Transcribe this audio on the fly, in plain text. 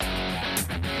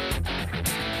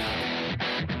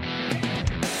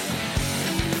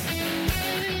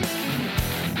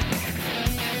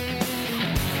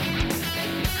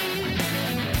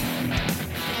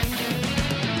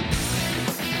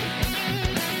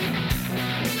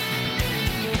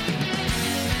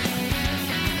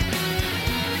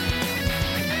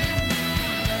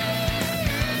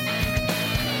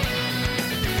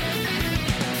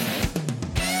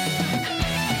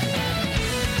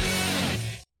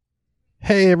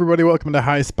Hey everybody, welcome to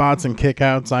High Spots and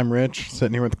Kickouts. I'm Rich,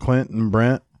 sitting here with Clint and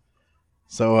Brent.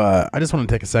 So I just want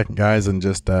to take a second, guys, and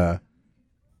just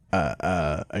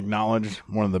acknowledge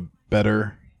one of the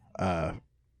better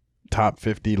top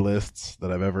 50 lists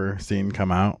that I've ever seen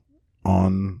come out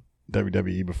on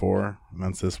WWE before. And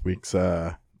that's this week's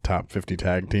top 50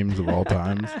 tag teams of all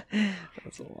times.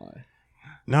 That's a lie.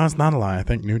 No, it's not a lie. I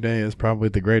think New Day is probably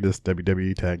the greatest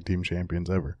WWE tag team champions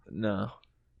ever. No.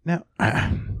 Now,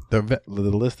 the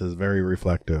list is very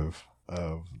reflective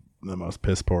of the most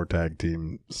piss-poor tag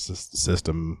team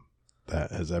system that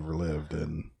has ever lived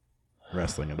in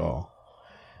wrestling at all.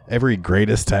 Every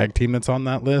greatest tag team that's on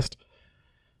that list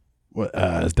is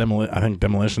I think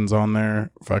Demolition's on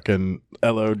there. Fucking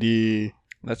LOD.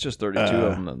 That's just 32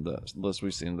 of them on the list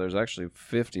we've seen. There's actually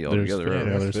 50 altogether.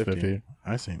 Yeah, there's 50.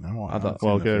 I see. No, I thought.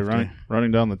 Well, okay,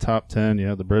 running down the top 10, you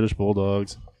have the British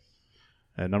Bulldogs.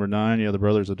 At number 9, you have the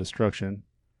Brothers of Destruction.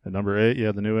 At number 8, you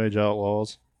have the New Age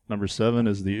Outlaws. Number 7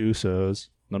 is the Usos.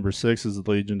 Number 6 is the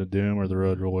Legion of Doom or the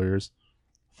Road Warriors.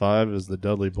 5 is the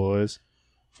Dudley Boys.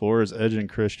 4 is Edge and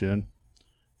Christian.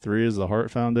 3 is the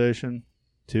Hart Foundation.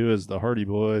 2 is the Hardy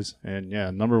Boys. And yeah,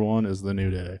 number 1 is the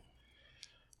New Day.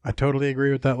 I totally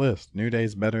agree with that list. New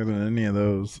Day's better than any of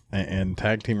those. And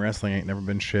tag team wrestling ain't never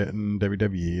been shit in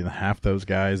WWE. And half those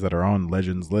guys that are on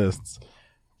Legends lists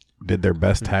did their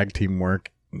best tag team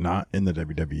work not in the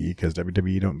WWE because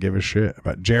WWE don't give a shit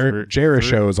about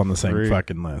Jericho is on the same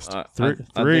fucking list.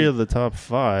 Three of the top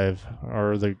 5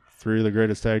 are the 3 of the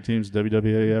greatest tag teams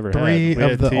WWE ever had. 3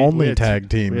 of the only tag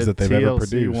teams that they've ever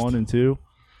produced. 1 and 2.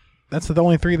 That's the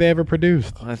only 3 they ever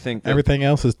produced. I think everything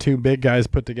else is 2 big guys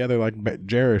put together like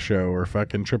Jericho or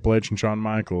fucking Triple H and Shawn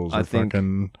Michaels.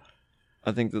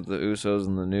 I think that the Usos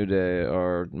and the New Day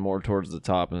are more towards the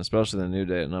top, and especially the New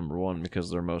Day at number 1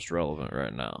 because they're most relevant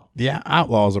right now. Yeah,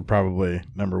 Outlaws are probably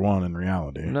number 1 in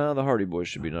reality. No, the Hardy Boys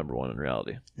should be number 1 in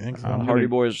reality. You think so? The Hardy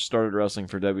Boys started wrestling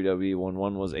for WWE when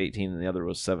one was 18 and the other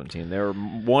was 17. They were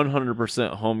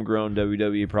 100% homegrown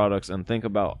WWE products, and think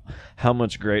about how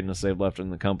much greatness they've left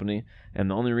in the company. And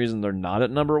the only reason they're not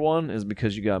at number 1 is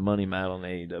because you got Money Matt on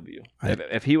AEW.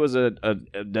 If he was a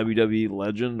WWE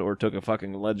legend or took a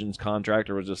fucking Legends contract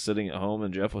or was just sitting at home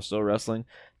and Jeff was still wrestling,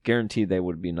 guaranteed they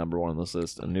would be number 1 on this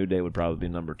list. And New Day would probably be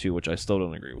number 2, which I still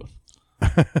don't agree with.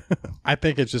 I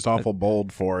think it's just awful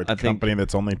bold for a company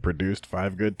that's only produced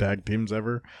 5 good tag teams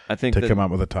ever to come up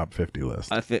with a top 50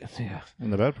 list. Yeah.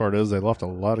 And the bad part is they left a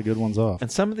lot of good ones off.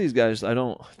 And some of these guys, they're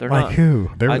like not. Who?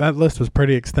 That list was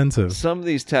pretty extensive. Some of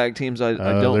these tag teams I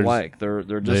don't like. They're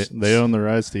just they own the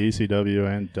rights to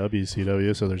ECW and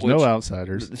WCW, so there's no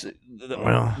outsiders. So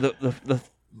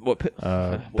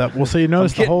you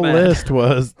notice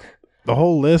the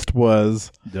whole list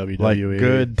was WWE. Like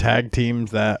good tag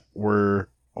teams that were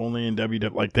only in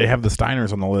WWE. Like they have the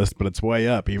Steiners on the list, but it's way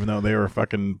up, even though they were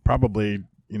fucking probably,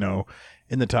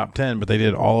 in the top 10, but they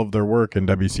did all of their work in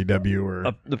WCW.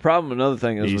 Or the problem, another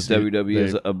thing is with WWE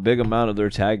is a big amount of their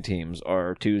tag teams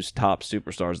are 2 top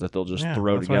superstars that they'll just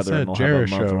throw together and they'll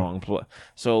have a month-long play.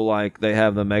 So like they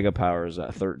have the Mega Powers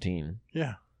at 13.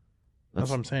 Yeah. That's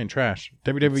what I'm saying. Trash.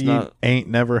 WWE ain't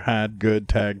never had good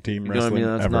tag team wrestling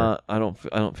ever. I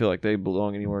don't feel like they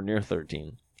belong anywhere near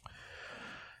 13.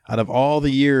 Out of all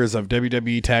the years of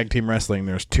WWE tag team wrestling,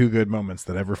 there's 2 good moments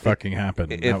that ever fucking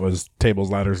happened. That was tables,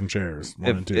 ladders, and chairs. 1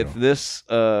 and 2. If this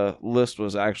list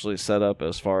was actually set up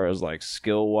as far as like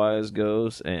skill wise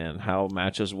goes and how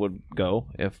matches would go,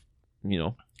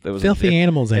 Filthy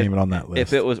Animals ain't even on that list.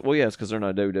 If it was, it's because they're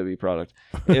not a WWE product.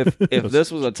 If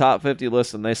this was a top 50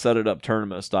 list and they set it up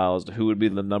tournament style as to who would be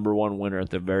the number 1 winner at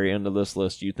the very end of this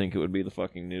list, you think it would be the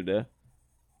fucking New Day?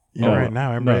 Right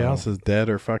now everybody else is dead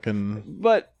or fucking.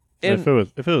 But if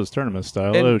it was tournament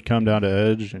style, it would come down to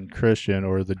Edge and Christian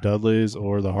or the Dudleys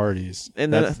or the Hardys.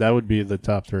 And that would be the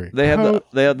top 3. They had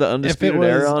the Undisputed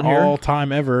Era on here. All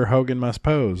time ever, Hogan Must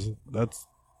Pose.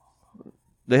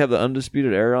 They have the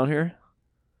Undisputed Era on here.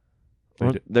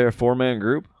 They're a 4-man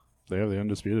group. They have the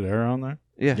Undisputed Era on there?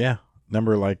 Yeah.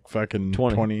 Number like fucking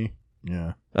 20.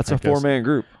 Yeah. That's a 4-man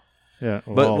group. Yeah.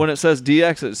 But when it says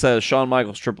DX, it says Shawn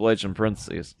Michaels, Triple H in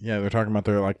parentheses. Yeah, they're talking about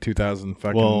their like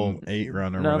 2008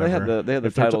 run or whatever. No, they had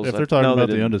the titles. If they're talking about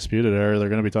the Undisputed Era, they're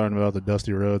going to be talking about the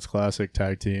Dusty Rhodes Classic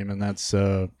Tag Team, and that's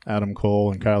Adam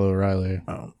Cole and Kyle O'Reilly.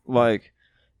 Oh. Like,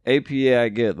 APA I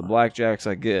get. The Blackjacks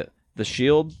I get. The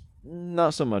Shield,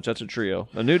 not so much. That's a trio.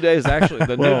 The New Day is actually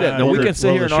the New Day. Now, we can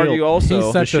sit here and argue also.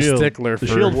 He's such a stickler for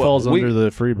the Shield falls under the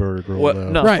Freebird rule.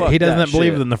 No, right, he doesn't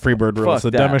believe in the Freebird rule. It's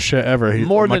the dumbest shit ever. He's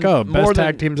best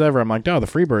tag teams ever. I'm like, the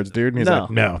Freebirds, dude. And he's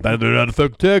like, no, they're not a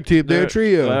fucking tag team. They're a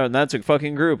trio. And that's a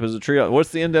fucking group. Is a trio.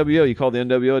 What's the NWO? You call the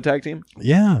NWO a tag team?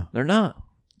 Yeah. They're not.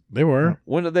 They were.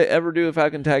 When did they ever do a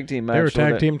fucking tag team match? They were so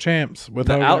tag team champs with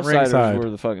The Hogan at Outsiders ringside. were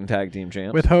the fucking tag team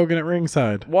champs. With Hogan at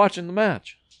ringside. Watching the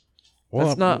match. Well,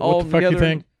 That's not what all the fuck together. you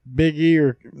think Big E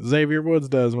or Xavier Woods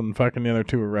does when fucking the other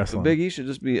two are So wrestling? Big E should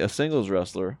just be a singles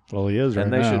wrestler, Well, he is right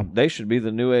and they now. should be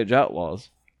the New Age Outlaws,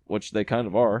 which they kind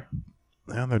of are.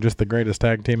 Yeah, they're just the greatest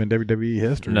tag team in WWE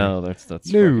history. No, that's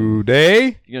New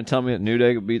Day. You gonna tell me that New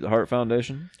Day could beat the Hart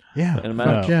Foundation Yeah. in a No.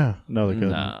 match? Yeah. No, they couldn't.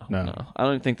 No. I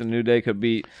don't even think the New Day could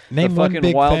beat Name the one fucking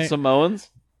big Wild thing. Samoans.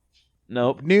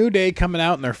 Nope. New Day coming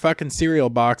out in their fucking cereal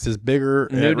box is bigger.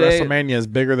 New at Day- WrestleMania is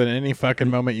bigger than any fucking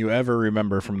moment you ever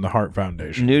remember from the Hart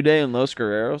Foundation. New Day and Los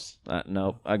Guerreros.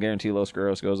 Nope. I guarantee Los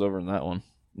Guerreros goes over in that one.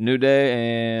 New Day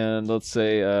and let's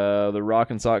say the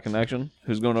Rock and Sock Connection.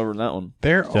 Who's going over in that one?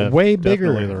 They're way Definitely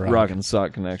bigger. the Rock. Rock and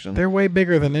Sock Connection. They're way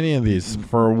bigger than any of these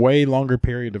for a way longer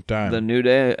period of time. The New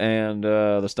Day and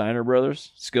the Steiner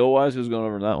Brothers. Skill wise, who's going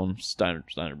over in that one? Steiner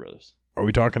Brothers. Are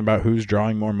we talking about who's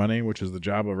drawing more money, which is the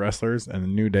job of wrestlers, and the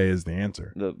New Day is the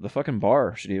answer? The fucking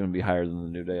Bar should even be higher than the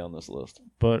New Day on this list.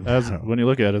 But Wow. when you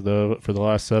look at it, though, for the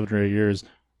last 7 or 8 years,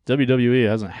 WWE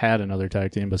hasn't had another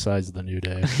tag team besides the New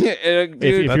Day. Dude,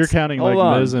 if you're counting hold like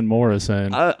on. Miz and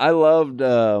Morrison, I loved.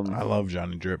 I love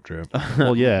Johnny Drip Drip.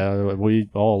 well, yeah, we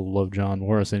all love John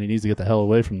Morrison. He needs to get the hell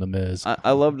away from the Miz.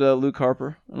 I loved Luke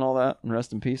Harper and all that, and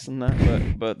rest in peace and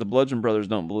that. But the Bludgeon Brothers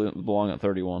don't belong at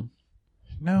 31.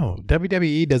 No,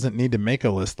 WWE doesn't need to make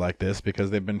a list like this because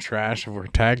they've been trash for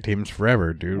tag teams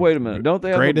forever, dude. Wait a minute, don't they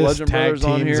have the Greatest Bludgeon tag Brothers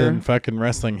on teams here? in fucking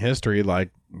wrestling history, like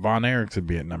Von Erichs would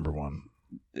be at number one.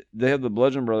 They have the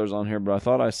Bludgeon Brothers on here, but I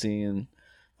thought I seen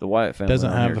the Wyatt family. Doesn't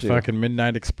on have here the too. fucking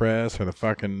Midnight Express or the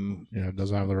fucking. Yeah, it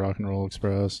doesn't have the Rock and Roll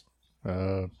Express.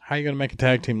 How you gonna make a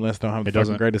tag team list? Don't have the It fucking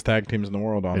doesn't- greatest tag teams in the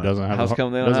world on It it. doesn't have. How's the,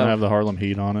 come they don't doesn't have- have the Harlem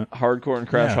Heat on it. Hardcore and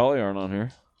Crash Yeah. Holly aren't on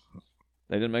here.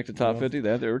 They didn't make the top 50. They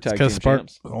were tag team Because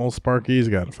champs. old Sparky's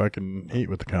got fucking heat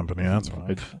with the company. That's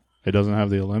why. It doesn't have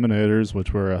the Eliminators,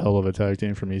 which were a hell of a tag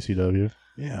team from ECW.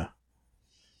 Yeah.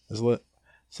 This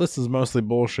list is mostly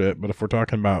bullshit, but if we're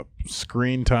talking about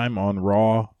screen time on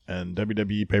Raw and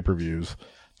WWE pay-per-views,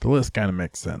 the list kind of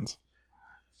makes sense.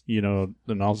 You know,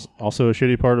 and also a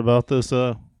shitty part about this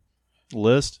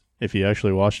list, if you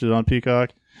actually watched it on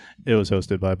Peacock, it was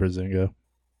hosted by Brazingo.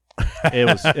 It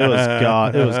was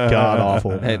god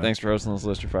awful. Hey, thanks for hosting this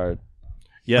list. You're fired.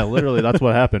 Yeah, literally, that's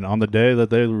what happened on the day that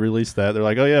they released that. They're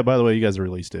like, "Oh yeah, by the way, you guys are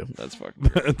released too." That's fucking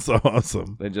weird. That's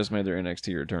awesome. They just made their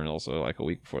NXT return also like a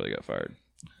week before they got fired.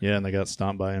 Yeah, and they got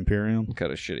stomped by Imperium.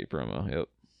 Cut a shitty promo. Yep.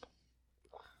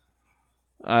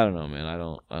 I don't know, man. I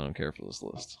don't care for this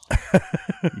list.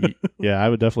 Yeah, I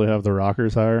would definitely have the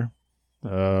Rockers higher. I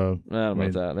don't know mean-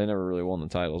 about that. They never really won the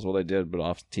titles. Well, they did, but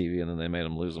off TV, and then they made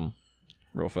them lose them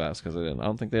real fast because they didn't. I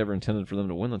don't think they ever intended for them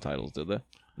to win the titles, did they?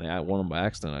 They won them by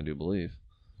accident, I do believe.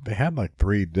 They had like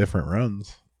 3 different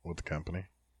runs with the company.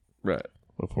 Right.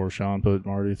 Before Sean put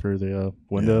Marty through the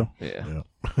window. Yeah.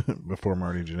 Yeah. Before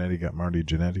Marty Jannetty got Marty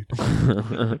Jannetty.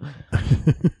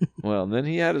 Well, and then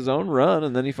he had his own run,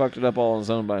 and then he fucked it up all on his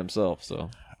own by himself.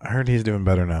 So I heard he's doing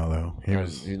better now, though.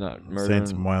 he's not saying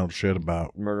some murdering wild shit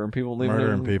about people, leaving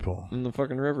murdering them people. in the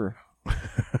fucking river,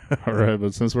 All right,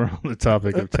 but since we're on the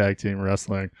topic of tag team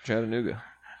wrestling, Chattanooga.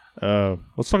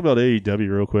 let's talk about AEW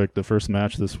real quick. The first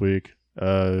match this week,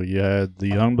 you had the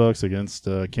Young Bucks against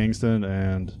Kingston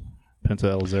and Penta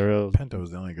El Zero. Penta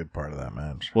was the only good part of that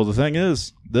match. Well, the thing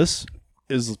is, this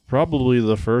is probably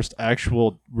the first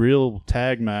actual real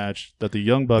tag match that the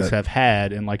Young Bucks have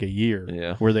had in like a year,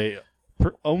 Yeah. where they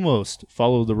almost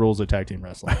followed the rules of tag team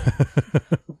wrestling.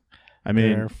 I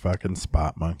mean, They're fucking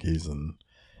spot monkeys, and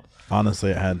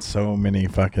honestly, it had so many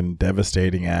fucking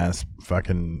devastating ass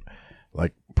fucking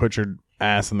like put your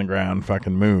ass in the ground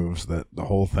fucking moves that the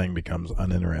whole thing becomes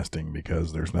uninteresting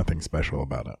because there's nothing special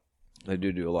about it. They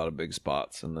do a lot of big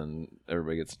spots, and then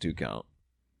everybody gets a 2 count.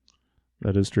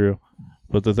 that is true.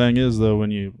 But the thing is, though, when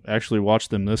you actually watch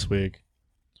them this week,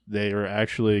 they are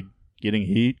actually getting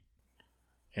heat,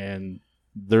 and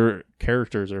their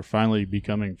characters are finally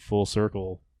becoming full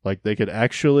circle. Like, they could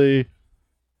actually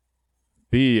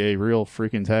be a real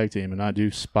freaking tag team and not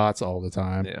do spots all the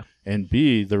time, Yeah. and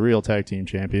be the real tag team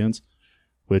champions,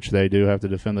 which they do have to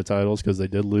defend the titles because they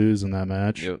did lose in that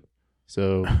match. Yep.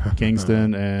 So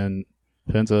Kingston and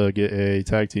Penta get a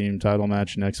tag team title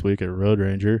match next week at Road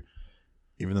Ranger.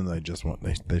 Even though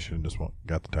they should have just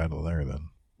got the title there then.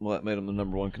 Well, that made them the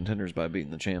number 1 contenders by beating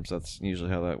the champs. That's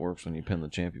usually how that works. When you pin the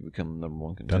champ, you become the number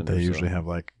 1 contender. Don't they so- usually have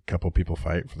like a couple people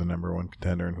fight for the number 1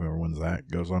 contender, and whoever wins that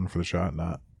goes on for the shot,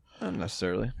 not Not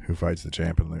necessarily. who fights the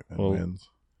champ and Well, wins?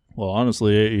 Well,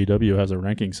 honestly, AEW has a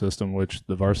ranking system, which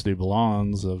the Varsity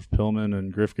Blondes of Pillman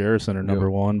and Griff Garrison are number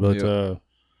Yep. 1, but Yep.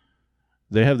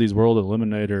 they have these World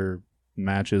Eliminator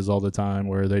matches all the time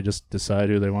where they just decide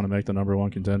who they want to make the number one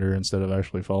contender instead of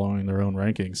actually following their own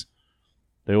rankings.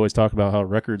 They always talk about how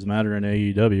records matter in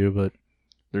AEW, but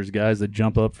there's guys that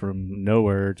jump up from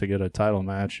nowhere to get a title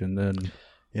match, and then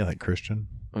Yeah, like Christian.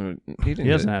 He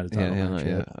hasn't had a title match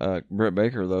yet. Britt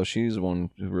Baker, though, she's the one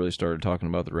who really started talking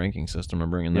about the ranking system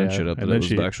and bringing that shit up. That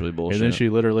it was actually bullshit. And then she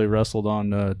literally wrestled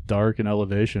on Dark and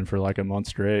Elevation for like a month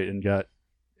straight and got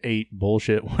 8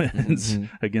 bullshit wins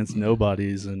against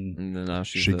nobodies, and then now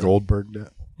she Goldberged it.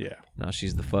 Yeah, now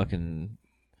she's the fucking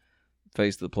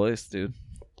face of the place, dude.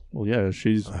 Well, yeah,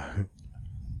 she's.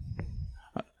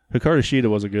 Hikaru Shida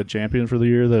was a good champion for the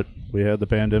year that we had the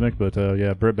pandemic, but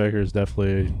yeah, Britt Baker is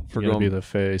definitely going to be the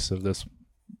face of this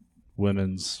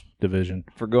women's division.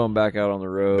 For going back out on the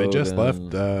road. They just left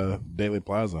Daily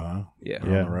Plaza, huh? Yeah.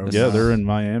 Yeah, On the road. yeah, they're in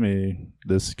Miami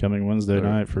this coming Wednesday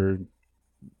night for.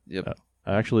 Yep.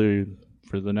 Actually,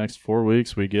 for the next 4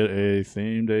 weeks, we get a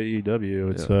themed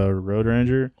AEW. It's Road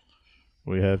Ranger.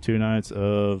 We have 2 nights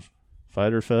of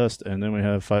Fighter Fest, and then we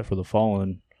have Fight for the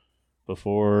Fallen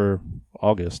before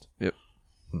August. Yep.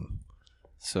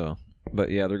 So,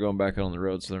 but yeah, they're going back on the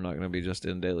road, so they're not going to be just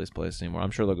in Daly's place anymore. I'm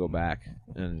sure they'll go back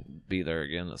and be there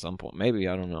again at some point. Maybe,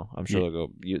 I don't know. I'm sure they'll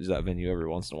go use that venue every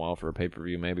once in a while for a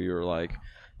pay-per-view, maybe, or like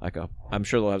a. I'm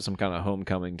sure they'll have some kind of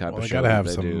homecoming type of They show. gotta have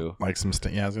they some do, like some.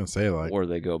 Yeah, I was gonna say like, or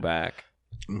they go back.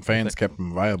 fans kept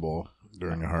them viable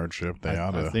during a hardship. They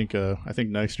ought to. I think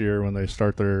next year when they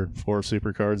start their 4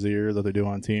 super cards a year that they do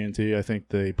on TNT, I think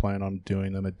they plan on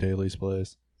doing them at Daly's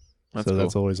place. That's so cool.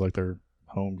 that's always like their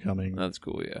homecoming. That's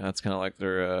cool. Yeah, that's kind of like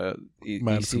their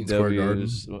Madison Square Garden.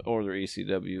 ECWs or their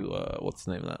ECW. What's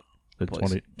the name of that? The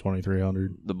place?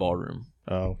 2300. The ballroom,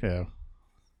 Oh yeah.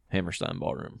 Hammerstein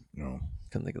Ballroom. No.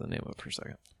 Couldn't think of the name of it for a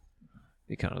second.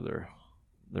 Be kind of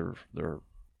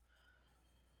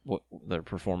their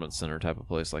performance center type of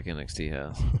place like NXT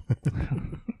has.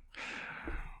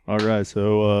 All right,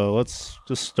 so let's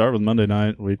just start with Monday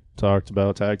night. We talked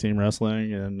about tag team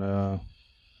wrestling, and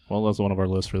well, that's one of our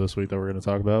lists for this week that we're going to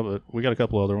talk about. But we got a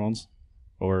couple other ones,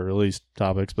 or at least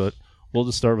topics. But we'll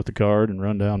just start with the card and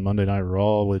run down Monday Night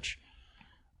Raw, which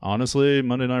honestly,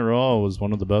 Monday Night Raw was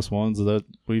one of the best ones that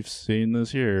we've seen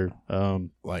this year.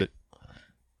 Like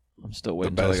I'm still the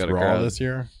waiting until I best got a Raw crowd. this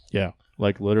year. Yeah,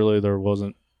 like literally, there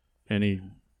wasn't any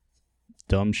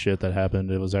dumb shit that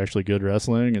happened. It was actually good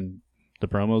wrestling, and the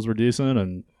promos were decent,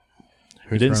 and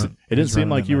it didn't seem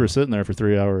like you were sitting there for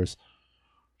 3 hours.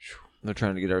 They're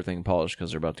trying to get everything polished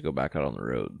because they're about to go back out on the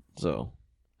road. So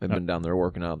they've been down there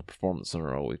working out at the Performance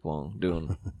Center all week long,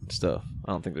 doing stuff.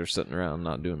 I don't think they're sitting around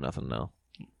not doing nothing now.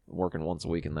 Working once a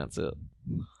week, and that's it.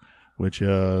 Which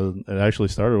it actually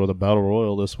started with a battle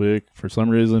royal this week. For some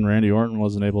reason, Randy Orton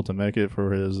wasn't able to make it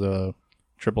for his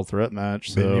triple threat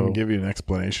match. They didn't So even give you an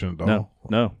explanation at all.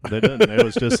 no, they didn't. It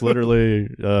was just literally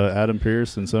Adam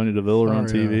Pearce and Sonya Deville were on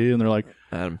TV, and they're like,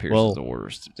 Adam Pearce is the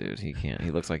worst, dude. He can't.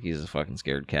 He looks like he's a fucking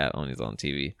scared cat when he's on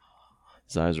TV.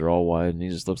 His eyes are all wide, and he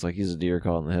just looks like he's a deer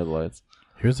caught in the headlights.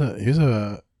 Here's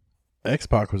a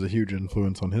X-Pac was a huge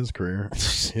influence on his career.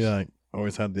 He like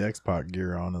always had the X-Pac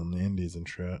gear on in the Indies and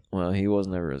shit. Well, he was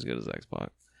never as good as X-Pac.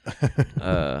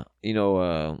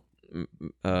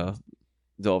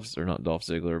 Dolph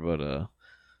Ziggler, but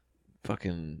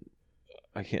fucking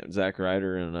Zack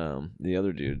Ryder and the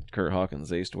other dude, Kurt Hawkins,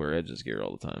 they used to wear Edge's gear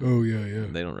all the time. Oh yeah.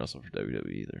 They don't wrestle for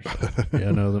WWE either. So.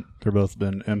 yeah, no, they're both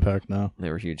been Impact now. They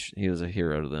were huge. He was a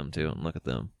hero to them too, and look at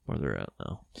them where they're at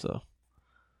now. So.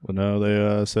 But no,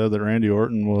 they said that Randy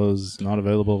Orton was not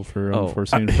available for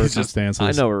unforeseen circumstances.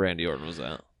 I know where Randy Orton was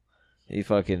at. He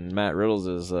fucking Matt Riddle's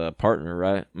his partner,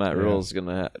 right? Matt Riddle's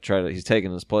gonna he's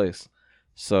taking his place,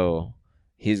 so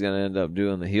he's gonna end up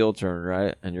doing the heel turn,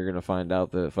 right? And you're gonna find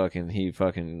out that he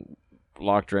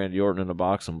locked Randy Orton in a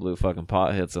box and blew fucking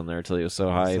pot hits in there until he was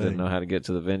so high he didn't know how to get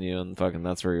to the venue, and fucking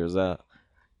that's where he was at.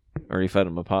 Or he fed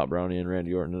him a pot brownie, and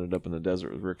Randy Orton ended up in the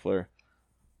desert with Ric Flair.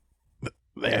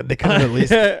 They could have at least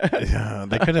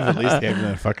gave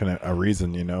him a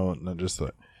reason, not just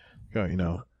like,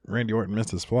 Randy Orton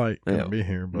missed his flight, couldn't be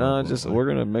here. We're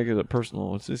gonna make it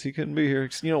personal. It's just he couldn't be here.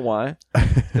 You know why?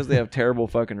 Because they have terrible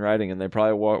fucking writing, and they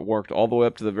probably worked all the way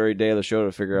up to the very day of the show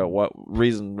to figure out what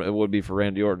reason it would be for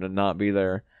Randy Orton to not be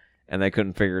there, and they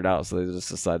couldn't figure it out, so they just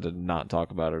decided to not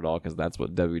talk about it at all because that's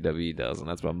what WWE does, and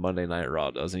that's what Monday Night Raw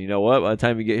does. And you know what? By the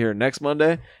time you get here next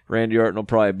Monday, Randy Orton will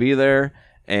probably be there.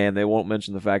 And they won't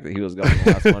mention the fact that he was gone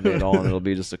last Monday at all, and it'll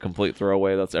be just a complete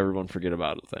throwaway. That's everyone forget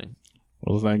about it thing.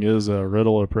 Well, the thing is,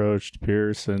 Riddle approached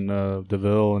Pierce and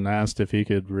DeVille and asked if he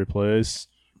could replace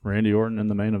Randy Orton in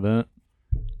the main event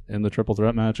in the triple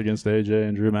threat match against AJ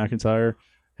and Drew McIntyre.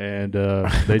 And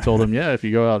they told him, yeah, if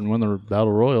you go out and win the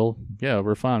Battle Royal, yeah,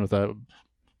 we're fine with that.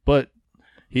 But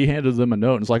he handed them a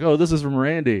note and it's like, oh, this is from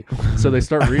Randy. So they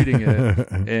start reading it,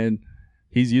 and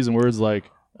he's using words like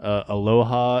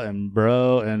aloha and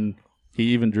bro, and he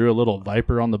even drew a little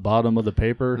viper on the bottom of the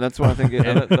paper. And that's why I think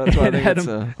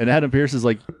and Adam Pearce is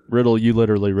like, Riddle, you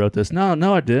literally wrote this.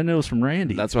 No, I didn't. It was from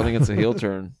Randy. That's why I think it's a heel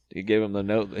turn. He gave him the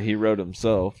note that he wrote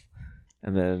himself.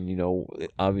 And then,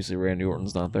 obviously Randy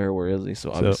Orton's not there. Where is he?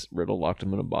 So obviously Riddle locked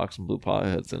him in a box and blew pie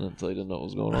heads in it until he didn't know what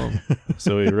was going on.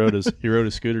 So he rode his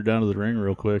scooter down to the ring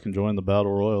real quick and joined the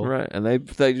Battle Royal. Right. And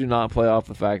they do not play off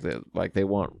the fact that they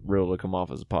want Riddle to come off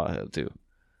as a pothead too.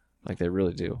 Like they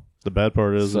really do. The bad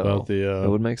part is about it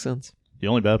would make sense. The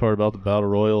only bad part about the Battle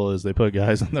Royal is they put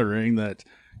guys in the ring that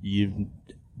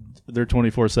they're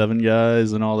 24/7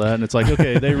 guys and all that, and it's like,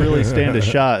 okay, they really stand a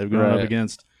shot of going up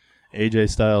against AJ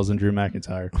Styles and Drew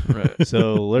McIntyre. Right.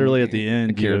 So literally at the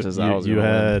end, you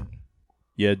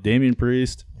had Damian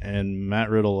Priest and Matt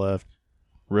Riddle left.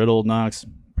 Riddle knocks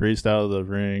Priest out of the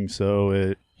ring,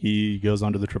 so he goes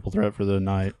on to the triple threat for the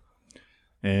night.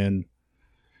 And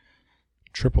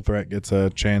triple threat gets a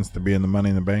chance to be in the Money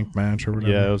in the Bank match or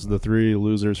whatever. Yeah, it was the 3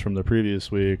 losers from the previous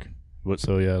week.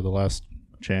 So yeah, the last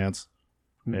chance.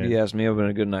 Yes, it may have been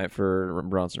a good night for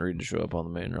Bronson Reed to show up on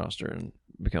the main roster and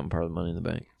become part of the Money in the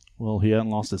Bank. Well, he hadn't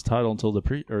lost his title until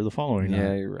the following night.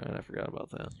 Yeah, you're right. I forgot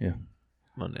about that. Yeah.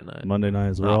 Monday night. Monday night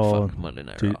is Raw. Monday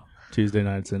night Raw. Tuesday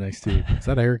night's NXT. Is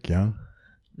that Eric Young?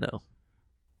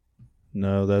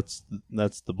 No, that's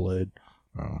the Blade.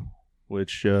 Oh.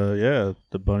 Which, the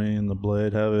Bunny and the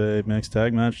Blade have a mixed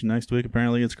tag match next week.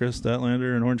 Apparently, it's Chris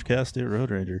Statlander and Orange Cassidy at Road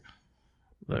Ranger.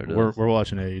 We're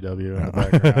watching AEW in the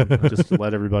background just to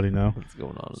let everybody know what's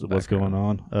going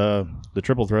on. The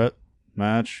triple threat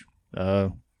match.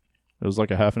 It was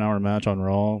like a half an hour match on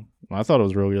Raw. I thought it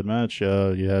was a real good match. You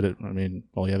had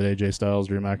AJ Styles,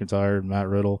 Drew McIntyre, and Matt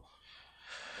Riddle.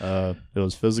 It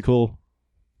was physical.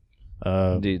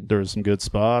 Indeed. There was some good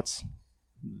spots,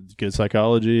 good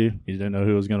psychology. You didn't know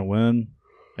who was going to win.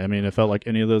 I mean, it felt like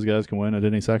any of those guys can win at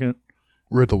any second.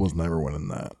 Riddle was never winning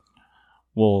that.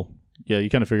 Well, yeah, you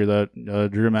kind of figured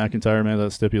that. Drew McIntyre made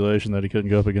that stipulation that he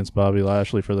couldn't go up against Bobby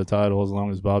Lashley for the title as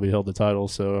long as Bobby held the title.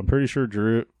 So I'm pretty sure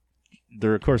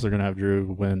of course they're going to have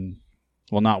Drew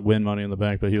not win Money in the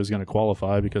Bank, but he was going to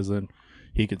qualify because then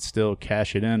he could still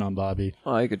cash it in on Bobby.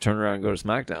 Oh, he could turn around and go to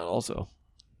SmackDown also.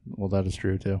 Well, that is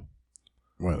true too.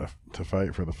 What, to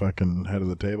fight for the fucking head of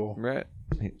the table? Right.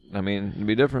 I mean, it'd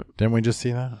be different. Didn't we just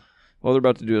see that? Well, they're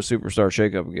about to do a superstar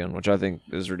shakeup again, which I think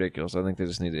is ridiculous. I think they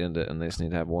just need to end it, and they just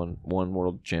need to have one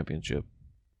world championship.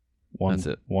 That's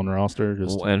it. One roster.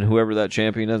 And whoever that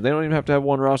champion is, they don't even have to have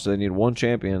one roster. They need one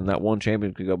champion, and that one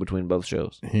champion could go between both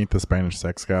shows. He ain't the Spanish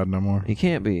sex god no more. He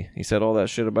can't be. He said all that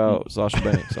shit about Sasha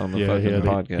Banks on the fucking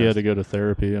podcast. He had to go to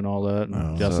therapy and all that,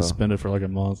 and got suspended for like a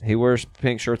month. He wears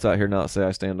pink shirts out here now that say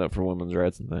I stand up for women's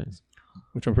rights and things.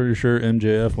 Which I'm pretty sure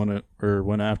MJF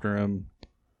went after him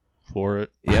for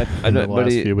it. Yeah, in the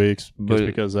last few weeks, just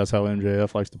because that's how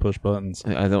MJF likes to push buttons.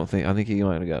 I think he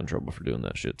might have got in trouble for doing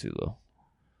that shit too, though,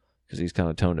 because he's kind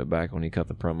of toned it back when he cut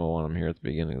the promo on him here at the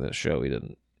beginning of that show. He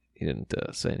didn't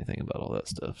say anything about all that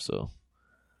stuff. So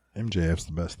MJF's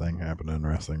the best thing happening in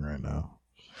wrestling right now.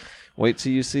 Wait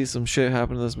till you see some shit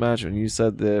happen in this match. When you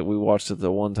said that we watched it the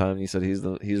one time, you said he's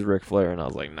Ric Flair, and I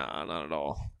was like, nah, not at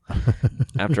all.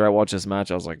 After I watched this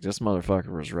match, I was like, this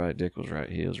motherfucker was right. Dick was right.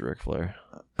 He is Ric Flair.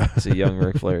 It's a young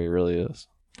Ric Flair. He really is.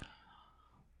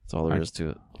 That's all there is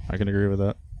to it. I can agree with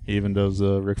that. He even does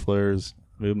Ric Flair's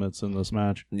movements in this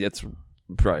match. That's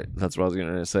right. That's what I was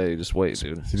going to say. Just wait,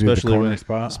 dude. Especially when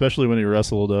he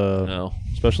wrestled.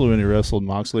 Especially when he wrestled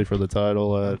Moxley for the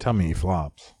title. Tell me he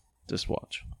flops. Just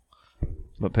watch.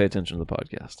 But pay attention to the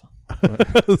podcast.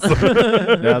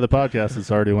 Yeah, the podcast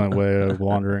has already went way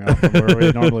wandering off from where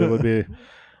we normally would be.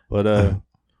 But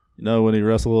when he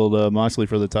wrestled Moxley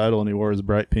for the title and he wore his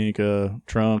bright pink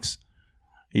trunks,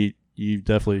 you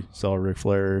definitely saw Ric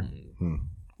Flair.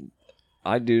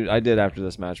 I did after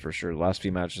this match for sure. The last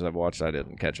few matches I've watched, I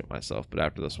didn't catch it myself. But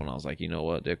after this one, I was like, you know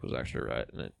what? Dick was actually right.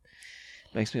 And it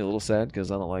makes me a little sad because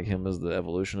I don't like him as the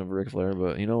evolution of Ric Flair.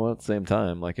 But you know what? At the same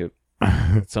time,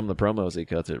 some of the promos he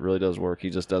cuts, it really does work.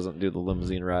 He just doesn't do the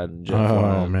limousine ride and jet flying.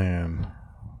 Oh, man.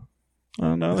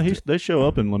 No, they show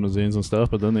up in limousines and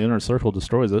stuff, but then the inner circle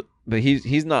destroys it. But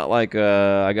he's not like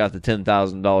I got the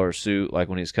 $10,000 suit like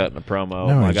when he's cutting a promo.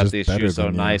 No, I got these shoes so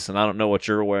nice, and I don't know what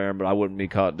you're wearing, but I wouldn't be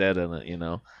caught dead in it, you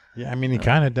know. Yeah, I mean, he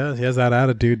kind of does. He has that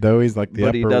attitude, though. He's like the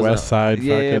But he Upper doesn't- West Side.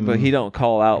 Yeah, fucking, but he don't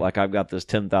call out like I've got this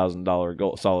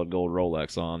 $10,000 solid gold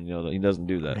Rolex on. You know, he doesn't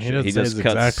do that. He shit. doesn't He say just his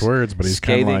cuts exact words, but he's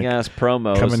kind of scathing like ass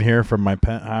promos. coming here from my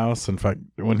penthouse. In fact,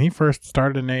 when he first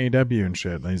started in AEW and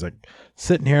shit, and he's like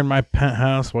sitting here in my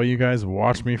penthouse while you guys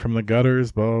watch me from the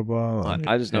gutters, blah blah blah.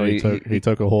 I just know And he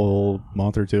took a whole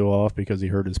month or two off because he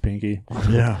hurt his pinky.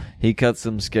 Yeah, he cuts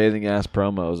some scathing ass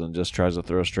promos and just tries to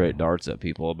throw straight darts at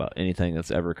people about anything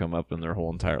that's ever come up in their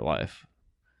whole entire life.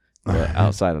 But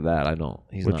outside of that, I don't.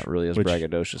 He's Which- not really as which,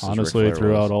 braggadocious. as Honestly, Ric Flair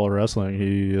throughout was. all of wrestling,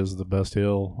 he is the best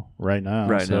heel right now.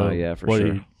 Right So now, yeah, for what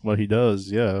sure. What he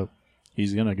does, yeah,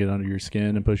 he's gonna get under your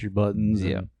skin and push your buttons.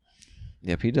 Yeah. And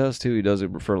Yep, he does too. He does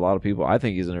it for a lot of people. I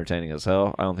think he's entertaining as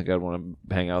hell. I don't think I'd want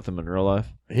to hang out with him in real life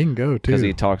he can go too. because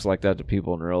he talks like that to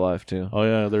people in real life too. oh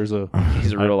yeah, there's a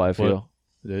He's a real life heel.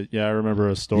 yeah. I remember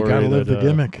a story. You gotta live that, the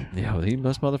gimmick. Yeah, well,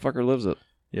 this motherfucker lives it.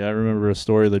 Yeah, I remember a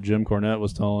story that Jim Cornette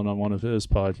was telling on one of his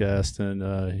podcasts,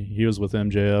 and he was with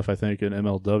MJF, I think, in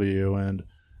MLW, and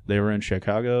they were in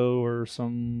Chicago or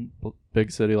some big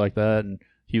city like that, and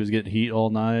he was getting heat all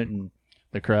night, and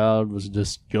the crowd was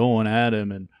just going at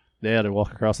him, and they had to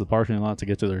walk across the parking lot to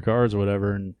get to their cars or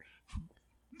whatever, and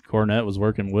Cornette was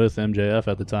working with MJF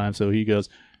at the time, so he goes,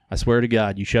 I swear to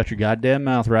God, you shut your goddamn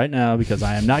mouth right now because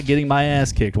I am not getting my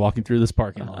ass kicked walking through this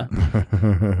parking lot.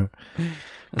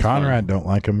 Conrad don't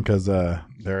like him because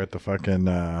they're at the fucking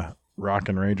Rock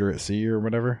and Rager at Sea or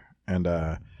whatever, and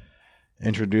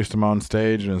introduced him on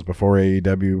stage, and it was before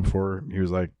AEW, before he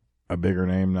was like a bigger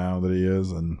name now that he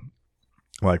is, and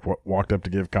like walked up to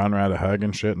give Conrad a hug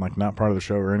and shit, and like not part of the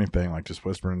show or anything, like just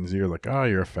whispering in his ear, like, "Oh,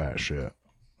 you're a fat shit."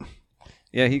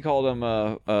 Yeah, he called him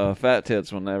fat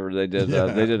tits whenever they did. Yeah.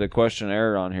 They did a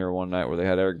questionnaire on here one night where they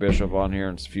had Eric Bishop on here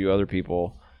and a few other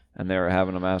people, and they were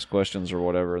having them ask questions or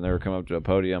whatever, and they were coming up to a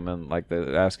podium and like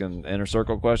they're asking inner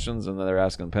circle questions, and then they're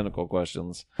asking pinnacle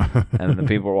questions, and the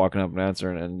people were walking up and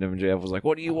answering, and MJF was like,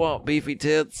 "What do you want, beefy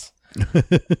tits?"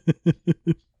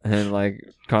 And like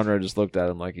Conrad just looked at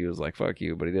him like he was like, "Fuck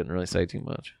you," but he didn't really say too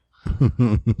much.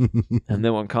 And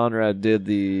then when Conrad did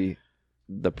the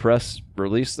press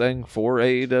release thing for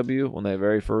AEW, when they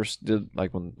very first did,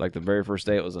 like when like the very first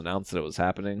day it was announced that it was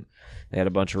happening, they had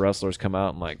a bunch of wrestlers come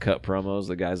out and like cut promos.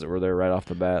 The guys that were there right off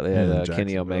the bat, they had Kenny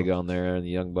Jacksonville. Omega on there, and the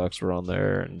Young Bucks were on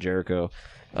there, and Jericho.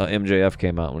 MJF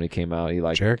came out. When he came out, he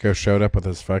like Jericho showed up with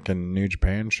his fucking New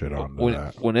Japan shit on.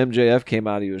 when MJF came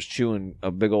out, he was chewing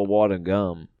a big old wad of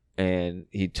gum, and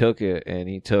he took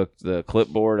the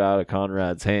clipboard out of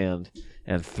Conrad's hand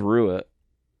and threw it,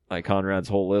 like Conrad's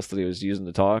whole list that he was using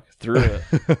to talk, threw it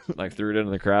into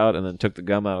the crowd, and then took the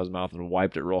gum out of his mouth and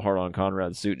wiped it real hard on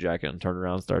Conrad's suit jacket and turned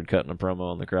around and started cutting a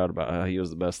promo on the crowd about how he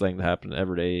was the best thing to happen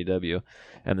ever to AEW,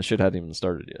 and the shit hadn't even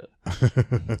started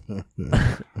yet.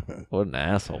 What an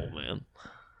asshole, man.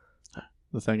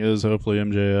 The thing is, hopefully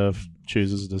MJF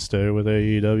chooses to stay with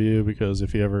AEW because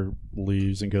if he ever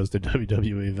leaves and goes to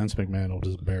WWE, Vince McMahon will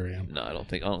just bury him. No, I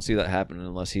don't see that happening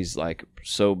unless he's like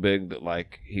so big that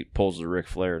like he pulls the Ric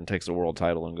Flair and takes the world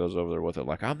title and goes over there with it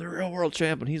like, I'm the real world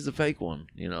champ and he's the fake one,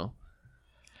 you know.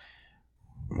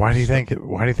 Why do you think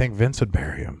Vince would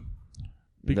bury him?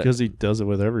 Because he does it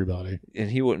with everybody.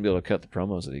 And he wouldn't be able to cut the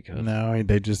promos that he could. No,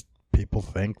 people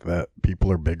think that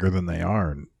people are bigger than they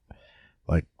are, and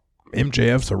like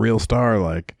MJF's a real star.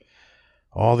 Like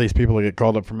all these people that get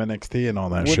called up from NXT and all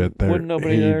that shit, wouldn't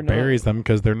nobody he there know? buries them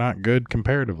because they're not good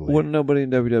comparatively. Wouldn't nobody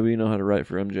in WWE know how to write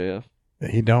for MJF?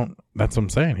 He don't. That's what I'm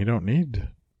saying. He don't need.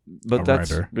 But A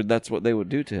writer. that's what they would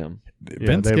do to him. Yeah,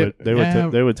 Vince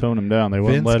they would tone him down. They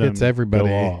wouldn't Vince let him gets everybody.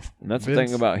 go off. And that's Vince- the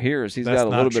thing about here is he's that's got a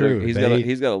not little bit. true.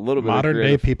 He's got a little bit. Modern of day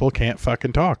creative. people can't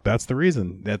fucking talk. That's the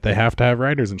reason that they have to have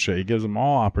writers and shit. He gives them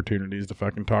all opportunities to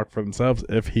fucking talk for themselves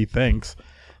if he thinks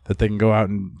that they can go out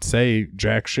and say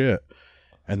jack shit.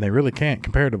 And they really can't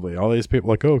comparatively. All these people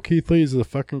like, oh, Keith Lee's a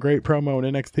fucking great promo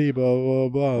in NXT, blah,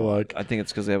 blah, blah. Like, I think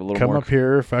it's because they have a little come more. up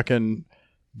here, fucking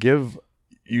give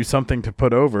you something to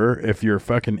put over. If you're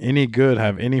fucking any good,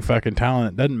 have any fucking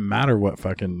talent, it doesn't matter what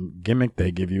fucking gimmick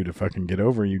they give you to fucking get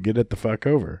over. You get it the fuck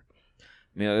over.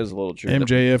 Yeah, it is a little true.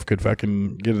 MJF could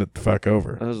fucking get it the fuck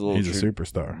over. That is a little He's true. a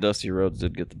superstar. Dusty Rhodes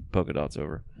did get the polka dots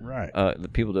over. Right. The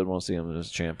people did want to see him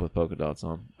as champ with polka dots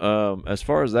on. As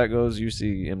far as that goes, you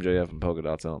see MJF and polka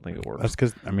dots. I don't think it works. That's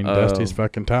because, I mean, Dusty's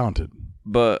fucking talented.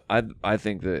 But I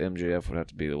think that MJF would have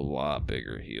to be a lot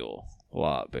bigger heel, a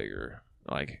lot bigger.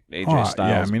 Like AJ Styles.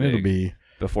 Yeah, I mean, big, it'll be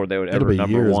before they would it'll ever be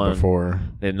number years one. before.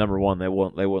 Number one, they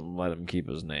wouldn't let him keep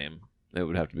his name. It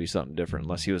would have to be something different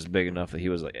unless he was big enough that he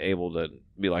was able to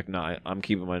be like, nah, I'm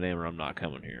keeping my name or I'm not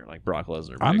coming here. Like Brock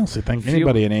Lesnar. I honestly think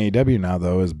anybody in AEW now,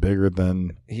 though, is bigger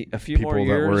than a few people more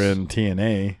years, that were in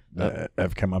TNA that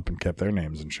have come up and kept their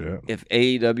names and shit. If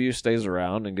AEW stays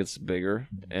around and gets bigger,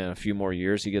 and a few more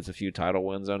years, he gets a few title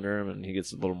wins under him and he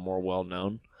gets a little more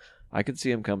well-known, I could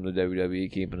see him coming to WWE,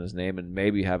 keeping his name, and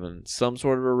maybe having some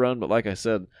sort of a run. But like I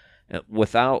said,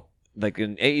 without... Like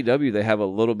in AEW, they have a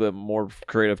little bit more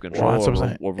creative control. Well,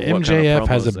 over what MJF kind of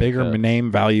has a promos bigger they cut.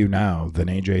 name value now than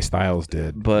AJ Styles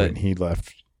did But- when he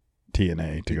left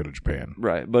TNA to go to Japan.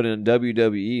 Right, but in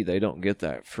WWE, they don't get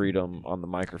that freedom on the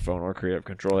microphone or creative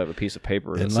control. They have a piece of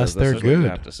paper that Unless says this they're is what you good.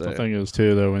 have to say. The thing is,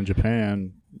 too, though, in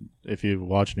Japan, if you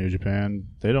watch New Japan,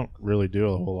 they don't really do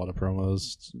a whole lot of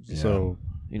promos. Yeah. So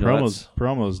You know,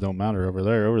 promos don't matter over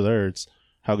there. Over there, it's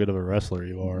how good of a wrestler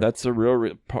you are. that's a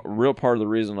real part of the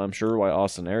reason I'm sure why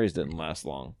Austin Aries didn't last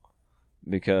long,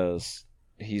 because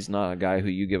he's not a guy who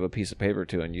you give a piece of paper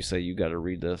to and you say you got to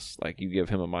read this. Like you give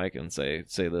him a mic and say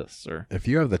this or If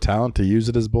you have the talent to use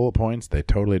it as bullet points, they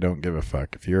totally don't give a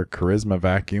fuck. If you're a charisma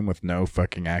vacuum with no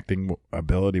fucking acting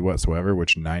ability whatsoever,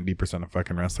 which 90% of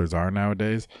fucking wrestlers are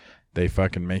nowadays, they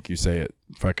fucking make you say it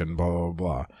fucking blah, blah,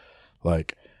 blah.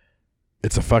 Like,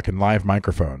 it's a fucking live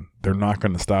microphone. They're not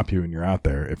going to stop you when you're out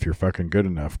there. If you're fucking good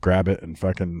enough, grab it and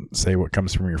fucking say what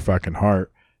comes from your fucking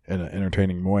heart in an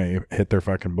entertaining way, hit their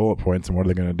fucking bullet points, and what are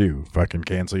they going to do? Fucking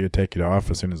cancel you, take you off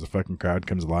as soon as the fucking crowd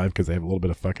comes alive because they have a little bit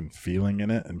of fucking feeling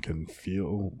in it and can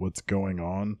feel what's going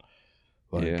on.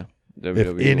 Like, yeah. if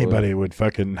WWE anybody would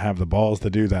fucking have the balls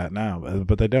to do that now,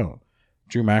 but they don't.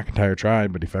 Drew McIntyre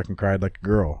tried, but he fucking cried like a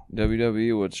girl.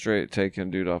 WWE would straight take a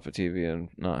dude off of TV and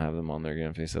not have them on there again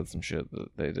if he said some shit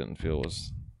that they didn't feel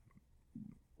was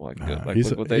like good. Like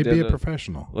look what they he'd did. be a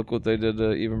professional. Look what they did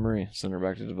to Eva Marie. Send her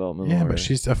back to development. Yeah, but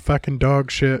she's a fucking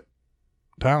dog shit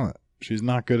talent. She's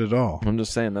not good at all. I'm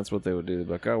just saying that's what they would do. They'd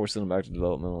be like, oh, we're sending back to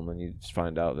developmental, and then you just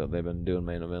find out that they've been doing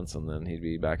main events, and then he'd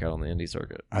be back out on the indie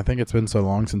circuit. I think it's been so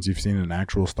long since you've seen an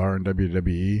actual star in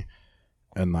WWE,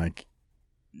 and like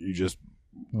you just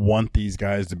want these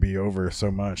guys to be over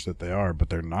so much that they are, but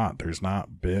they're not. There's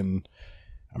not been.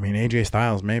 I mean, AJ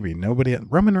Styles maybe. Nobody.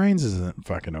 Roman Reigns isn't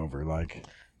fucking over. Like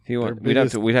If he went, we'd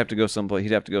have to go someplace.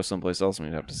 He'd have to go someplace else, and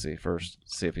we'd have to see first,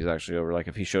 see if he's actually over. Like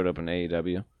if he showed up in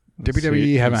AEW.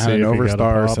 WWE haven't had an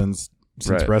overstar since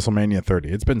Right. WrestleMania 30.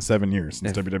 It's been 7 years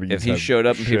since WWE. If he showed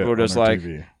up and people were just like,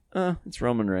 TV. It's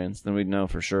Roman Reigns, then we'd know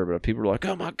for sure. But if people were like,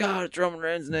 oh my God, it's Roman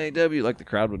Reigns in AEW, like the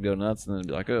crowd would go nuts, and then it'd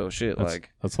be like, oh shit,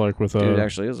 That's like with dude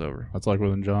actually is over. That's like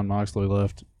when John Moxley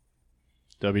left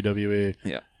WWE.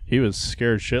 Yeah. He was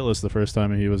scared shitless the first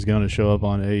time he was going to show up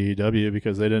on AEW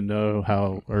because they didn't know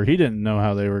how, or he didn't know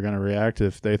how they were going to react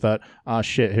if they thought, ah,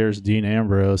 shit, here's Dean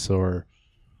Ambrose, or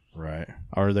Right.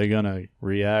 are they going to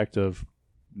react of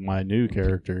my new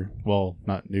character? Well,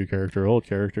 not new character, old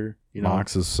character. You know,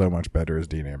 Mox is so much better as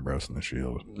Dean Ambrose in the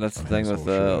Shield. That's the I thing mean, with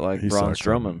so shit. like He Braun sucks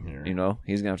in Strowman. here. You know,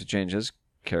 he's gonna have to change his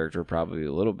character probably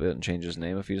a little bit and change his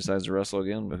name if he decides to wrestle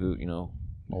again. But who,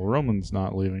 well, Roman's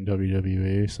not leaving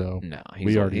WWE, so no,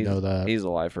 we already know that. He's a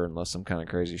lifer unless some kind of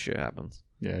crazy shit happens.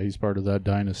 Yeah, he's part of that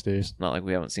dynasty. It's not like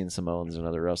we haven't seen Samoans in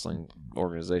other wrestling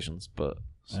organizations, but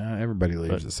Everybody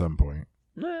leaves at some point.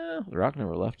 The Rock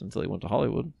never left until he went to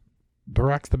Hollywood. The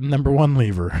Rock's the number one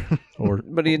lever.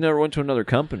 But he never went to another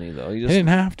company though. He didn't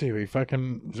have to. He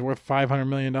fucking is worth $500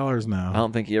 million now. I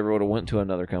don't think he ever would have went to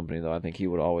another company though. I think he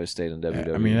would have always stayed in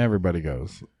WWE. I mean, everybody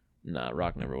goes. Nah,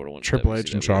 Rock never would have went. Triple to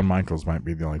H and WCW. Shawn Michaels might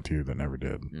be the only two that never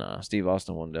did. Nah, Steve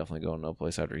Austin wouldn't definitely go no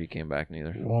place after he came back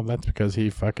neither. Well, that's because he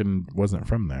fucking wasn't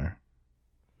from there.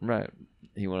 Right.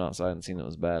 He went outside and seen it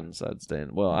was bad and decided to stay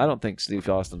in. Well, I don't think Steve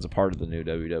Austin's a part of the new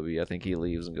WWE. I think he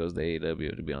leaves and goes to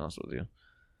AEW, to be honest with you.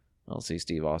 I don't see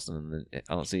Steve Austin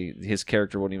I don't see his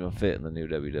character wouldn't even fit in the new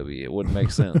WWE. It wouldn't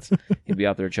make sense. He'd be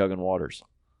out there chugging waters.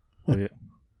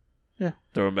 Yeah.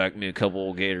 Throwing back me a couple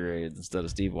old Gatorades instead of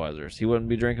Steve Weisers. He wouldn't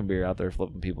be drinking beer out there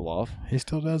flipping people off. He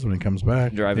still does when he comes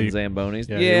back. Driving He- Zambonis.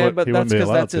 yeah, Yeah, he but wouldn't that's be because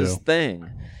allowed that's his to. thing.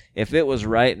 If it was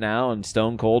right now and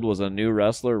Stone Cold was a new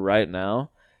wrestler right now,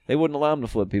 they wouldn't allow him to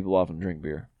flip people off and drink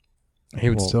beer. He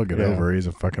would Well, still get yeah. over. He's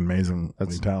a fucking amazingly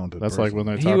talented. That's like when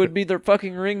they He talk. would be their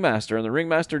fucking ringmaster, and the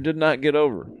ringmaster did not get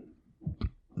over.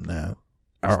 Nah.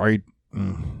 Are you?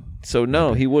 So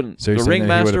no, he wouldn't. So you're The saying that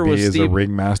he ringmaster would be was as a Steve.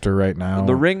 ringmaster right now?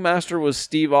 The ringmaster was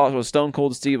Stone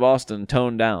Cold Steve Austin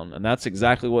toned down, and that's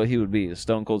exactly what he would be. A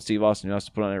Stone Cold Steve Austin who has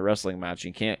to put on a wrestling match.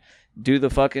 He can't do the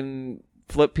fucking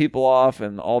flip people off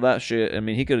and all that shit. I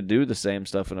mean, he could do the same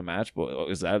stuff in a match, but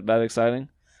is that exciting?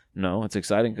 No, it's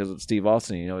exciting because it's Steve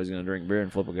Austin. You know he's going to drink beer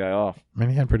and flip a guy off. I mean,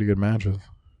 he had pretty good matches.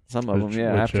 Some of them, Which-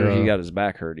 yeah. which, After he got his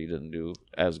back hurt, he didn't do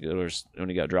as good. Or when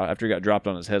he got dropped, after he got dropped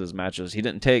on his head, his matches, he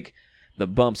didn't take the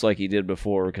bumps like he did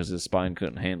before because his spine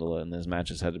couldn't handle it, and his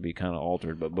matches had to be kind of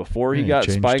altered. But before he Yeah, he got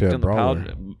changed spiked to a in the brawler.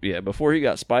 powder, before he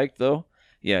got spiked though,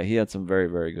 yeah, he had some very,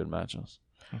 very good matches.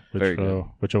 Very good.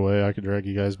 Which a way I could drag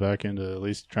you guys back into at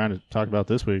least trying to talk about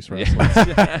this week's wrestling.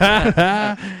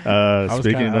 Yeah.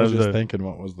 Speaking I was of just the, thinking,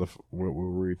 what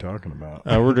were you talking about?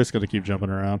 we're just going to keep jumping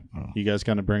around. Oh. You guys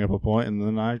kind of bring up a point, and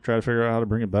then I try to figure out how to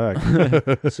bring it back.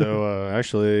 So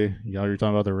actually, y'all, you're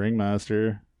talking about the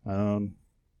Ringmaster,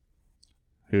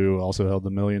 who also held the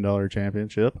 $1 Million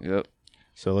Championship. Yep.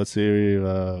 So let's see.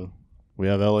 We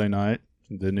have LA Knight,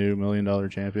 the new $1 Million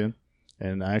champion.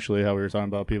 And actually, how we were talking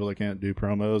about people that can't do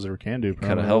promos or can do promos.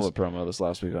 Cut a hell of a promo this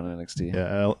last week on NXT.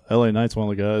 Yeah, LA Knight's one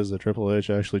of the guys that Triple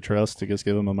H actually trusts to just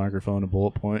give him a microphone, a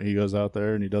bullet point. He goes out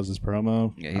there and he does his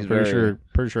promo. Yeah, he's I'm pretty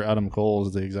very- sure Adam Cole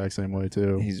is the exact same way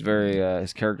too. He's very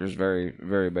his character's very,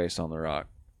 very based on The Rock.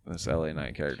 This LA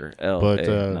Knight character. But,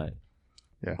 Knight.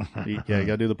 Yeah, you got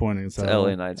to do the pointing. It's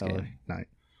LA Knight's game. Knight.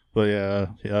 But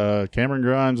yeah, Cameron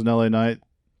Grimes and LA Knight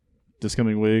this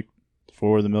coming week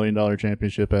for the $1 Million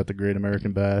Championship at the Great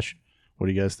American Bash. What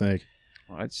do you guys think?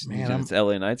 Well, it's Man, it's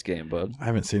LA Knight's game, bud. I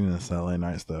haven't seen this LA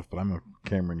Knight stuff, but I'm a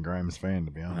Cameron Grimes fan,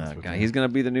 to be honest. With God, you. he's gonna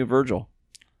be the new Virgil.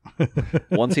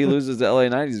 Once he loses to LA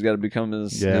Knight, he's got to become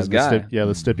his guy.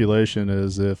 The stipulation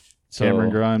is if So-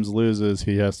 Cameron Grimes loses,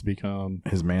 he has to become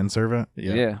His manservant.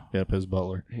 his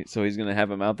butler. So he's gonna have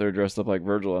him out there dressed up like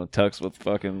Virgil in a tux with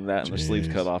fucking that and the sleeves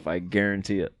Jeez. cut off. I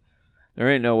guarantee it. There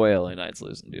ain't no way LA Knight's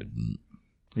losing, dude.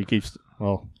 He keeps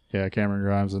Cameron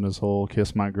Grimes and his whole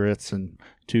kiss my grits and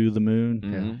to the moon.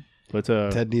 Mhm. Yeah. But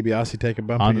Ted DiBiase take a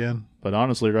bump On- again. but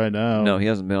honestly, right now, No, he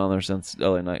hasn't been on there since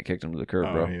LA Knight kicked him to the curb,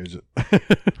 Oh, bro. he was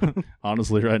just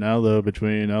honestly, right now though,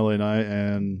 between LA Knight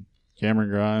and Cameron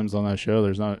Grimes on that show,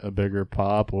 there's not a bigger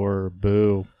pop or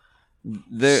boo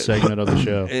segment of the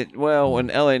show. When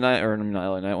LA Knight, or not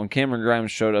LA Knight, when Cameron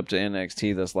Grimes showed up to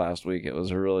NXT this last week, it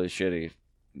was a really shitty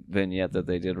vignette that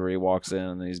they did where he walks in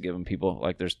and he's giving people,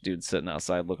 like, there's dudes sitting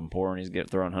outside looking poor and he's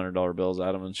throwing $100 bills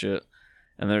at him and shit.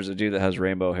 And there's a dude that has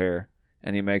rainbow hair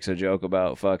and he makes a joke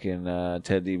about fucking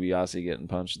Ted DiBiase getting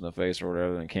punched in the face or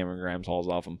whatever, and Cameron Grimes hauls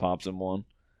off and pops him one.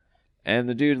 And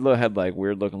the dude had like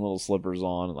weird looking little slippers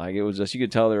on. Like, it was just, you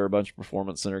could tell there were a bunch of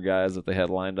Performance Center guys that they had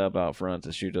lined up out front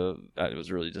to shoot it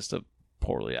was really just a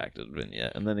poorly acted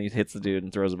vignette. And then he hits the dude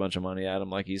and throws a bunch of money at him.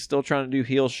 Like, he's still trying to do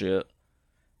heel shit,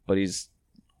 but he's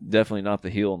definitely not the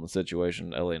heel in the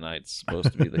situation. LA Knight's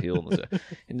supposed to be the heel in the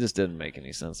It just didn't make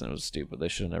any sense, and it was stupid. They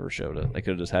should have never showed it. They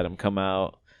could have just had him come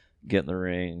out, get in the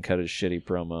ring, cut his shitty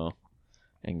promo,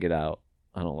 and get out.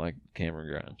 I don't like Cameron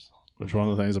Grimes. Which one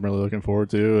of the things I'm really looking forward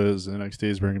to is NXT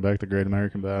is bringing back the Great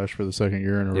American Bash for the second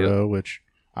year in a Yep. row, which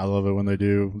I love it when they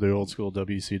do the old school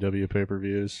WCW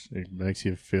pay-per-views. It makes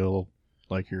you feel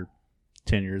like you're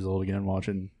 10 years old again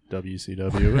watching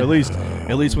WCW. at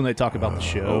least when they talk about the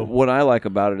show. What I like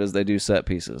about it is they do set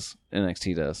pieces.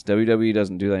 NXT does. WWE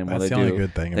doesn't do that anymore. That's They the only do.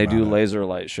 good thing They about do it. laser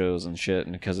light shows and shit,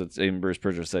 and because it's, even Bruce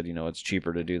Pritchard said, it's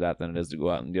cheaper to do that than it is to go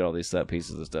out and get all these set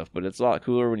pieces and stuff. But it's a lot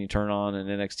cooler when you turn on an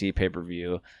NXT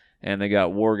pay-per-view and they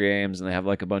got war games and they have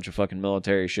like a bunch of fucking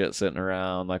military shit sitting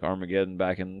around, like Armageddon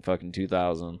back in fucking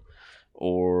 2000,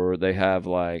 or they have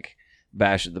like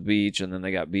Bash at the Beach and then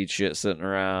they got beach shit sitting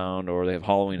around, or they have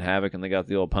Halloween Havoc and they got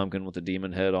the old pumpkin with the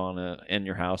demon head on it, and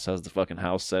your house has the fucking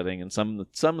house setting, and some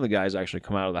of the guys actually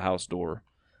come out of the house door,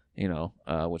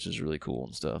 which is really cool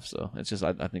and stuff. So it's just,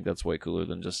 I think that's way cooler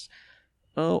than just,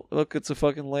 oh, look, it's a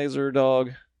fucking laser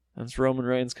dog and it's Roman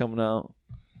Reigns coming out.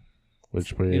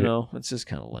 Which we It's just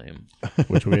kind of lame.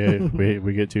 which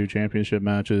we get 2 championship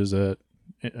matches at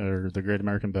the Great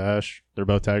American Bash. They're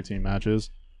both tag team matches.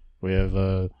 We have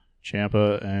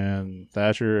Ciampa and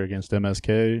Thatcher against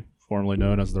MSK, formerly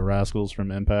known as the Rascals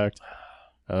from Impact.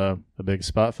 A big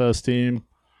spot fest team,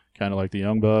 kind of like the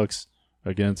Young Bucks,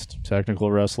 against technical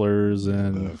wrestlers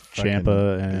and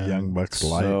Ciampa and the Young Bucks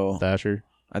light. So Thatcher.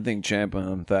 I think Ciampa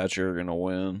and Thatcher are going to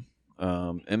win.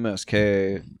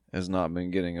 MSK has not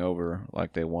been getting over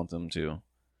like they want them to.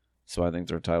 So I think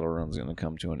their title run's going to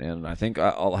come to an end. And I think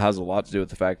it has a lot to do with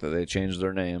the fact that they changed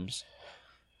their names.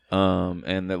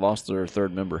 And they lost their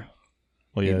third member.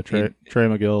 Well, yeah, Trey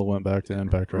McGill went back to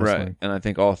Impact Wrestling. Right. And I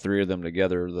think all 3 of them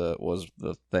together was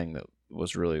the thing that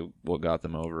was really what got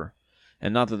them over.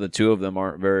 And not that the 2 of them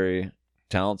aren't very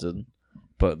talented,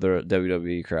 but the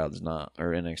WWE crowd's not,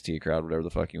 or NXT crowd, whatever the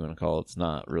fuck you want to call it, it's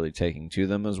not really taking to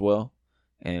them as well.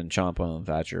 and Ciampa and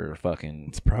Thatcher are fucking.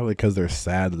 It's probably because they're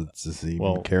sad that it's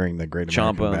even carrying the Great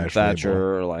American Ciampa and Bash Thatcher label.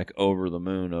 are like over the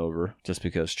moon over just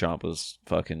because Ciampa's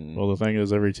fucking. Well, the thing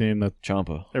is, every team that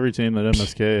Ciampa.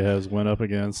 MSK has went up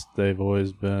against, they've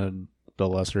always been the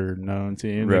lesser known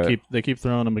team. Right. They keep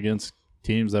throwing them against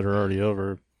teams that are already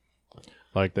over.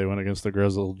 Like they went against the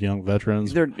grizzled young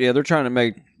veterans. They're trying to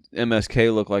make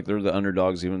MSK look like they're the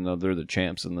underdogs, even though they're the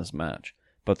champs in this match.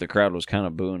 But the crowd was kind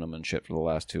of booing them and shit for the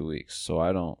last 2 weeks. So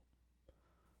I don't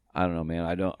know, man.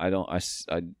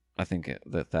 I think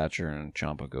that Thatcher and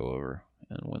Ciampa go over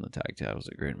and win the tag titles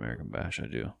at Great American Bash. I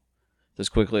do. As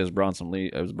quickly as Bronson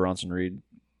Reed,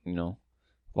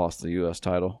 lost the U.S.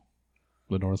 title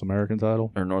The North American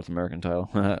title. or North American title.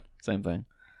 Same thing.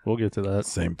 We'll get to that.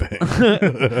 Same thing.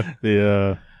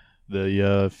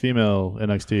 The female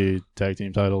NXT tag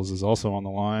team titles is also on the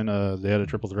line. They had a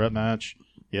triple threat match.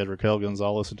 You had Raquel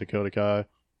Gonzalez and Dakota Kai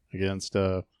against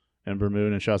Ember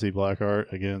Moon and Shotzi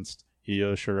Blackheart against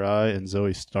Io Shirai and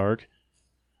Zoe Stark.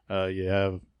 You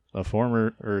have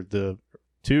the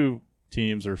two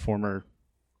teams are former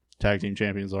tag team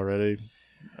champions already.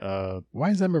 Why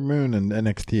is Ember Moon in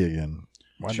NXT again?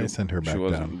 Why'd they send her back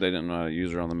down? They didn't know how to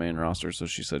use her on the main roster, so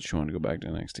she said she wanted to go back to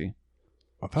NXT.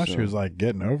 I thought she was like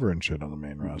getting over and shit on the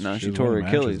main roster. No, she was tore her winning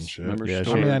matches Achilles. and shit. Remember, Yeah, she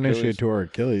tore her I knew she Achilles. tore her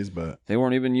Achilles, but They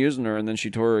weren't even using her, and then she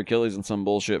tore her Achilles in some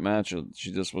bullshit match.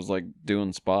 She just was like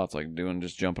doing spots,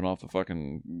 just jumping off the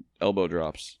fucking elbow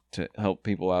drops to help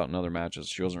people out in other matches.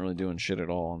 She wasn't really doing shit at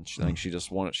all, and I think she just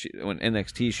wanted. When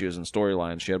NXT, she was in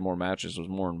storylines. She had more matches, was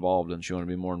more involved, and she wanted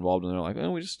to be more involved. And they're like,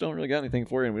 "Oh, we just don't really got anything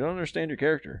for you, and we don't understand your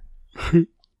character."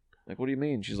 Like, what do you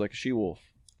mean? She's like a she-wolf.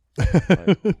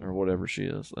 Or whatever she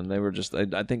is, and they were just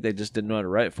I think they just didn't know how to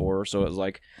write for her, so it was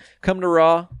like, come to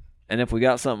Raw, and if we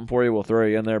got something for you, we'll throw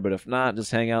you in there, but if not,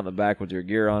 just hang out in the back with your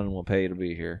gear on and we'll pay you to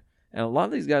be here. And a lot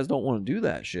of these guys don't want to do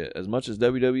that shit. As much as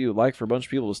WWE would like for a bunch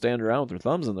of people to stand around with their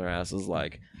thumbs in their asses,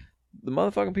 like, the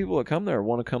motherfucking people that come there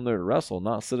want to come there to wrestle,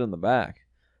 not sit in the back.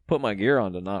 Put my gear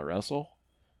on to not wrestle?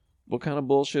 What kind of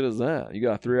bullshit is that? You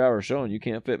got a 3-hour show and you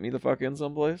can't fit me the fuck in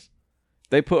someplace?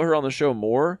 They put her on the show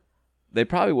more, they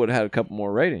probably would have had a couple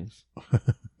more ratings.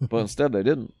 But instead they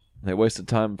didn't. They wasted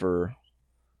time for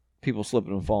people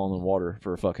slipping and falling in water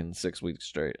for fucking 6 weeks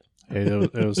straight. hey,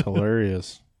 it was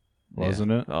hilarious,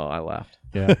 wasn't it? Oh, I laughed.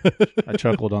 Yeah, I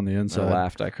chuckled on the I inside.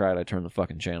 laughed. I cried. I turned the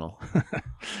fucking channel.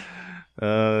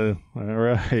 All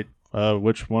right.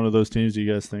 Which one of those teams do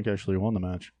you guys think actually won the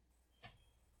match?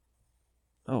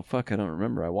 Oh, fuck. I don't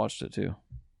remember. I watched it too.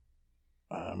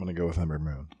 I'm gonna go with Ember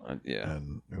Moon. Yeah.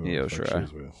 And who Io the fuck Shirai.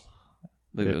 she's with. I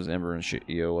believe it was Ember and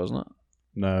Io, wasn't it?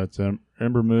 No, it's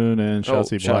Ember Moon and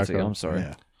Shotzi Blackheart. I'm sorry.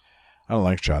 Yeah. I don't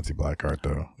like Shotzi Blackheart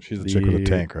though. She's the chick with the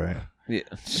tank, right? Yeah.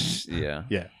 Yeah.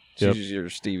 Yeah. She's Yep. your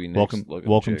Stevie Nicks looking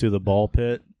Welcome chick. to the ball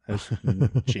pit.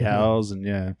 She howls, and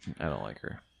yeah. I don't like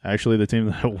her. Actually, the team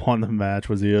that won the match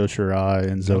was Io Shirai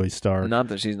and Zoe Stark. Not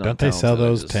that she's not Don't they sell talented, I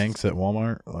those just- tanks at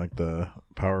Walmart, like the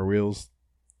Power Wheels?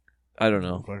 I don't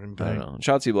know. Fucking I don't tank. know.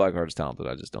 Shotzi Blackheart's talented.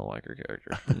 I just don't like her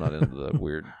character. I'm not into the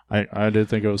weird. I did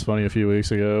think it was funny a few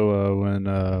weeks ago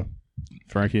when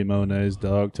Frankie Monet's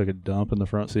dog took a dump in the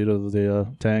front seat of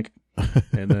the tank,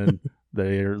 and then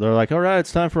they're like, "All right,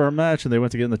 it's time for our match," and they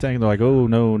went to get in the tank, and they're like, "Oh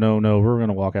no, we're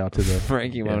gonna walk out to the."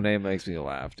 Frankie Yeah. Monet makes me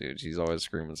laugh, dude. She's always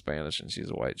screaming Spanish, and she's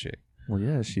a white chick. Well,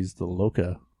 yeah, she's the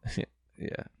loca.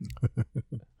 Yeah,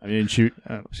 I mean, she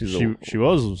She's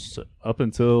was up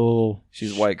until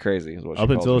she's white crazy. Is what she up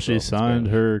calls until she herself in signed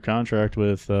Spanish. her contract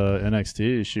with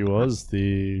NXT. She was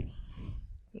the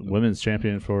women's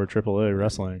champion for AAA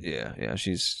wrestling. Yeah.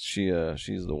 She's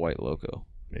the white loco,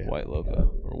 Yeah. white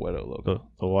loco or wedo loco.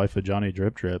 The wife of Johnny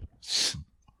Drip Drip.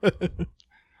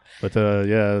 But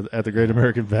yeah, at the Great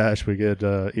American Bash, we get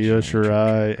Io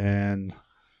Shirai and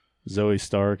Zoe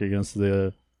Stark against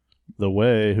the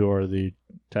Way, who are the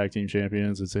tag team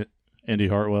champions. It's Indy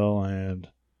Hartwell and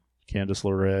Candice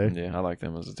LeRae. Yeah, I like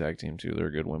them as a tag team too. They're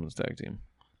a good women's tag team.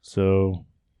 So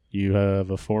you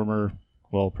have a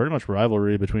pretty much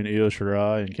rivalry between Io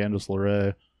Shirai and Candice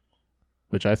LeRae,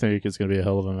 which I think is going to be a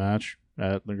hell of a match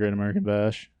at the Great American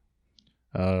Bash.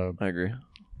 I agree.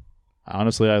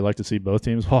 Honestly, I'd like to see both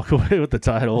teams walk away with the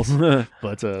titles,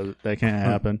 but that can't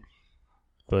happen.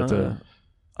 But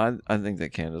I think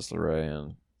that Candice LeRae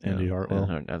and Indy Hartwell.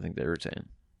 I think they retain.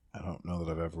 I don't know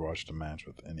that I've ever watched a match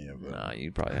with any of them. Nah,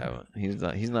 you probably haven't.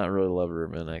 He's not really a lover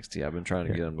of NXT. I've been trying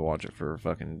to get him to watch it for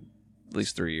fucking at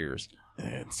least 3 years. It's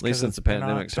At least 'cause since the they're not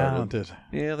pandemic started. talented.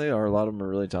 Yeah, they are. A lot of them are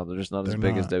really talented. They're just not as They're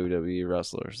big as not. WWE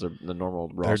wrestlers. They're the normal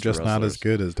roster They're just not as wrestlers.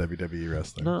 good as WWE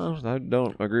wrestlers. No, I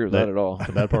don't agree with that at all.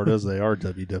 The bad part is they are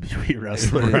WWE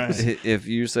wrestlers. Right. If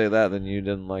you say that, then you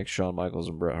didn't like Shawn Michaels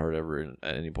and Bret Hart ever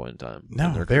at any point in time. in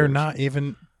No, their they're careers. not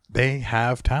even. They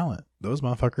have talent. Those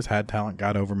motherfuckers had talent,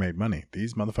 got over, made money.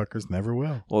 These motherfuckers never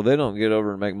will. Well, they don't get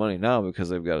over and make money now because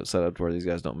they've got it set up to where these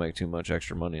guys don't make too much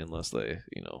extra money unless they,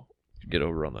 get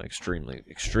over on the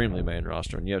extremely main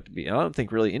roster. And you have to be. I don't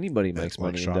think really anybody makes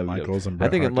Like money Shawn in WWE. Michaels and I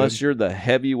Bret think Hart unless did. you're the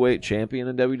heavyweight champion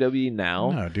in WWE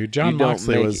now, No, dude. John you don't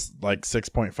Moxley make was like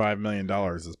 $6.5 million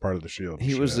as part of the Shield. and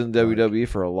he was shit. in WWE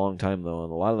for a long time though,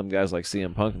 and a lot of them guys like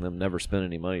CM Punk and them never spent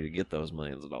any money to get those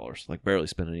millions of dollars. Like barely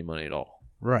spent any money at all.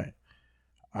 Right.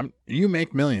 You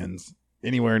make millions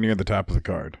anywhere near the top of the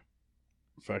card.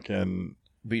 Fucking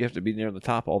But you have to be near the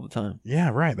top all the time. yeah,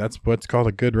 right. That's what's called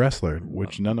a good wrestler,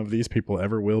 which none of these people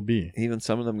ever will be. Even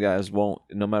some of them guys won't,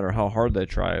 no matter how hard they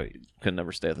try, can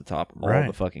never stay at the top all Right.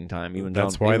 the fucking time. Even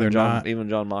That's John, why even they're John, not- even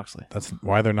John Moxley. That's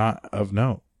why they're not of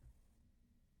note.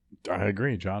 I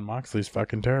agree. John Moxley's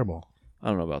fucking terrible. I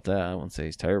don't know about that. I wouldn't say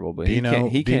he's terrible, but Dino,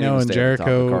 he can't Dino even and stay at the top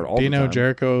of the card Jericho, all the Dino time.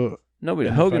 Jericho. Nobody,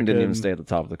 and Hogan didn't even fucking- stay at the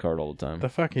top of the card all the time. The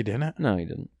fuck he didn't. No, he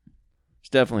didn't. He's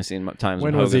definitely seen times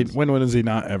When when was he? Hogan's When was he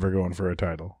not ever going for a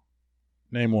title?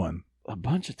 Name one. a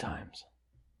bunch of times.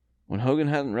 When Hogan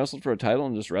hadn't wrestled for a title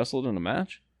and just wrestled in a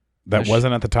match, That Sh-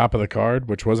 wasn't at the top of the card,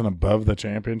 which wasn't above the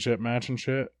championship match and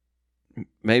shit.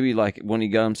 maybe like when he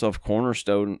got himself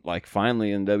cornerstoned, like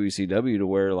finally in WCW, to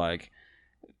where like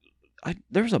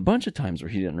there's a bunch of times where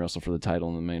he didn't wrestle for the title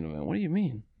in the main event. What do you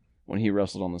mean? When he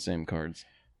wrestled on the same cards?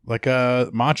 Like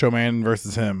Macho Man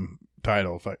versus him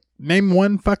title. Name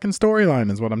one fucking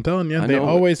storyline is what I'm telling you. I They know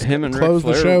always him and Ric close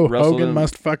the Flair show. wrestled Hogan in-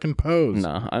 must fucking pose.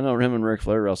 No, I know him and Ric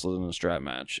Flair wrestled in a strap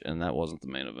match, and that wasn't the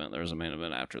main event. There was a main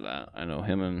event after that. I know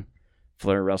him and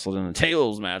Flair wrestled in a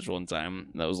tables match one time.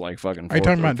 That was like fucking. Are you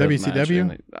talking about fourth or fifth match. WCW?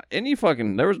 And any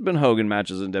fucking. There's been Hogan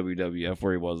matches in WWF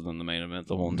where he wasn't in the main event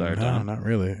the whole entire No, time. not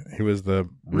really. He was the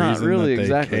reason Not really, that they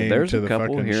exactly. came There's to a the couple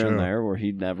fucking here show. and there where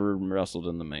he never wrestled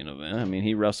in the main event. I mean,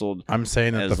 he wrestled I'm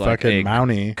saying that as the like fucking a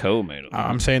Mountie. co-main event.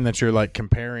 I'm saying that you're like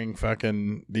comparing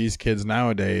fucking these kids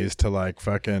nowadays to like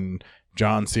fucking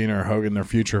John Cena or Hogan, their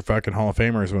future fucking Hall of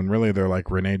Famers, when really they're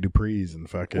like Rene Dupree's and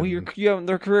fucking. Well,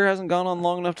 their career hasn't gone on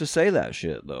long enough to say that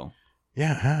shit, though.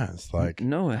 Yeah, it has. Like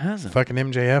No, it hasn't. fucking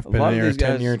MJF A been lot of here these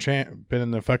guys- 10-year been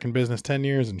in the fucking business 10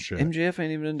 years and shit. MJF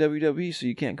ain't even in WWE, so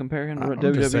you can't compare him to I'm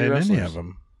WWE just saying wrestlers. any of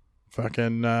them.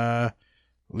 Fucking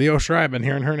Leo Schreiber been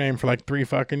hearing her name for like 3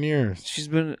 fucking years. She's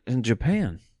been in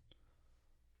Japan.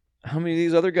 How many of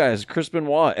these other guys? Chris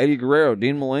Benoit, Eddie Guerrero,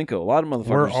 Dean Malenko. A lot of We're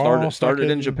motherfuckers all started in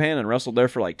fucking- Japan and wrestled there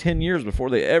for like 10 years before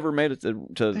they ever made it to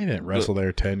They didn't wrestle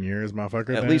there 10 years, motherfucker.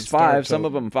 They at didn't least start 5. Some till-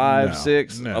 of them 5, No,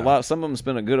 6. no. A lot. Some of them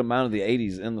spent a good amount of the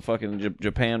 80s in the fucking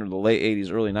Japan, or the late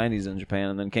 80s, early 90s in Japan,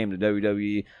 and then came to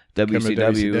WWE, WCW,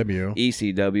 WCW.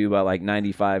 ECW by like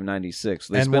 95, 96.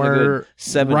 They And spent a we're good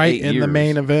 7, right 8 in years. the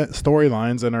main event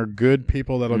storylines and are good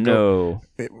people that'll go.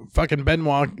 No. Fucking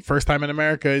Benoit, first time in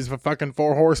America, he's a fucking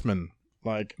 4 horsemen.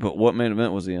 Like, But what main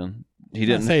event was he in? He I'm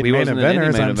didn't. not saying He main wasn't in any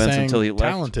eventers, main I'm events saying until he left.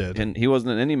 talented. And he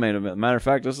wasn't in any main event. Matter of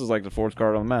fact, this is like the 4th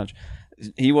card on the match.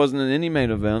 He wasn't in any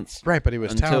main events, right, but he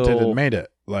was Until- talented and made it.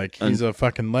 Like, he's a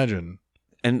fucking legend.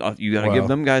 and you got to Well- give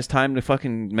them guys time to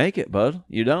fucking make it, bud.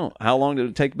 You don't. How long did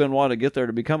it take Benoit to get there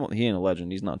to become? He ain't a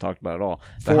legend. He's not talked about at all.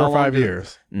 But 4 how or long 5 did-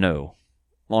 years. No,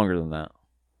 longer than that.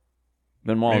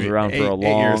 Benoit was Maybe around for a 8 years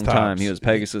long time. tops. He was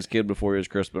Pegasus Kid before he was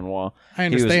Chris Benoit. I He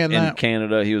was understand in that.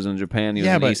 Canada. He was in Japan. He was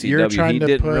Yeah, in but ECW. you're trying he to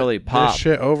didn't put really pop. this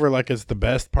shit over like it's the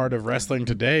best part of wrestling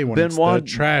today when Benoit-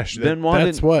 it's the trash. Benoit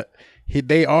That's didn't- what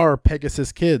they are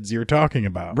Pegasus kids you're talking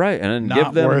about. Right, and then Not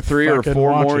give them worth 3 or fucking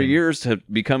 4 more watching. years to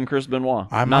become Chris Benoit.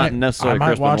 I Not might necessarily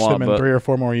Chris watch Benoit, them in but 3 or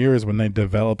 4 more years when they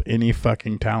develop any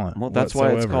fucking talent. well, that's why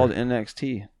it's whatsoever. called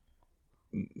NXT.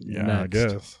 Yeah, I Next.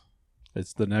 guess.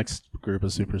 It's the next group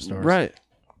of superstars. Right.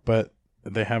 But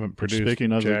they haven't produced.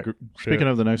 Speaking of jack the shit. speaking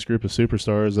of the next group of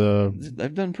superstars,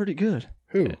 They've done pretty good.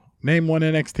 who? Name one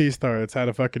NXT star that's had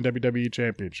a fucking WWE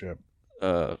championship.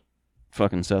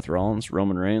 Fucking Seth Rollins,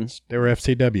 Roman Reigns, They were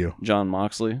FCW. John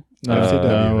Moxley.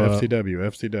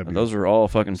 FCW. Those are all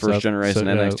fucking first Seth- generation Seth-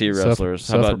 yeah, NXT Seth- wrestlers.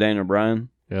 How Seth- about Daniel Bryan?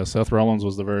 yeah, Seth Rollins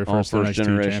was the very All first first NXT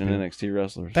generation champion. NXT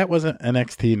wrestlers. That wasn't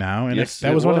NXT now. Yes,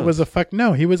 that it was when it was. was a fuck.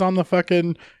 No, he was on the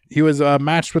fucking. He was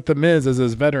matched with the Miz as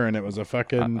his veteran. It was a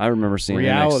fucking. I remember seeing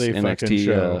reality NXT fucking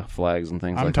show. flags and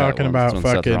things I'm like talking that. about when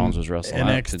Seth fucking Rollins was wrestling.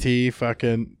 NXT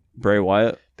fucking. Bray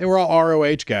Wyatt. They were all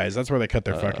ROH guys. That's where they cut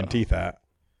their fucking teeth at.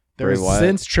 Bray Wyatt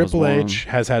Since was Triple one. H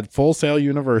has had Full Sail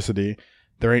University,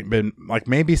 there ain't been like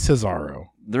maybe Cesaro.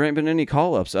 There ain't been any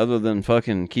call-ups other than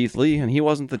fucking Keith Lee, and he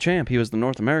wasn't the champ. He was the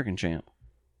North American champ.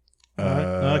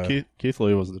 No, Keith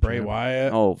Lee was the Bray champ.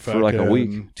 Wyatt. Oh, for like a week,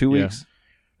 fucking- 2 Yeah. weeks.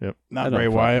 Yep. I Not don't Bray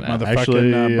fucking Wyatt, know. motherfucking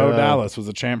Actually, Bo Dallas was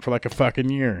a champ for like a fucking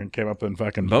year and came up in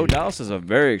fucking. Bo Dallas is a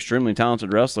very extremely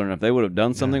talented wrestler, and if they would have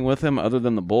done something with him other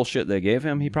than the bullshit they gave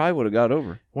him, he probably would have got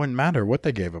over. Wouldn't matter what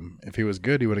they gave him. If he was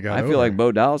good, he would have got I over. feel like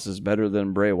Bo Dallas is better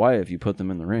than Bray Wyatt if you put them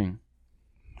in the ring.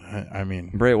 I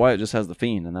mean, Bray Wyatt just has the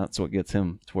Fiend, and that's what gets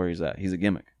him to where he's at. He's a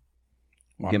gimmick.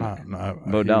 well, gimmick. I'm not a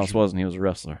Bo huge- Dallas wasn't. He was a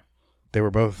wrestler. They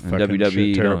were both And fucking WWE,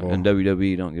 shit terrible. and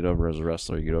WWE don't get over as a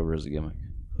wrestler. You get over as a gimmick.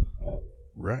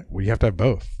 Right. Well, you have to have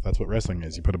both. That's what wrestling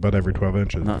is. You put a butt every 12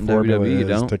 inches. Not in The formula WWE, you is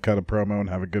don't. to cut a promo and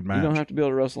have a good match. You don't have to be able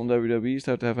to wrestle in WWE. You just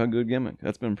have to have a good gimmick.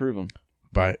 That's been proven.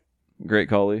 But Great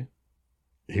Khali,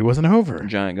 he wasn't over.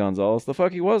 Giant Gonzalez. The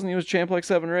fuck he wasn't. He was champ like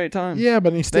 7 or 8 times. Yeah,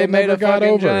 but he still They made never a got fucking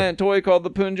over. giant toy called the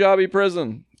Punjabi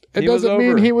Prison. It He was doesn't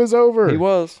mean over. he was over. He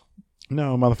was.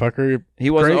 No, motherfucker. He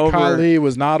wasn't Great over. Khali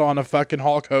was not on a fucking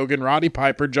Hulk Hogan, Roddy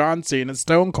Piper, John Cena,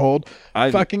 Stone Cold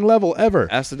I fucking level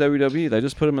ever. asked the WWE. They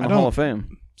just put him in I the Hall don't- of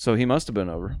Fame. So he must have been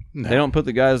over. No. They don't put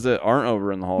the guys that aren't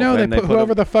over in the Hall No, of they Fame. put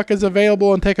whoever him, the fuck is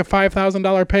available and take a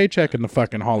 $5,000 paycheck in the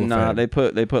fucking Hall of Nah, Fame.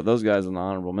 they put those guys in the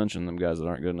honorable mention. Them guys that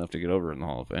aren't good enough to get over in the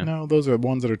Hall of Fame. No, those are the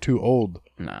ones that are too old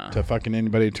Nah, to fucking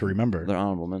anybody to remember. they're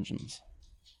honorable mentions.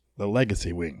 The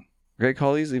legacy wing. Great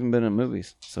Khali's even been in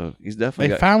movies, so he's definitely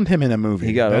They got, found him in a movie.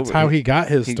 he got That's over- how he got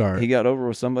his he, start. he got over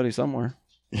with somebody somewhere.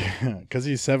 Yeah, because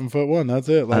he's 7'1". That's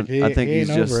it. Like I think he he's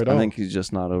ain't just over at all. I think he's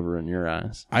just not over in your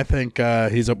eyes. I think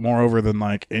he's up more over than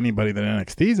like anybody that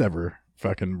NXT's ever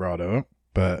fucking brought up.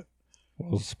 But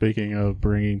Well, speaking of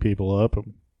bringing people up,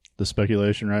 the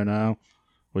speculation right now,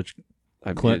 which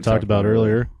Clint talked about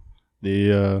earlier,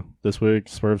 the this week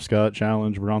Swerve Scott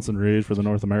challenged Bronson Reed for the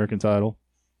North American title,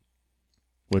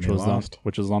 which He was lost.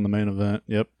 which was on the main event.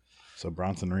 Yep. so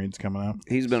Bronson Reed's coming up.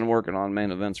 He's been working on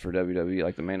main events for WWE,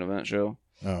 like the main event show,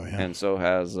 Oh yeah. and so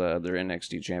has their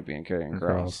NXT champion Karrion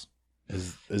Kross.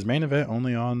 Is main event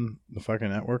only on the fucking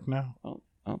network now? I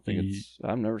don't think it's.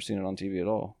 I've never seen it on TV at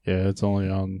all. Yeah, it's only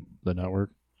on the network.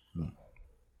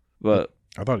 But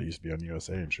I thought it used to be on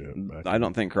USA and shit. I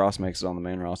don't think Cross makes it on the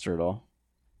main roster at all.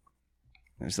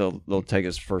 And so they'll take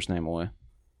his first name away,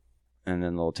 and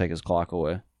then they'll take his clock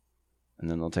away, and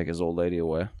then they'll take his old lady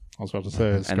away, I was about to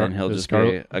say, and then he'll just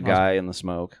be a guy in the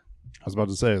smoke I was about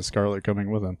to say, is Scarlett coming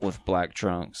with him? with black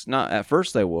trunks. Not at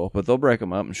first they will, but they'll break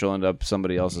him up, and she'll end up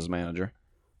somebody else's manager.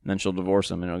 And then she'll divorce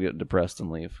him, and he'll get depressed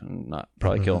and leave, and not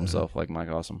probably kill himself like Mike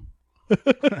Awesome.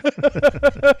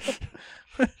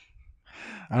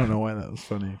 I don't know why that was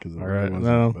funny because All right,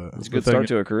 no. It's a The good thing- start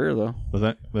to a career, though.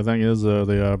 The thing is,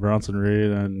 the Bronson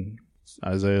Reed and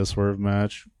Isaiah Swerve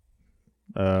match.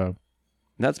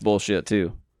 That's bullshit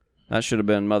too. That should have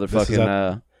been This is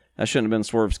motherfucking. That shouldn't have been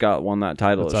Swerve Scott won that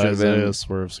title. It's It should have Isaiah been.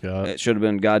 Swerve Scott. It should have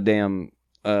been goddamn.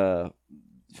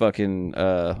 Fucking.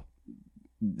 Delgado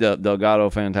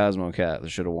Phantasmo Cat that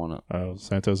should have won it.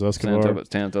 Santos Escobar.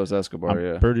 Santos Escobar, I'm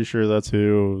yeah. pretty sure that's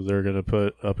who they're going to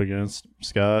put up against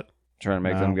Scott. Trying to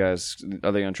make No. them guys.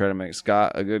 Are they going to try to make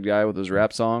Scott a good guy with his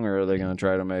rap song, or are they going to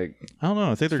try to make? I don't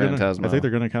know. I think they're going to. Phantasmo. I think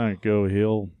they're going to kind of go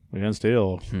heel against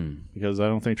heel because I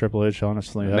don't think Triple H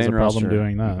honestly has a problem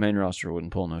doing that. Main roster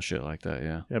wouldn't pull no shit like that.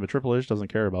 Yeah, Yeah, but Triple H doesn't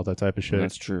care about that type of shit.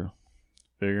 that's true.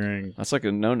 Figuring That's like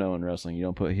a no-no in wrestling. You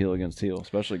don't put heel against heel,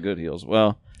 especially good heels.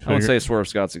 Well, I would Figure- say Swerve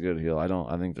Scott's a good heel. I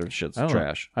think their shit's I don't know.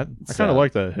 trash. I kind of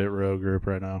like that Hit Row group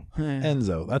right now.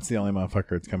 Enzo. That's the only motherfucker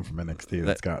that's come from NXT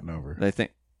that's gotten over. They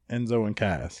think Enzo and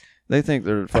Cass. they think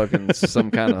they're fucking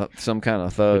some kind of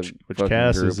thug. Which fucking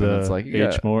Cass group, is and it's like you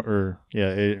H got- More or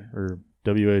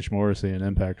WH Morrissey in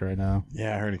Impact right now.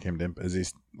 Yeah, I heard he came to. Is he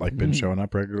like been showing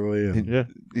up regularly? And Yeah,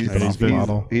 He's, Been off the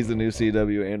model. he's the new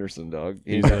CW Anderson dog.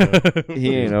 He's,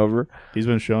 He ain't over. he's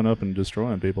been showing up and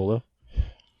destroying people though.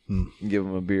 Give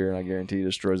him a beer, and I guarantee he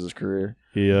destroys his career.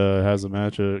 He has a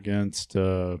match against.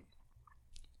 I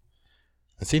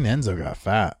seen Enzo got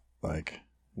fat. Like,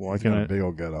 Why he's can got a I? big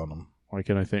old gut on him. Why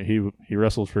can I think he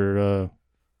wrestled for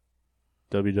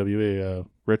WWE?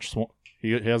 Rich Swan.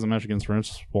 He has a match against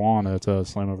Rich Swan at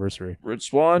Slammiversary.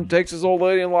 Rich Swan takes his old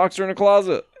lady and locks her in a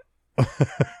closet.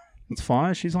 It's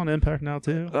fine. She's on Impact now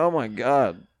too. Oh my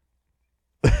god.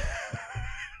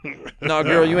 No,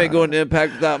 girl, you ain't going to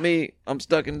Impact without me. I'm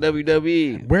stuck in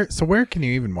WWE. Where can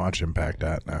you even watch Impact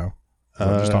at now? Is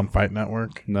that just on Fight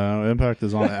Network? No, Impact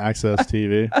is on Access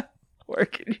TV. Where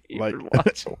can you Like, even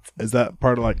watch it? is that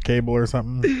part of like cable or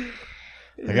something?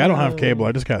 Like, I don't have cable.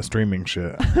 I just got streaming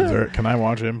shit. Can I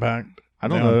watch Impact? I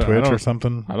don't Is it know. on Twitch I or don't-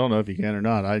 something. I don't know if you can or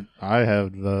not. I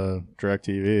have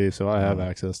DirecTV, so I have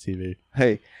Access TV.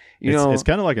 Hey, You know, it's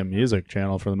kind of like a music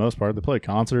channel for the most part. They play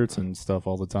concerts and stuff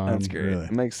all the time. That's great. really?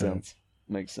 It makes sense.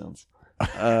 Makes sense.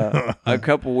 A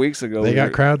couple weeks ago, They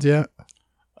got crowds yet?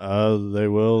 They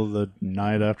will the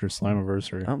night after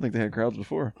Slammiversary. I don't think they had crowds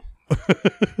before.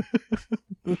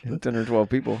 10 or 12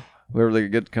 people. Whoever they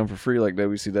could get to come for free, like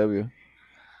WCW.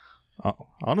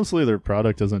 Honestly, their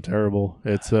product isn't terrible.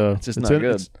 It's just not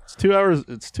good. It's 2 hours.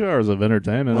 It's 2 hours of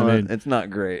entertainment. Well, I mean, it's not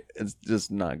great. It's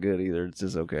just not good either. It's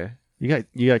just okay. you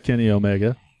got Kenny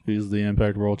Omega, who's the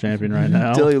Impact World Champion right now.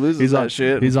 Until he loses he's that on,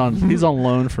 shit. He's on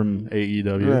loan from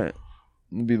AEW. Right.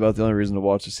 It'd be about the only reason to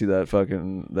watch to see that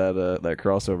fucking that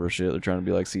crossover shit. They're trying to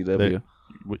be like CW.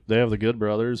 They have the Good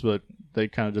Brothers, but they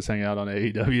kind of just hang out on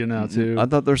AEW now too. I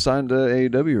thought they're signed to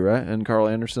AEW, right? And Carl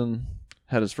Anderson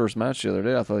had his first match the other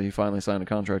day. I thought he finally signed a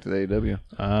contract with AEW.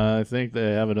 I think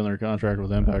they have it in their contract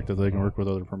with Impact that they can work with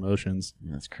other promotions.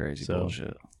 That's crazy So-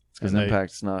 bullshit. It's because and they-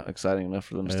 Impact's not exciting enough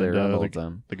for them to stay And, around all the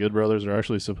time. The Good Brothers are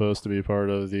actually supposed to be part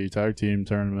of the tag team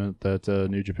tournament that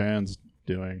New Japan's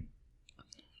doing.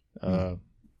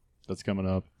 That's coming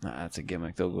up. Nah, that's a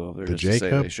gimmick. They'll go over there The just to say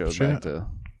J-Cup they showed shit? back to.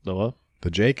 The what?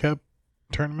 The J Cup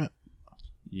tournament?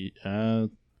 Yeah,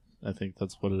 I think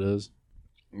that's what it is.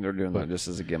 They're doing that just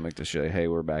as a gimmick to show, hey,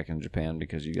 we're back in Japan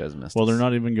because you guys missed Well, us. they're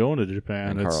not even going to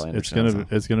Japan. And Carl It's Anderson,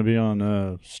 gonna be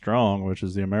on Strong, which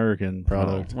is the American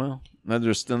product. Well, they're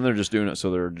just doing it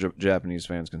so their Japanese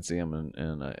fans can see them.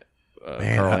 And Man, Carl I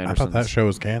thought Anderson's that show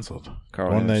was canceled.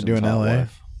 Carl When they do in Anderson's hot LA?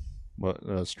 wife.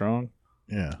 What Strong?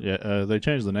 Yeah. Yeah, they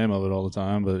change the name of it all the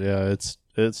time, but yeah,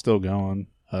 it's still going.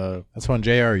 That's when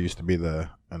JR used to be the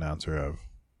announcer of.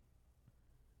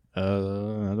 I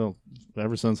don't.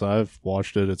 Ever since I've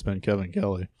watched it, it's been Kevin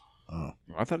Kelly. Oh.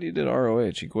 I thought he did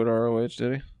ROH. He quit ROH,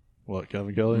 did he? What,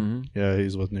 Kevin Kelly? Mhm. Yeah,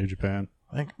 he's with New Japan.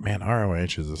 I think, man,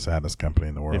 ROH is the saddest company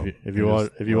in the world. If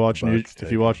you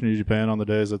watch New Japan on the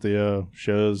days that the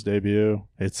shows debut,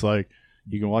 it's like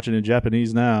you can watch it in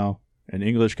Japanese now, and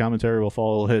English commentary will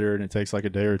follow later, and it takes like a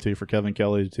day or two for Kevin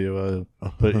Kelly to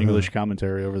put English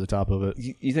commentary over the top of it.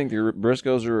 You think the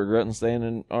Briscoes are regretting staying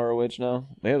in ROH now?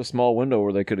 They had a small window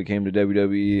where they could have came to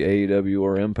WWE, AEW,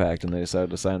 or Impact, and they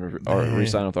decided to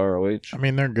re-sign with ROH. I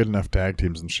mean, they're good enough tag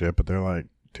teams and shit, but they're like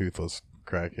toothless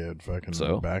crackhead fucking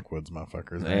So? backwoods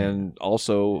motherfuckers. And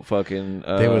also fucking...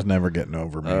 they was never getting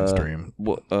over mainstream.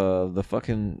 The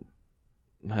fucking...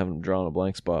 I haven't drawn a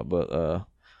blank spot, but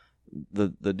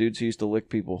the dudes who used to lick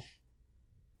people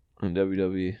in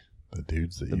WWE. The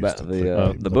dudes that The used to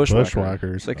the the Bushwhackers.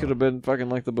 Bushwhackers. They could have been fucking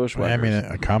like the Bushwhackers. I mean,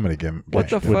 a comedy game. What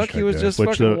the fuck? He was just Which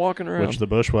fucking the- walking around. Which the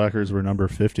Bushwhackers were number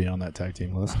 50 on that tag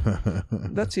team list.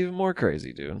 That's even more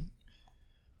crazy, dude.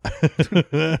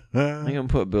 You're gonna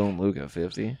put Bill and Luke at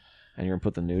 50, and you're gonna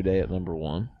put the New Day at number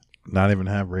 1. Not even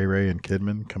have Ray and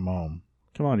Kidman. Come on.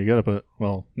 Come on, you got to put.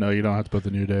 Well, no, you don't have to put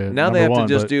the New Day. At Now number they have one,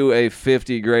 to just but do a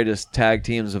 50 greatest tag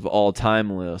teams of all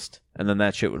time list, and then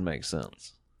that shit would make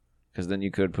sense. Because then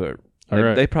you could put. All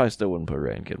right. They probably still wouldn't put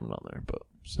Ray and Kidman on there, but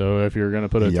So if you're gonna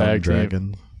put a Young tag team,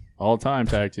 Dragons. all-time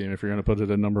tag team, if you're gonna put it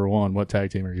at number 1, what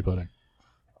tag team are you putting?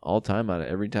 all time out of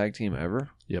every tag team ever,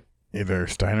 Either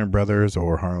Steiner Brothers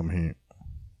or Harlem Heat.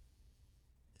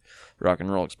 Rock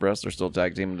and Roll Express, they're still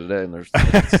tag teaming today, and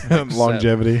they're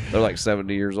Longevity. They're like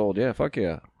 70 years old. Yeah, fuck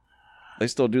yeah. They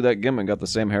still do that gimmick. Got the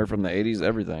same hair from the 80s,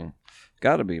 everything.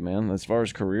 Gotta be, man. As far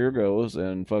as career goes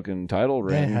and fucking title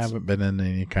They reigns. haven't been in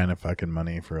any kind of fucking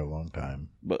money for a long time.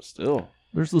 But still.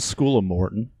 There's the School of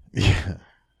Morton. Yeah.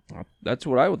 That's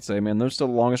what I would say, man. They're still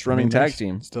the longest running tag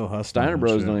team. Still hustling. Steiner and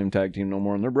Bros shit. don't even tag team no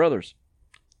more, and they're brothers.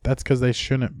 That's because they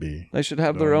shouldn't be. They should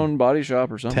have their own body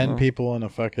shop or something. 10 people in a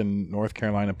fucking North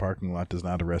Carolina parking lot does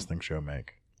not a wrestling show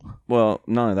make. Well,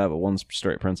 not only that, but one's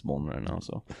straight principal in right now.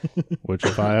 So Which,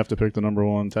 if I have to pick the number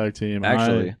 1 tag team,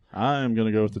 Actually- I am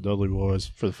gonna go with the Dudley Boys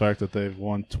for the fact that they've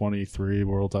won 23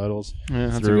 world titles yeah,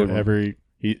 that's a through good one. every.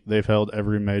 They've held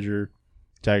every major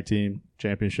tag team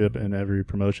championship in every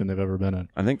promotion they've ever been in.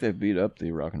 I think they beat up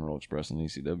the Rock and Roll Express in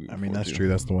ECW. I mean, before, that's too. true.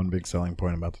 That's the one big selling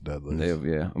point about the Dudleys. They have,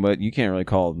 yeah, but you can't really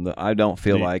call them. I don't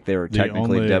feel The- like they were the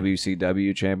technically only-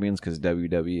 WCW champions because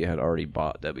WWE had already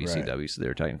bought WCW, so they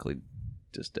were technically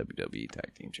just WWE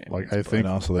tag team champions. Like I think, and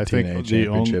also the I think teenage the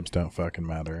only- championships don't fucking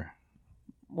matter.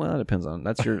 Well, it depends on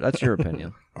that's your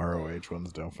opinion. ROH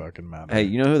ones don't fucking matter. Hey,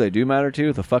 you know who they do matter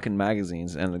to? The fucking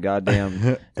magazines and the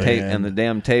goddamn tape and the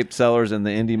damn tape sellers and the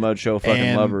Indie Mud Show fucking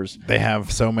And lovers. They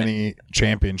have so many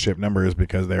championship numbers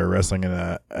because they were wrestling in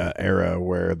a era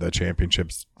where the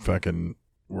championships fucking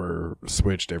were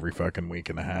switched every fucking week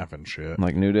and a half and shit.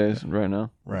 Like New Days right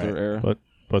now, Right. Their era.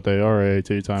 but they are a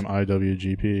 2-time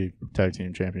IWGP tag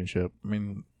team championship. I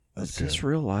mean, that's Is this good.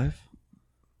 real life?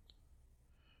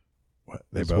 What,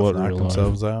 they That's both what knocked real life.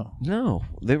 themselves out. No,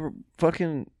 they were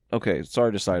fucking. Okay,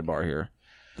 sorry to sidebar here.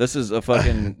 This is a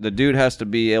fucking. The dude has to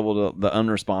be able to, the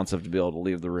unresponsive, to be able to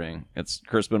leave the ring. It's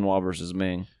Chris Benoit versus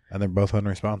Ming. And they're both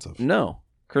unresponsive. No.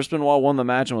 Chris Benoit won the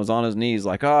match and was on his knees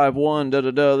like, oh, I've won,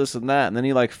 da-da-da, this and that. And then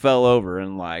he, like, fell over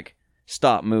and, like,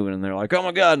 stopped moving. And they're like, oh,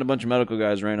 my God. And a bunch of medical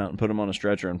guys ran out and put him on a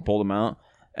stretcher and pulled him out.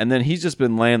 And then he's just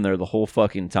been laying there the whole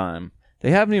fucking time.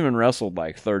 They haven't even wrestled,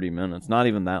 like, 30 minutes. Not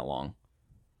even that long.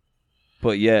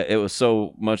 But, yeah, it was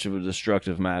so much of a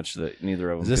destructive match that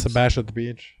neither of them Is this could a Bash at the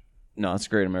Beach? No, it's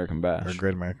Great American Bash. Or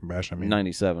Great American Bash, I mean.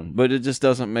 97. But it just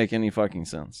doesn't make any fucking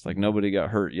sense. Like, nobody got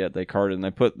hurt yet. They carded and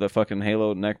they put the fucking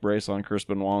Halo neck brace on Chris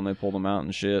Benoit and they pulled him out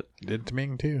and shit. Did to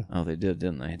Ming, too. Oh, they did,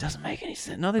 didn't they? It doesn't make any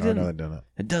sense. No, they Oh, didn't. no, they didn't.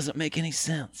 It doesn't make any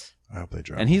sense. I hope they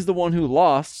dropped. And he's the one who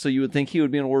lost, so you would think he would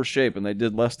be in worse shape, and they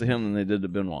did less to him than they did to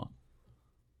Benoit.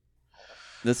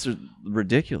 This is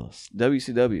ridiculous.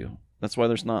 WCW. That's why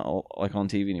there's not, like, on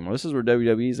TV anymore. This is where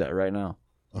WWE's at right now.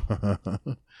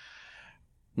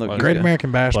 Look, Like, Great he's-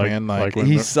 American Bash, like- man. like Like, when-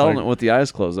 he's selling like- it with the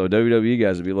eyes closed, though. WWE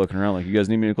guys would be looking around like, you guys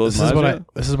need me to close this my is eyes what yet?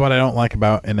 this is what I don't like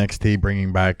about NXT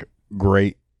bringing back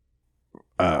great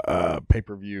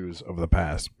pay-per-views of the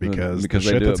past because Because the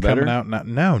they shit do that's it better?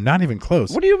 coming out not even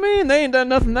close. What do you mean? They ain't done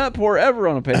nothing that poor ever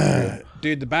on a pay-per-view.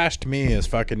 Dude, the Bash to me is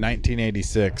fucking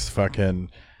 1986 fucking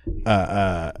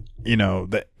you know,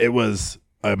 that it was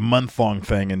a month-long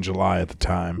thing in July at the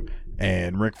time,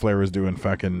 and Ric Flair was doing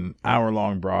fucking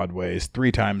hour-long Broadways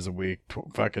 3 times a week,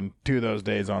 fucking 2 of those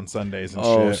days on Sundays and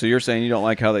Oh, shit. so you're saying you don't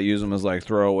like how they use them as like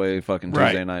throwaway fucking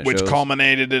Tuesday night which shows?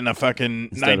 culminated in a fucking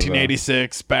Instead of,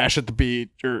 1986 Bash at the Beach,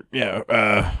 or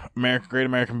Great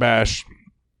American Bash,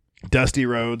 Dusty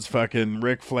Rhodes, fucking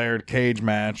Ric Flair cage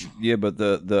match, Yeah, but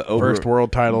the over first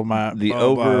world title match. the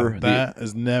over- that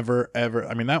is never ever.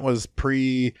 I mean, that was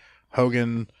pre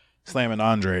Hogan slamming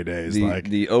Andre days.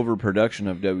 the overproduction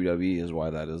of WWE is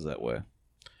why that is that way.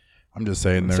 I'm just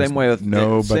saying, there's Same way with-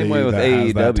 nobody same way with that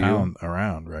has that AEW. talent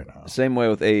around right now. Same way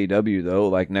with AEW though.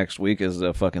 Like next week is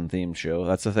a fucking theme show.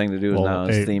 That's the thing to do Well, now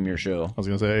is theme your show. I was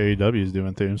going to say AEW is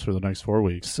doing themes for the next 4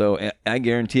 weeks. So I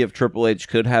guarantee if Triple H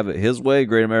could have it his way,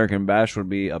 Great American Bash would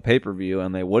be a pay-per-view,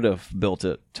 and they would have built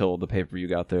it till the pay-per-view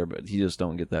got there. But he just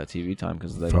don't get that TV time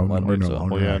because they don't let him. Phone So.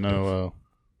 number Well, yeah, active. no.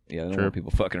 Yeah, they don't Tri- want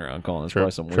people fucking around calling. It's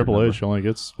probably some weird Triple number. H only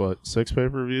gets, 6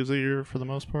 pay-per-views a year for the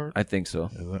most part? I think so.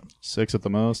 Is it? 6 at the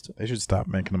most. They should stop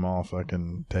making them all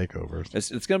fucking takeovers. It's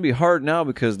going to be hard now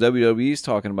because WWE's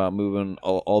talking about moving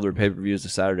all their pay-per-views to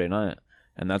Saturday night,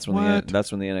 and that's when What? the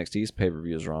NXT's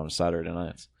pay-per-views are on Saturday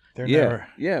nights. They're yeah, never.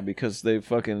 yeah, because they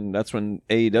fucking that's when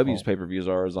AEW's pay-per-views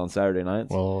are is on Saturday nights.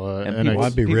 Well, And NXT Well,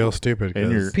 I'd be people- real stupid. in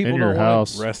your 'cause people in your don't want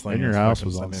house, wrestling in your is house fucking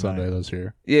was on Sunday Sunday night. this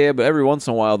year. Yeah, but every once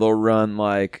in a while they'll run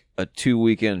like a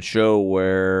 2-weekend show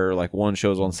where like one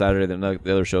show's on Saturday, then the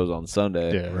other show's on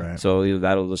Sunday. Yeah, Right. So either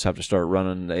that'll just have to start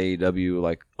running the AEW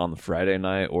like on the Friday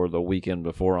night or the weekend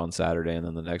before on Saturday, and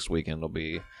then the next weekend will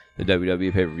be the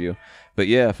WWE pay-per-view. But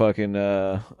yeah, fucking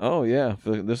oh yeah,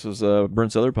 this was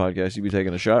Brent's other podcast. You'd be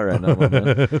taking a shot right now, my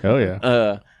man. Oh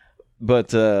yeah.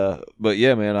 But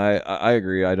yeah, man, I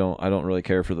agree. I don't really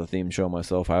care for the theme show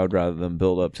myself. I would rather them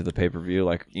build up to the pay-per-view.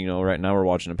 Like, you know, right now we're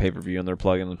watching a pay-per-view and they're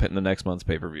plugging the next month's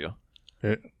pay-per-view.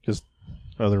 Just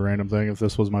other random thing. If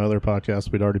this was my other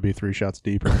podcast, we'd already be 3 shots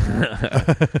deep.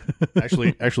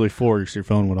 Right actually 4. Because your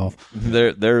phone went off.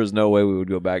 There is no way we would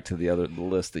go back to the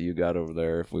list that you got over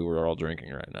there if we were all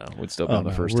drinking right now. We'd still be on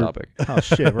the no, first we're- topic. Oh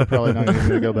shit, we're probably not even going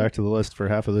to go back to the list for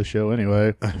half of this show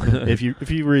anyway. If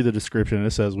you read the description,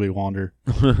 it says we wander.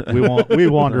 We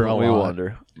wander a lot. We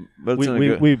wander, but it's in a We,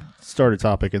 good, we start a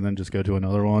topic and then just go to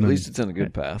another one. at and- least it's in a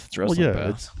good path. It's well, wrestling yeah. path,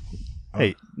 It's,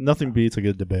 hey, nothing beats a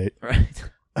good debate. right?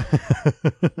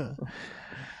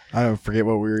 I don't forget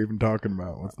what we were even talking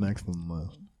about. What's next on the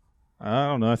list? I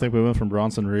don't know. I think we went from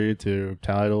Bronson Reed to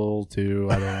title to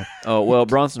I don't know. Oh well,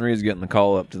 Bronson Reed's getting the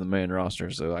call up to the main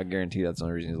roster, so I guarantee that's the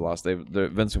only reason he's lost.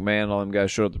 Vince McMahon, all them guys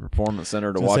showed up at the Performance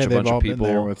Center to I was watch gonna a say bunch they've of all been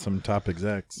there people. with some top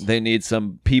execs. They need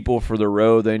some people for the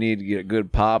road. They need to get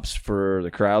good pops for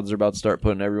the crowds. They're about to start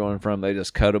putting everyone in front. They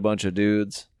just cut a bunch of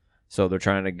dudes, so they're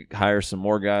trying to hire some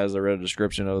more guys. I read a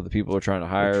description of the people they're trying to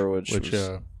hire, which was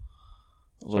a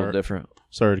little sorry. different.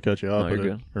 Sorry to cut you off, No, but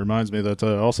you're it good. reminds me that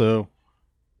also,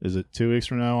 is it 2 weeks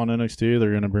from now on NXT?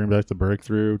 They're going to bring back the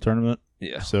Breakthrough tournament.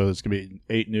 Yeah. So it's going to be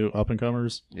 8 new up and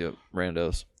comers, Yep.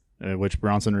 Randos. which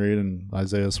Bronson Reed and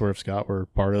Isaiah Swerve Scott were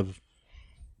part of.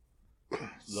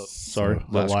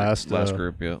 The last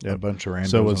group. Yeah. A bunch of randos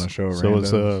So was on a show of so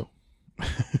was randos.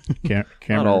 Cameron,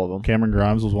 Not all of them. Cameron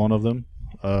Grimes was one of them.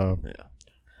 Yeah.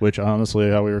 Which honestly,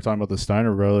 how we were talking about the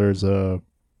Steiner brothers,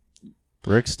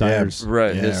 Rick Steiner's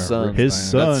Right, Yeah, his son. Rick his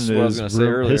Steiner. son That's what I was gonna is say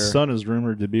earlier. his son is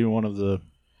rumored to be one of the.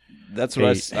 That's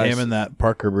what Him and that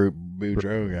Parker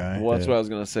Boudreaux guy. Well, that's Yeah. what I was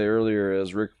going to say earlier.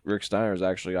 Is Rick Steiner is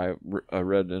actually I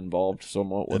read involved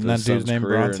somewhat with Isn't his that dude's son's name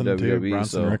career Bronson in too? WWE.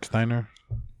 Bronson Rick Steiner.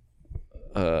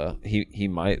 So he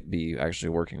might be actually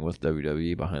working with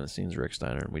WWE behind the scenes, Rick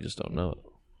Steiner, and we just don't know it.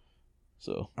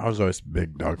 So I was always a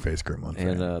big Dogface Gremlin fan.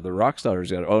 and the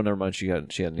Rockstar's got. Oh, never mind. She had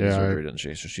knee Yeah, surgery, didn't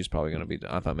she? So she's probably going to be.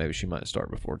 I thought maybe she might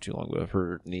start before too long, but if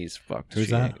her knees fucked, Who's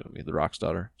she that? ain't going to be the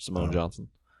Rockstar, Simone Oh. Johnson.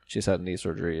 She's had knee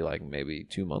surgery like maybe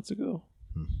 2 months ago.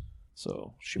 Hmm.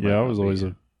 So she. Might Yeah, I not was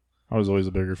be- always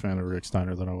a bigger fan of Rick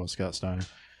Steiner than I was Scott Steiner.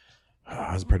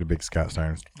 I was a pretty big Scott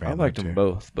Steiner fan. I liked too. them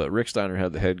both, but Rick Steiner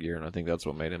had the headgear, and I think that's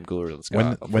what made him cooler than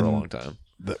Scott for when- a long time.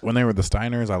 When they were the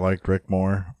Steiners, I liked Rick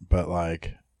more, but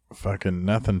like fucking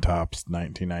nothing tops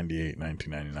 1998,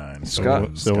 1999. So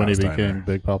when he Scott became Steiner.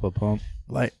 Big Papa Pump,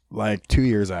 like 2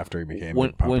 years after he became When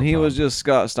Big Papa he Pump. was just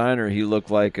Scott Steiner, he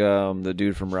looked like the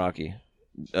dude from Rocky,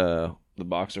 the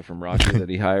boxer from Rocky that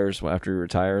he hires after he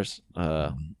retires.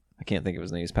 I can't think of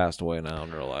his name. He's passed away now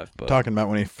in real life. But talking about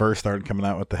when he first started coming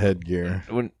out with the headgear.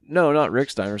 no, not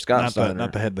Rick Steiner, Scott Steiner.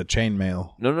 Not the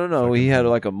chainmail. No. He had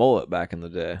like a mullet back in the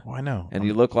day, Oh, I know. and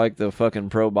he looked like the fucking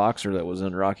pro boxer that was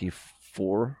in Rocky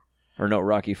 4 or no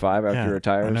Rocky 5 after he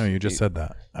retires. I know you just said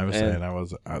that. I was and- saying I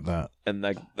was that. And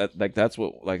that's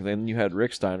what then you had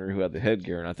Rick Steiner who had the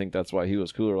headgear, and I think that's why he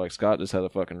was cooler. Like Scott just had a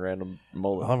fucking random I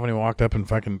mullet. love when he walked up and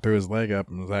fucking threw his leg up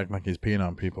and was acting like he's peeing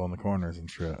on people in the corners and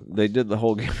shit. They did the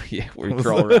whole game, yeah, where he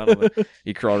crawled around.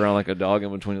 He crawled around like a dog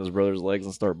in between his brother's legs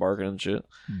and started barking and shit.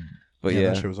 But yeah,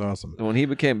 that shit was awesome. when he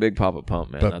became Big Papa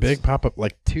Pump, man, But that's, Big Papa,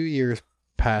 like 2 years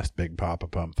past Big Papa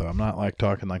Pump, though. I'm not like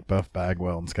talking like Buff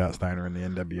Bagwell and Scott Steiner and the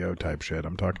NWO type shit.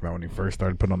 I'm talking about when he first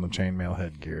started putting on the chainmail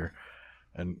headgear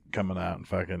and coming out and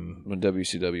fucking. when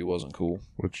WCW wasn't cool,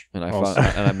 which and also-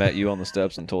 I met you on the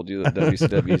steps and told you that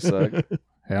WCW sucked.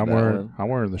 hey, I'm that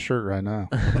wearing the shirt right now.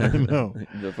 I know.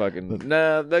 The fucking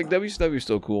like WCW is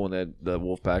still cool when they had the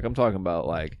Wolfpack. I'm talking about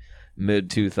like mid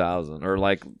 2000 or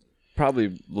like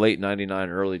probably late 99,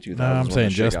 early 2000s. No, I'm when saying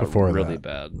the shit just got before really that.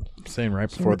 bad. I'm saying right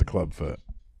before the clubfoot.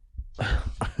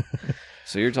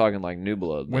 So you're talking like New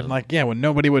Blood. When then. when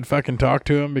nobody would fucking talk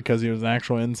to him because he was an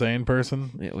actual insane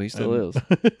person. Yeah, well, he still is.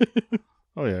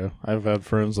 Oh yeah, I've had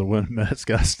friends that went and met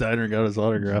Scott Steiner and got his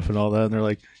autograph and all that, and they're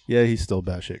like, "Yeah, he's still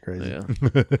batshit crazy."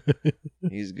 Yeah,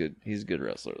 he's good. He's a good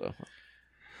wrestler though.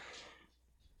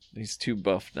 He's too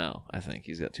buff now. I think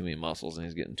he's got too many muscles and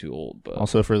he's getting too old. But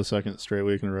Also, for the second straight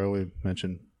week in a row, we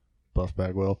mentioned Buff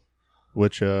Bagwell,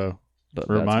 which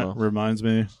reminds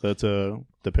me that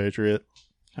the Patriot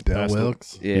Del passed-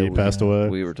 Wilkes. he passed away,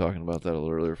 We were talking about that a little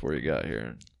earlier before you got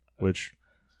here. which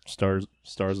stars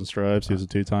and stripes. He was a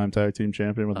 2-time tag team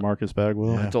champion with Marcus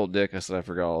Bagwell. Yeah. I told Dick, I said I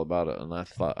forgot all about it, and I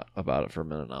thought about it for a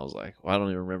minute, and I was like, well, I don't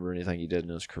even remember anything he did in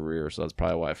his career, so that's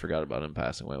probably why I forgot about him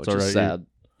passing away, which It's all is right, sad.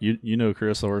 You know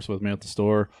Chris that works with me at the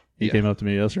store. He Yeah. came up to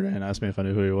me yesterday and asked me if I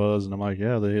knew who he was, and I'm like,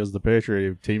 yeah, he was the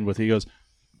Patriot. He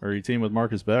teamed with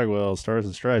Marcus Bagwell, Stars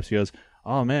and Stripes. He goes,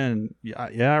 oh man,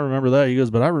 yeah, I remember that. He goes,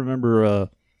 but I remember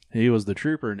he was the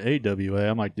Trooper in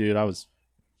AWA. I'm like, dude, I was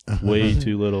way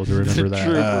too little to remember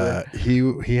that.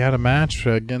 He had a match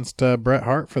against Bret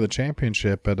Hart for the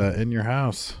championship at In Your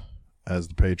House as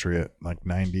the Patriot, like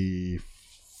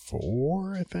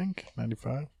 94, I think,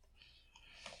 95.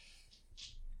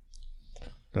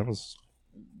 That was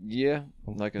Yeah,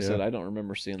 like I Yeah. said, I don't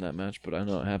remember seeing that match, but I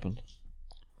know it happened.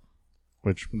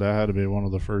 which that had to be one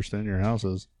of the first In Your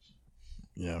Houses.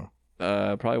 Yeah.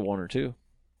 Probably one or two.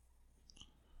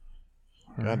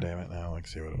 God damn it! Now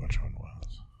let's see which one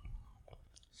was.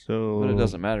 So, But it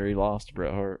doesn't matter. He lost to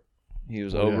Bret Hart. He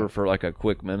was Well, over yeah. for like a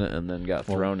quick minute and then got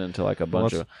thrown into like a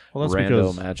bunch of that's rando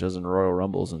because matches and Royal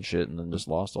Rumbles and shit, and then just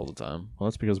lost all the time.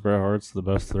 that's because Bret Hart's the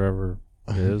best there ever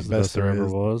is, the best there ever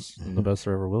is. was, and the best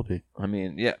there ever will be. I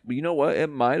mean, yeah, but you know what? It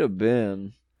might have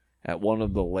been at one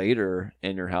of the later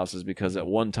In Your Houses because at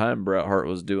one time Bret Hart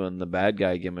was doing the bad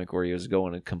guy gimmick where he was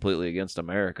going completely against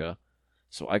America.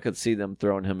 So I could see them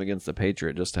throwing him against the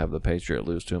Patriot just to have the Patriot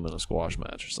lose to him in a squash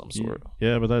match or some sort.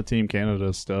 Yeah, but that Team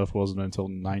Canada stuff wasn't until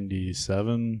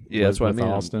 '97. Yeah, that's what I mean.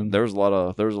 Austin. There was a lot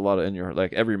of In Your,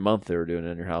 like every month they were doing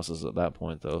In Your Houses at that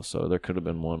point though. So there could have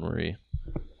been one where he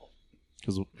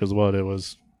Because what it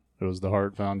was the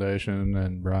Hart Foundation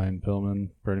and Brian Pillman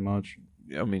pretty much.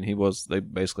 I mean, they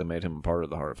basically made him a part of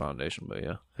the Hart Foundation, but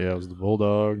yeah. Yeah, it was the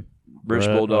Bulldog, British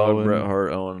Bret, Bulldog, Owen, Bret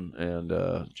Hart, Owen,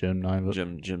 and Jim Nine.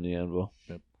 Jim the Anvil.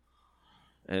 Yep.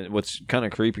 And what's kind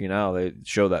of creepy now, they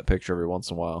show that picture every once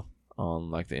in a while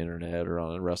on like the internet or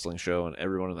on a wrestling show, and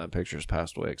everyone in that picture has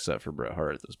passed away except for Bret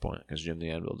Hart at this point, because Jim the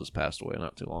Anvil just passed away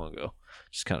not too long ago.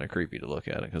 Just kind of creepy to look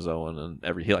at it, because Owen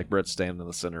and he like Bret's standing in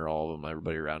the center, all of them,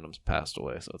 everybody around him's passed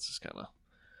away, so it's just kind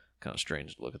of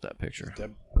strange to look at that picture.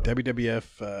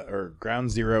 WWF or Ground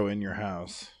Zero in your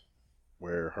house,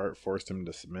 where Hart forced him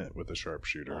to submit with a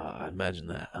sharpshooter. I imagine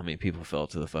that. How many people fell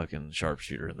to the fucking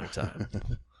sharpshooter in their time?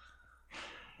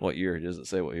 What year? Does it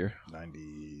say what year?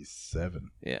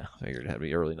 97. Yeah, I figured it had to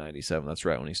be early 97. That's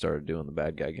right when he started doing the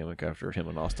bad guy gimmick after him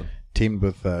and Austin. Teamed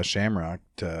with Shamrock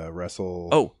to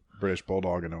wrestle British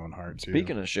Bulldog and Owen Hart, too.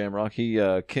 Speaking of Shamrock, he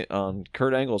on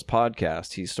Kurt Angle's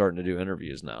podcast, he's starting to do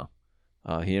interviews now.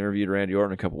 He interviewed Randy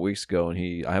Orton a couple weeks ago,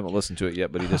 and I haven't listened to it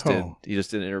yet, but he just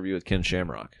did an interview with Ken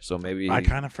Shamrock. So maybe I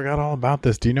kind of forgot all about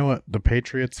this. Do you know what the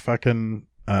Patriots fucking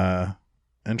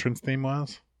entrance theme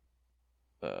was?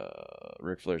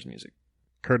 Ric Flair's music.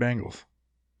 Kurt Angle's.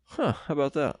 Huh, how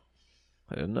about that?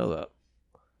 I didn't know that.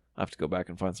 I have to go back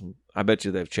and find some. I bet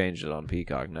you they've changed it on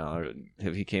Peacock now.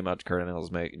 If he came out to Kurt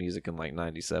Angle's music in like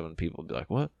 97, people would be like,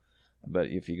 what? I bet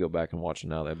if you go back and watch it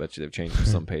now, I bet you they've changed it to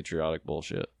some patriotic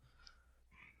bullshit.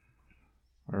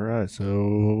 All right,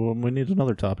 so we need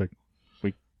another topic.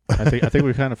 I think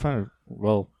we kind of find it.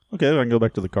 Well, okay, I can go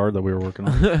back to the card that we were working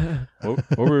on.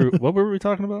 what were we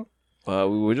talking about?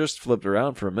 We just flipped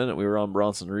around for a minute. We were on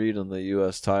Bronson Reed and the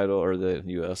U.S. title, or the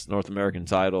U.S. North American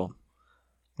title.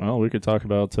 Well, we could talk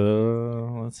about,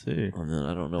 let's see. And then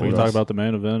I don't know. We can talk about the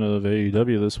main event of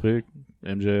AEW this week,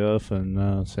 MJF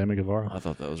and Sammy Guevara. I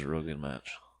thought that was a real good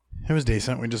match. It was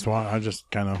decent. I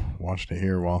just kind of watched it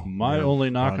here while my only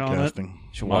knock on it. You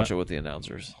should watch it with the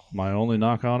announcers. My only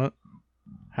knock on it.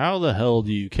 How the hell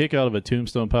do you kick out of a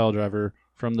tombstone pile driver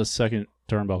from the second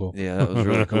turnbuckle? Yeah, that was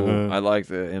really cool. I like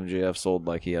the MJF sold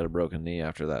like he had a broken knee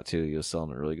after that too. He was selling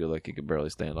it really good, like he could barely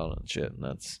stand on it and shit. And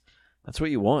that's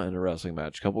what you want in a wrestling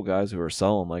match. A couple guys who are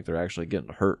selling like they're actually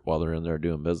getting hurt while they're in there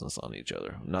doing business on each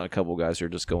other. Not a couple guys who are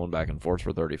just going back and forth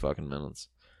for 30 fucking minutes.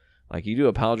 Like you do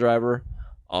a pile driver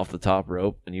off the top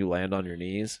rope and you land on your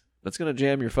knees, that's going to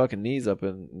jam your fucking knees up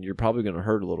and you're probably going to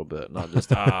hurt a little bit. Not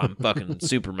just, I'm fucking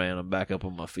Superman, I'm back up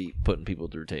on my feet putting people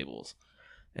through tables.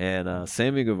 And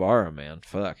Sammy Guevara, man,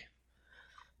 fuck.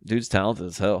 Dude's talented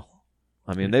as hell.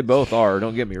 I mean, they both are.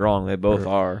 Don't get me wrong, they both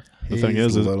are. The thing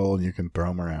is little and you can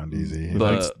throw him around easy. He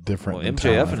but, looks different. Well,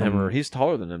 MJF and him he's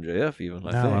taller than MJF even,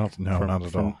 I think. No, not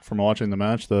at all. From watching the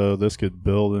match, though, this could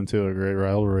build into a great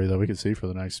rivalry that we could see for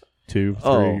the next 2,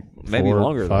 3, maybe 4,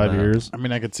 longer 5 than that. years. I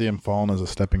mean, I could see him falling as a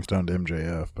stepping stone to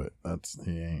MJF, but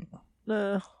he ain't.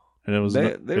 Nah. And it was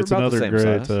They were it's about the another same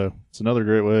great size. it's another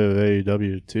great way of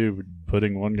AEW too,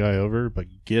 putting one guy over but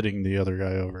getting the other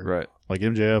guy over. Right. Like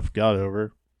MJF got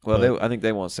over. Well, I think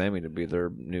they want Sammy to be their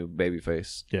new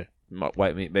babyface. Yeah.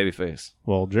 White meat babyface.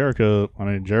 Well,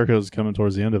 Jericho's coming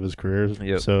towards the end of his career,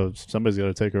 Yep. so somebody's got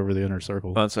to take over the inner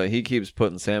circle. I'd say he keeps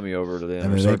putting Sammy over to the inner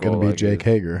And it circle. ain't going to be like Jake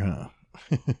Hager, huh?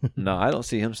 No, I don't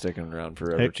see him sticking around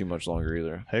forever too much longer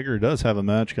either. Hager does have a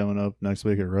match coming up next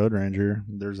week at Road Ranger.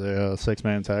 There's a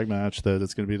 6-man tag match that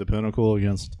it's going to be the Pinnacle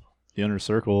against the Inner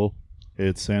Circle.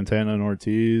 It's Santana and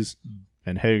Ortiz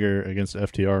and Hager against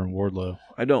FTR and Wardlow.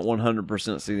 I don't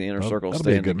 100% see the inner circle that'll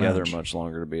be a staying good together match. much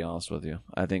longer, to be honest with you.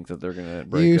 I think that they're going to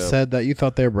break You up. said that you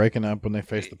thought they were breaking up when they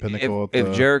faced the Pinnacle.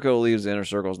 If Jericho leaves, the inner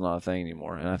circle is not a thing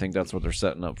anymore, and I think that's what they're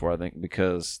setting up for. I think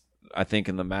because I think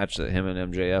in the match that him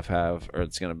and MJF have, or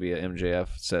it's going to be a MJF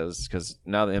says, because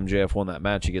now that MJF won that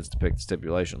match, he gets to pick the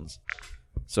stipulations.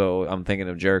 So I'm thinking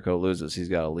if Jericho loses, he's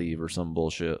got to leave or some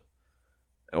bullshit.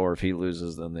 Or if he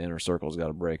loses, then the inner circle's got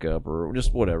to break up or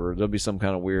just whatever. There'll be some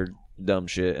kind of weird, dumb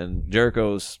shit. And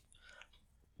Jericho's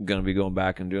going to be going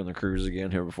back and doing the cruise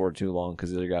again here before too long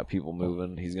because they got people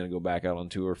moving. He's going to go back out on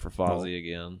tour for Fozzy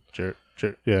again.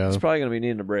 Yeah. He's probably going to be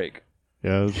needing a break.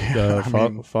 Yeah,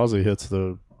 Fozzy hits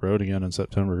the road again in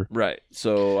September. Right.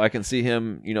 So I can see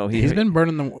him, he's been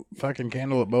burning the fucking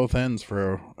candle at both ends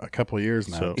for a couple of years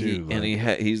now, So- too.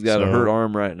 he's got a hurt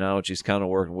arm right now, which he's kind of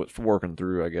working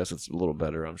through. I guess it's a little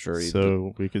better, I'm sure.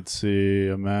 So we could see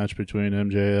a match between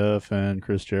MJF and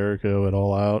Chris Jericho at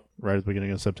All Out right at the beginning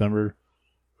of September.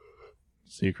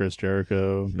 See Chris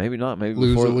Jericho. Maybe not. Maybe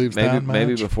Loser before. leaves Maybe town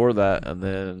maybe match? before that, and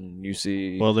then you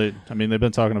see. Well, they've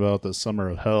been talking about the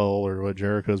Summer of Hell, or what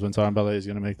Jericho's been talking about. That he's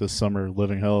going to make this summer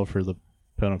living hell for the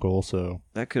Pinnacle. So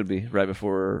that could be right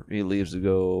before he leaves to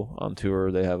go on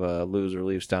tour. They have a loser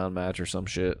leaves town match or some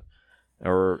shit,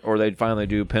 or they'd finally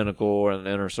do Pinnacle and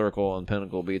Inner Circle, and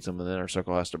Pinnacle beats them, and the Inner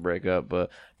Circle has to break up.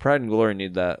 But Pride and Glory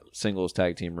need that singles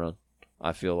tag team run.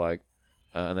 I feel like,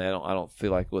 and I don't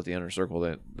feel like with the Inner Circle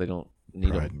they don't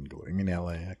need Pride them. and Glory. You mean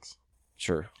LAX?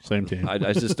 Sure. Same team.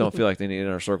 I just don't feel like they need an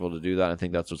inner circle to do that. I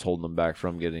think that's what's holding them back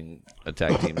from getting a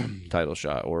tag team title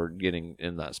shot or getting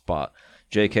in that spot.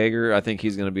 Jake Hager, I think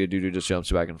he's going to be a dude who just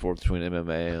jumps back and forth between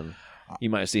MMA, and you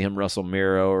might see him wrestle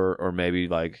Miro or maybe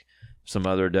like some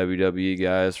other WWE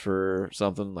guys for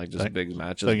something like just big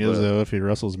matches. Thing is, though, if he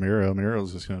wrestles Miro,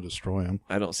 Miro's just going to destroy him.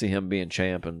 I don't see him being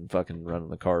champ and fucking running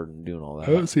the card and doing all that.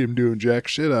 I don't see him doing jack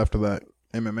shit after that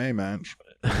MMA match.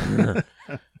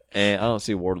 And I don't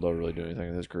see Wardlow really doing anything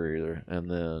in his career either. And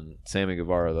then Sammy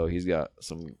Guevara, though, he's got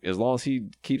some. As long as he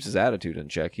keeps his attitude in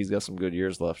check, he's got some good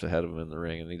years left ahead of him in the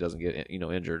ring, and he doesn't get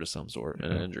injured of some sort,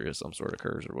 and an injury of some sort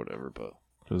occurs or whatever. But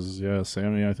because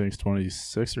Sammy I think is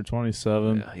 26 or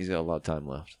 27. yeah, he's got a lot of time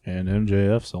left. And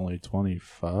MJF's only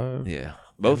 25. Yeah,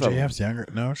 both of them. MJF's younger.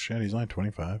 No shit, he's only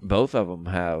 25. Both of them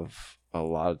have a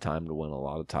lot of time to win a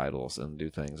lot of titles and do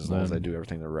things as long as they do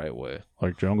everything the right way.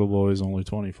 Like Jungle Boy's only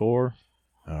 24.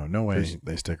 Oh, no way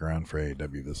they stick around for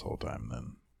AEW this whole time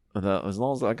then. And as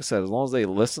long as, like I said, as long as they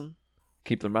listen,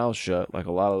 keep their mouths shut, like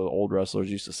a lot of the old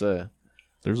wrestlers used to say.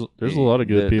 There's a lot of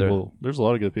good people. There's a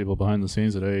lot of good people behind the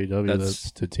scenes at AEW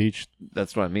that's to teach.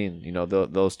 That's what I mean.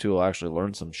 Those two will actually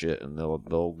learn some shit, and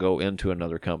they'll go into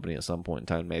another company at some point in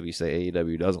time. Maybe say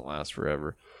AEW doesn't last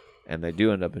forever, and they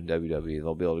do end up in WWE.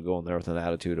 They'll be able to go in there with an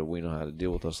attitude of we know how to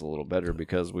deal with this a little better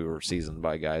because we were seasoned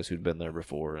by guys who'd been there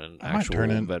before and actual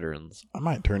veterans. I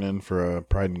might turn in for a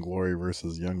Pride and Glory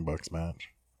versus Young Bucks match.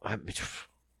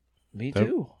 Me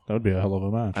too. That would be a hell of a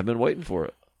match. I've been waiting for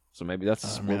it. So maybe that's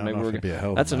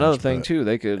that's another thing too.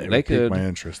 They could my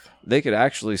interest. They could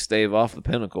actually stave off the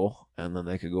Pinnacle, and then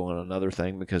they could go on another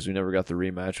thing because we never got the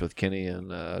rematch with Kenny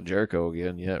and Jericho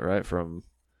again yet, right? From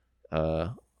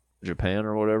Japan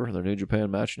or whatever, their New Japan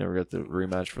match. You never got the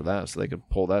rematch for that, so they could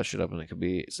pull that shit up, and it could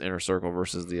be Inner Circle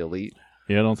versus the Elite.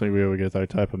 Yeah, I don't think we would get that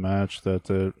type of match.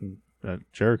 That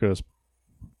Jericho's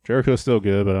still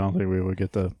good, but I don't think we would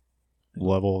get the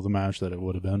level of the match that it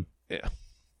would have been. Yeah.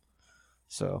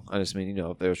 So, I just mean,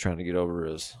 if they were trying to get over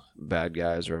as bad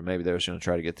guys, or maybe they were going to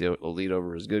try to get the Elite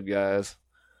over as good guys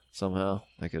somehow,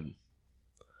 they could,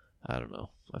 I don't know.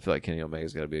 I feel like Kenny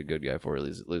Omega's got to be a good guy before he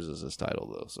loses his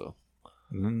title, though, so.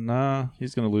 Nah,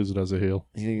 he's going to lose it as a heel.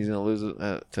 You think he's going to lose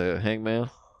it to Hangman?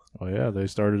 Oh, yeah, they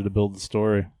started to build the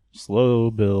story.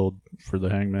 Slow build for the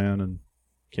Hangman and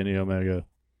Kenny Omega.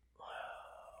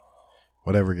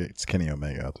 Whatever gets Kenny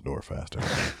Omega out the door faster.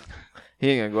 He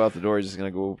ain't going to go out the door. He's just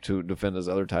going to go to defend his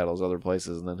other titles other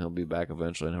places, and then he'll be back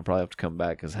eventually. And he'll probably have to come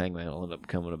back because Hangman will end up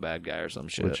becoming a bad guy or some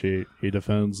shit. Which he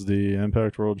defends the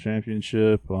Impact World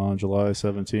Championship on July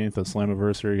 17th at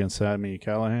Slammiversary against Sami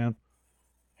Callihan.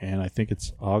 And I think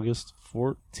it's August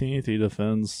 14th he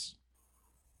defends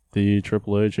the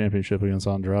AAA Championship against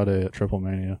Andrade at Triple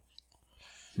Mania.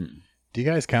 Do you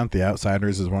guys count the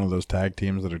Outsiders as one of those tag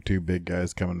teams that are two big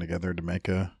guys coming together to make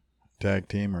a tag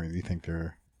team, or do you think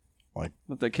they're like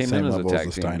but they came same in as a level tag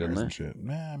the team, Steiners didn't they? and shit?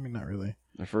 Nah, I mean not really.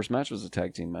 Their first match was a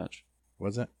tag team match.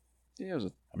 Was it? Yeah, it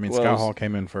was. I mean, Scott Hall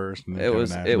came in first. And then It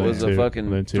was a fucking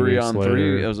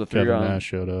 3-on-3. It was a Kevin Nash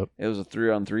showed up. It was a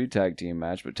 3-on-3 tag team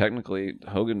match, but technically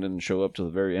Hogan didn't show up to the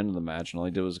very end of the match, and all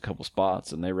he did was a couple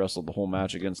spots, and they wrestled the whole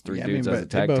match against three dudes as a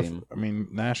tag team. I mean,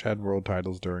 Nash had world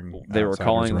titles during. They were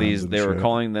calling these. They were shit.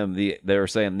 calling them the. They were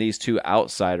saying these two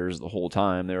outsiders the whole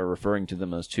time. They were referring to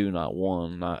them as two, not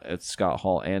one. It's Scott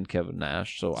Hall and Kevin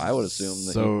Nash. So I would assume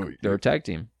that they're a tag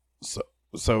team.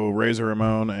 So Razor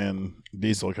Ramon and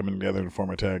Diesel coming together to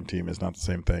form a tag team is not the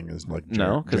same thing as like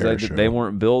no, because they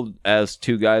weren't billed as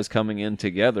two guys coming in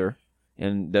together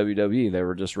in WWE. They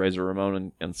were just Razor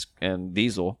Ramon and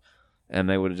Diesel, and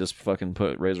they would have just fucking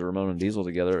put Razor Ramon and Diesel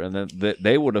together, and then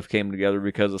they would have came together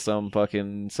because of some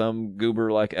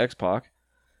goober like X-Pac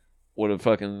would have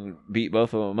fucking beat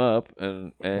both of them up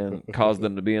and caused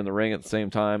them to be in the ring at the same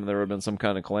time, and there would have been some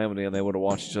kind of calamity, and they would have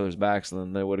watched each other's backs, and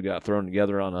then they would have got thrown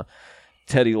together on a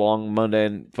Teddy Long Monday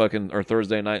and or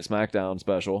Thursday night SmackDown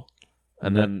special,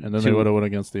 and then they would have won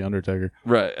against the Undertaker,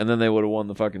 right? And then they would have won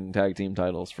the fucking tag team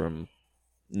titles from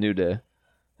New Day,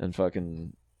 and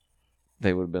fucking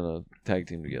they would have been a tag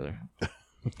team together.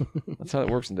 That's how it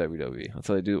works in WWE. That's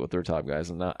how they do it with their top guys.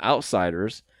 And now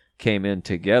Outsiders came in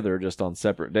together just on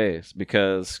separate days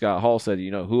because Scott Hall said,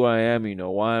 "You know who I am, you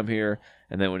know why I'm here."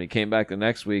 And then when he came back the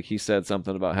next week, he said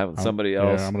something about having somebody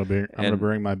else. Yeah, I'm gonna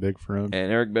bring my big friend. And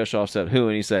Eric Bischoff said, "Who?"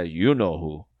 And he said, "You know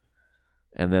who."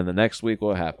 And then the next week,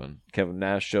 what happened? Kevin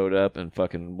Nash showed up and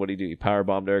fucking what did he do? He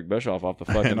powerbombed Eric Bischoff off the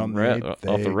fucking off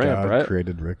the ramp, right?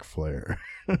 Created Ric Flair.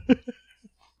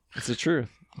 It's the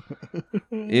truth.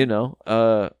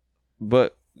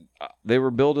 But they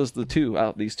were billed as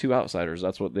these two outsiders.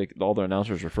 That's what all the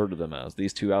announcers referred to them as.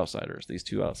 These two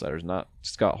outsiders, not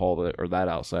Scott Hall or that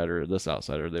outsider or this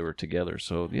outsider. They were together.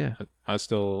 So yeah, I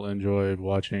still enjoyed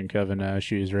watching Kevin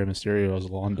Nash use Rey Mysterio as a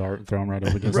lawn dart and throw him right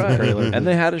up against right. the trailer. And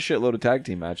they had a shitload of tag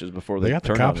team matches before They got the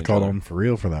turned cops on each called other. on for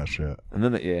real for that shit. And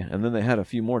then they had a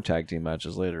few more tag team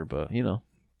matches later. But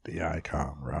The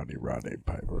icon, Roddy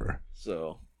Piper.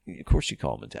 so of course you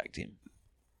call them a tag team.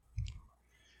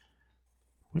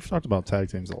 We've talked about tag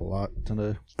teams a lot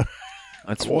today.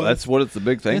 That's what it's the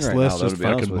big thing This right list now. just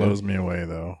fucking blows me away,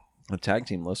 though. The tag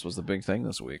team list was the big thing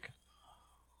this week.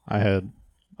 I had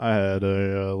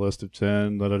a list of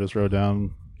 10 that I just wrote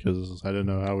down because I didn't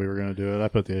know how we were going to do it. I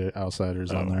put the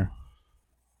outsiders on there.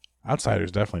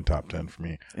 Outsiders definitely top 10 for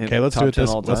me. And Okay, let's top do it 10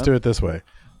 this. all Let's time? do it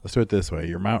this way.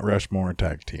 Your Mount Rushmore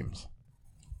tag teams.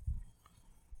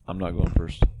 I'm not going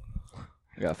first.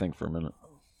 I gotta think for a minute.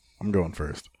 I'm going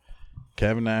first.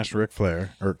 Kevin Nash, Ric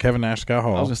Flair, or Kevin Nash, Scott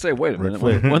Hall. I was gonna say, wait a Ric minute.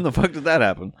 Flair. When the fuck did that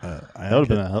happen? That would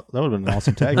have been an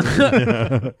awesome tag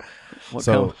team.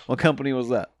 What company was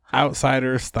that?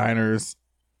 Outsiders, Steiners,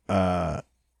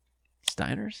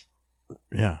 Steiners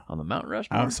yeah. on the Mount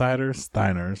Rushmore. Outsiders,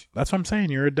 Steiners. That's what I'm saying.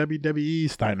 You're a WWE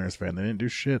Steiners fan. They didn't do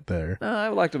shit there. No, I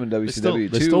liked them in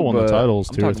WCW they too. still won the but titles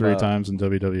I'm 2 or talking 3 about times in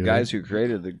WWE. Guys who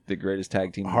created the greatest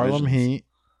tag team. Harlem divisions. Heat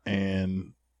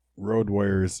and Road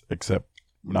Warriors, except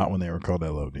not when they were called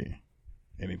LOD.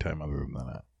 Anytime other than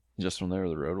that. Just when they were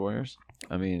the Road Warriors.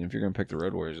 I mean, if you're gonna pick the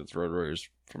Road Warriors, it's Road Warriors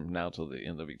from now till the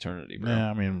end of eternity, bro. Yeah,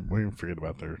 I mean, we can forget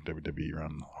about their WWE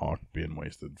run. Hawk being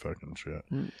wasted, fucking shit.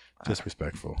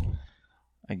 Disrespectful.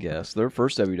 I guess their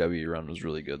first WWE run was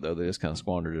really good though. They just kind of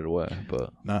squandered it away.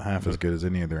 But Not half as good as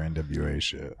any of their NWA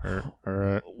shit. All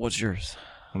right. what's yours?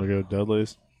 I'm going to go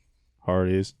Dudley's,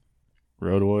 Hardys,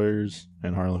 Road Warriors,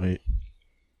 and Harlem Heat.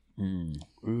 Ooh,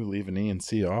 leave an E and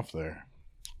C off there.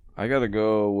 I gotta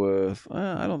go with.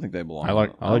 I don't think they belong. I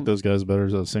like those guys better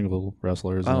as single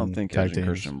wrestlers. I don't than think tag Edge and teams.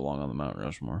 Christian belong on the Mount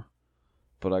Rushmore,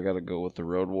 but I got to go with the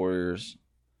Road Warriors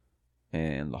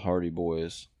and the Hardy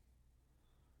Boys.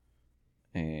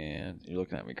 And you're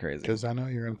looking at me crazy. Because I know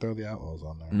you're going to throw the Outlaws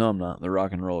on there. No, I'm not. The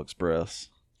Rock and Roll Express.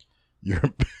 You're,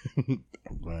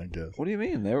 I guess. What do you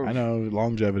mean? They were. I know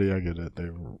longevity. I get it. They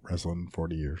were wrestling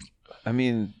 40 years. I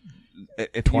mean,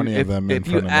 if 20 you, of them in if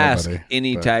you front of ask nobody,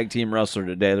 any but- tag team wrestler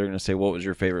today, they're going to say, "What was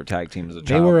your favorite tag team as a They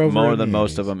child?" were over More in than the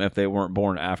most 80s. of them, if they weren't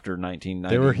born after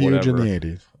 1990. They were huge in whatever,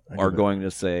 the 80s. I Are get it. going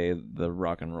to say the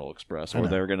Rock and Roll Express, I or know.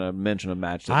 they're going to mention a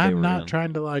match that they I'm were not in.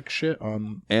 trying to like shit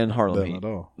on And Harlem them Heat. at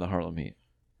all. The Harlem Heat.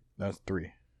 That's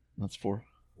 3. That's 4.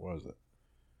 What was it?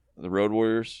 The Road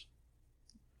Warriors,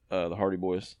 the Hardy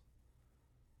Boys,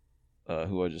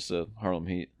 who I just said, Harlem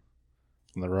Heat.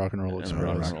 And the Rock and Roll And the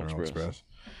Express. Rock and Roll Express.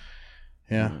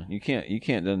 Yeah. You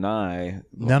can't deny.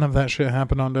 None of that shit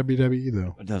happened on WWE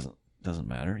though. It doesn't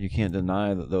matter. You can't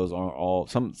deny that those are all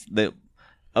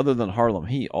other than Harlem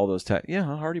Heat, all those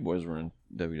Hardy Boys were in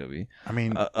WWE. I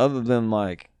mean, Other than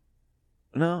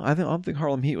no, I don't think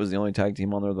Harlem Heat was the only tag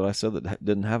team on there that I said that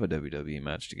didn't have a WWE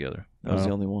match together. That was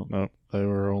the only one. No, they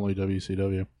were only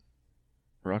WCW.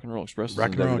 Rock and Roll Express was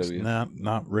Rock in and Roll, WWE.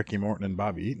 not Ricky Morton and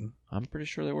Bobby Eaton. I'm pretty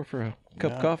sure they were for a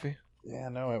cup of Yeah. coffee. Yeah,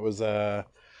 no, it was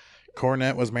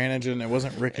Cornette was managing. It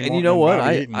wasn't Ricky. And Morton you know what?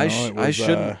 Bobby Eaton,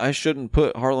 I shouldn't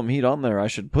put Harlem Heat on there. I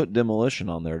should put Demolition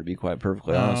on there, to be quite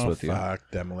perfectly honest with you. Fuck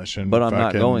Demolition. But I'm not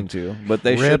fucking going to. But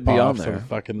they should be on rip-offs there. of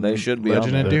Fucking They should be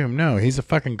Legend on of there. Doom. No, he's a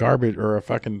fucking garbage or a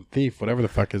fucking thief. Whatever the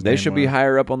fuck his name They should be was.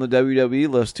 higher up on the WWE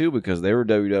list too, because they were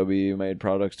WWE made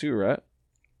products too, right?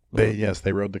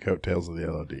 They rode the coattails of the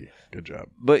LOD. Good job.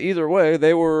 But either way,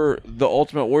 they were the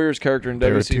Ultimate Warriors character in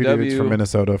They were two dudes from WCW.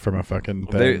 Minnesota from a fucking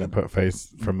thing They- that put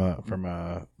face from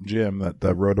a gym that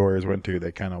the Road Warriors went to.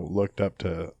 They kind of looked up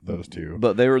to those two.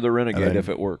 But they were the Renegade And then- if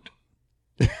it worked.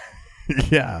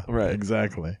 Yeah, Right.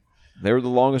 exactly. They were the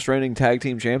longest reigning tag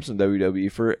team champs in WWE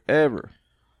forever.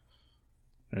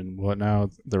 And what now?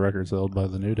 The record's held by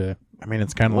the New Day. I mean,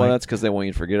 it's kind of Well, like that's because they want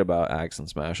you to forget about Axe and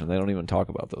Smash, and they don't even talk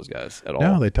about those guys at all.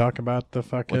 no, they talk about the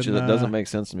fucking. Which doesn't make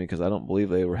sense to me because I don't believe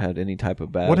they ever had any type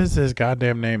of bad. What is his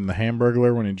goddamn name? The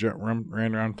Hamburglar when he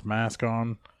ran around with the mask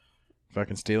on,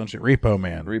 fucking stealing shit. Repo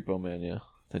Man. Repo Man? Yeah,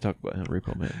 they talk about him,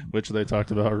 Repo Man. Which they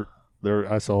talked about.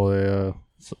 There, I saw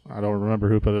I don't remember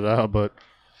who put it out, but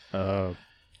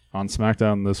on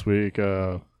SmackDown this week,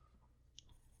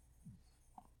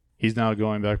 he's now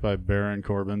going back by Baron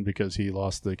Corbin because he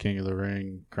lost the King of the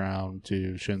Ring crown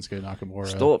to Shinsuke Nakamura.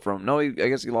 Stole it from? No, I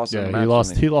guess he lost. it in the Yeah, match, he lost.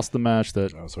 didn't He lost the match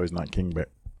that. Oh, so he's not King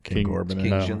King- Corbin. King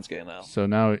No. Shinsuke now. So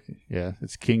now, yeah,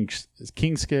 it's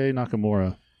Kingsuke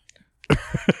Nakamura.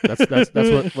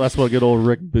 That's what good old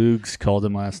Rick Boogs called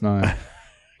him last night.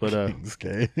 But King's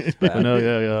Gate. I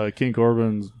know, King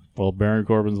Corbin's. Well, Baron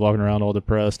Corbin's walking around all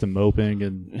depressed and moping,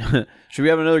 and Should we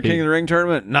have another King of the Ring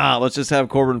tournament? Nah, let's just have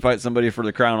Corbin fight somebody for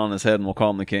the crown on his head, and we'll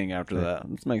call him the king after that.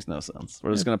 This makes no sense.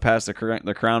 We're just going to pass the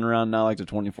crown around now like the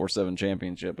 24/7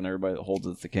 championship, and everybody that holds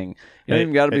it's the king. You don't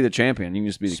even got to be the champion. You can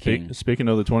just be the king. Speaking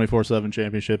of the 24/7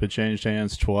 championship, it changed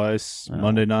hands twice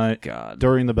Monday night God.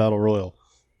 during the Battle Royal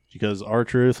because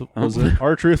R-Truth was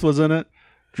R-Truth was in it,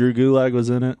 Drew Gulak was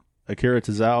in it, Akira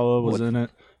Tozawa was in it.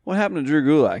 What happened to Drew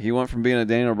Gulak? He went from being a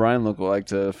Daniel Bryan lookalike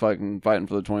to fighting for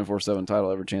the 24/7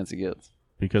 title every chance he gets.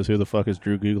 Because who the fuck is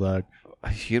Drew Gulak?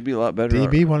 He'd be a lot better.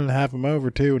 DB wanted to have him over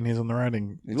too when he's on the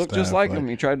writing. He looked just like him.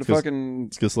 He tried to fucking.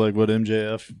 It's just like what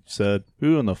MJF said.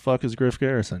 Who in the fuck is Griff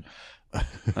Garrison?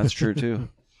 That's true too.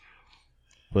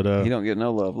 But he don't get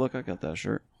no love. Look, I got that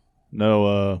shirt.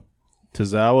 No,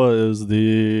 Tozawa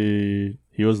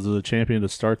he was the champion to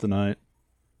start the night.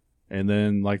 And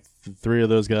then, like, three of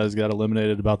those guys got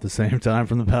eliminated about the same time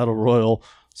from the Battle Royal.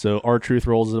 So R-Truth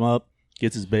rolls him up,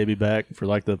 gets his baby back for,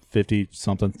 like, the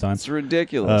 50-something time. It's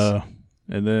ridiculous.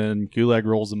 And then Gulak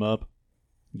rolls him up,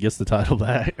 gets the title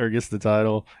back, and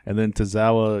then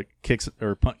Tozawa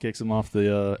punt kicks him off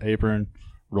the apron,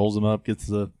 rolls him up, gets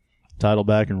the title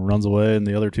back, and runs away, and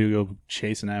the other two go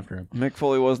chasing after him. Mick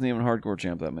Foley wasn't even hardcore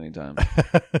champ that many times.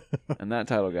 And that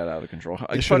title got out of control.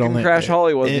 Crash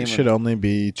Holly wasn't even... It should only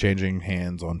be changing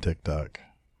hands on TikTok.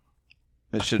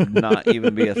 It should not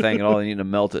even be a thing at all. They need to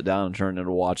melt it down and turn it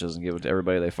into watches and give it to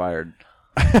everybody they fired.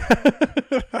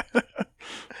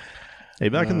 Hey,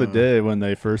 back in the day when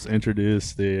they first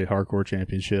introduced the Hardcore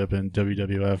Championship in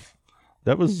WWF,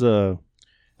 that was ahead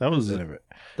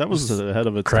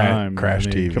of its time. Crash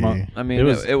TV. Come on. I mean, it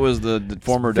was the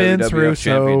former Vince WWF Russo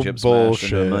championship smashed into a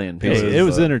bullshit. million pieces. It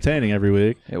was entertaining every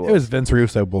week. It It was Vince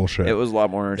Russo bullshit. It was a lot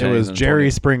more It entertaining. was than Jerry 20,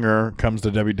 Springer comes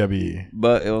to WWE.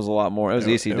 but it was a lot more. It was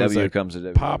It was ECW a comes to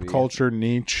WWE. Pop culture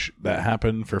niche that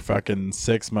happened for fucking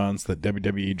 6 months that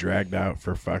WWE dragged out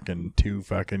for fucking 2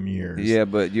 fucking years. Yeah,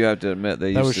 but you have to admit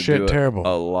they That used was to shit do terrible. it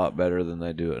a lot better than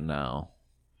they do it now.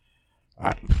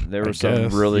 There I were some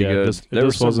guess. really Yeah, good. it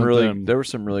just wasn't them. There were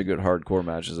some really good hardcore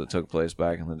matches that took place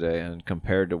back in the day, and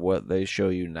compared to what they show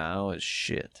you now, it's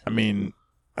shit. I mean,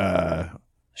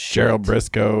 Gerald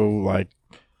Briscoe like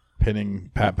pinning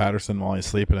Pat Patterson while he's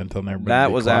sleeping and telling everybody That to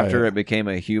be was quiet. after it became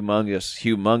a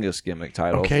humongous gimmick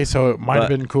title. Okay, so it might have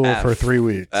But been cool for 3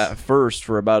 weeks. At first,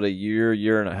 for about a year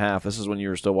and a half. This is when you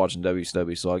were still watching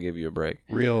WCW, so I'll give you a break.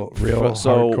 Real So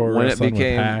hardcore when it wrestling with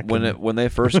became Hack and- when they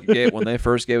first gave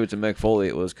it to Mick Foley,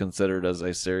 it was considered as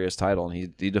a serious title,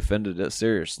 and he defended it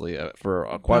seriously for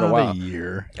quite a Not while. a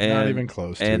year, not And- even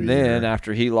close. To And a then year.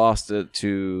 after he lost it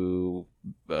to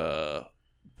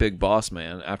Big Boss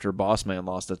Man, after Boss Man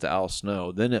lost it to Al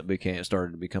Snow, then it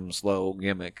started to become a slow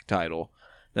gimmick title.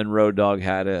 Then Road Dogg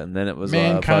had it, and then it was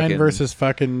Mankind versus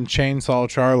fucking Chainsaw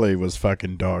Charlie was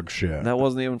fucking dog shit. That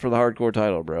wasn't even for the hardcore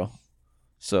title, bro.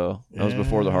 So that was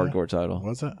before the Yeah. hardcore title.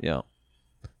 Was it? Yeah.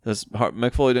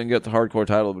 Mick Foley didn't get the hardcore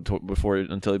title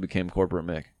until he became Corporate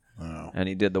Mick, Oh. and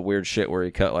he did the weird shit where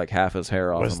he cut like half his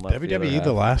hair off. Was and left the other WWE half.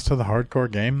 the last of the hardcore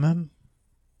game then?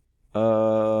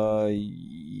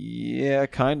 Yeah,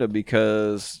 kind of,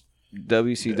 because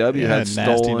WCW had Nasty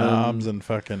stolen. Knobs and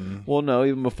fucking. Well, no,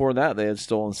 even before that, they had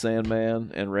stolen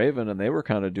Sandman and Raven, and they were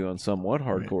kind of doing somewhat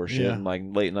hardcore shit Yeah. in like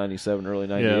late '97, early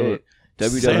Yeah, '98.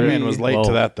 Sandman was late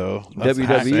to that though. That's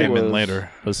WWE Sandman was-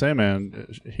 later. But Sandman,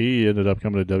 he ended up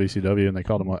coming to WCW, and they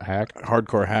called him what, Hack?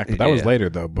 Hardcore Hack, but that was Yeah. later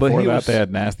though. But Before he that, was- they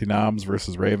had Nasty Knobs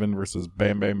versus Raven versus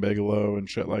Bam Bam Bigelow and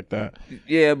shit like that.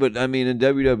 Yeah, but I mean, in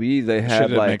WWE, they Shit had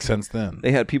didn't like make sense then.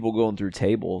 they had people going through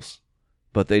tables,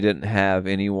 but they didn't have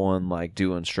anyone like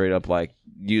doing straight up like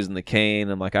using the cane.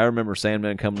 And like I remember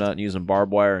Sandman coming out and using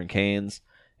barbed wire and canes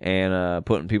and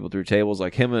putting people through tables.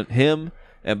 Like him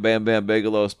and Bam Bam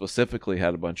Bigelow specifically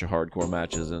had a bunch of hardcore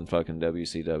matches in fucking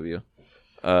WCW.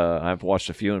 I've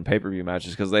watched a few in pay-per-view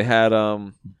matches because they had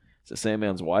is it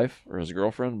Sandman's wife or his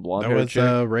girlfriend, blonde That haired was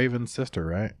chick? Raven's sister,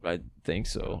 right? I think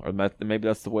so, or maybe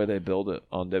that's the way they build it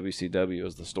on WCW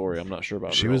is the story. I'm not sure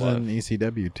about. She real was life. in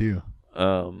ECW too.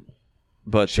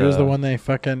 But She was the one they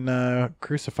fucking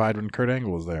crucified when Kurt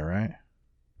Angle was there, right?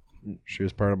 She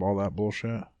was part of all that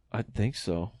bullshit. I think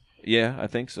so. Yeah, I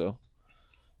think so.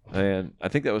 And I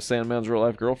think that was Sandman's real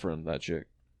life girlfriend, that chick,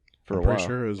 for I'm a while. pretty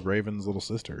sure it was Raven's little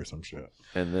sister or some shit.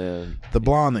 And then The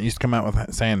blonde that used to come out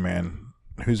with Sandman,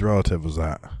 whose relative was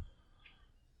that?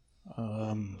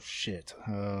 Shit.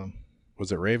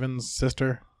 Was it Raven's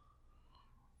sister?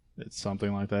 It's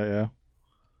something like that, yeah.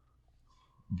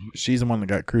 She's the one that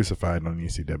got crucified on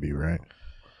ECW, right?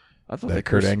 I thought that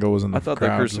Kurt Angle was in the I thought they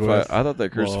crowds crucified. with. I thought they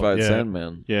crucified yeah.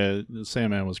 Sandman. Yeah,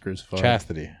 Sandman was crucified.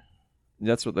 Chastity.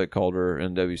 That's what they called her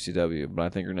in WCW, but I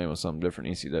think her name was something different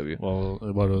in ECW. Well,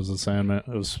 what was the Sandman?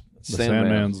 It was the Sandman.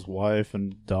 Sandman's wife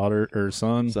and daughter or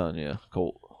son. Son, yeah,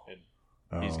 Colt.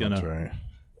 Oh, He's gonna- that's right.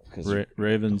 Because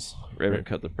Ravens. Raven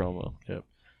cut the promo. Yep.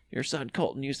 Your son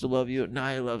Colton used to love you,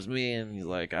 now he loves me, and he's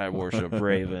like, I worship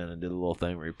Raven, and did a little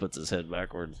thing where he puts his head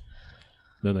backwards.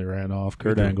 Then they ran off.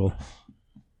 Kurt did. Angle.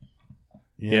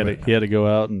 Yeah, He had to go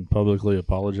out and publicly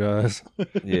apologize.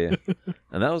 Yeah,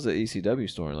 and that was the ECW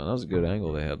storyline. That was a good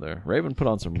angle they had there. Raven put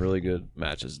on some really good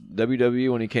matches.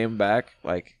 WWE, when he came back,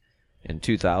 like in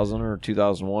 2000 or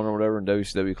 2001 or whatever, and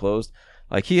WCW closed,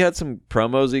 like he had some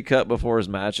promos he cut before his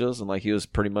matches, and like he was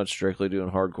pretty much strictly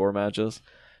doing hardcore matches.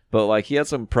 But like he had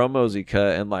some promos he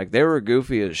cut, and like they were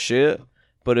goofy as shit.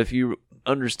 But if you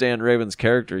understand Raven's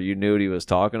character, you knew what he was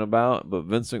talking about. But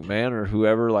Vince McMahon or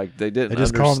whoever, like they didn't They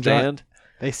just call him John- understand.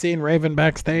 They seen Raven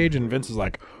backstage, and Vince is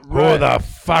like, "Who Right. the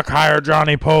fuck hired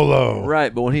Johnny Polo?"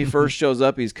 Right, but when he first shows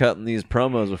up, he's cutting these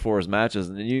promos before his matches,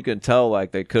 and you can tell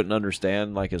like they couldn't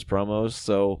understand like his promos.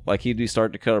 So like he'd be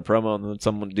starting to cut a promo, and then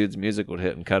some dude's music would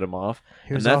hit and cut him off.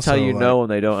 He was And that's how also, you like, know when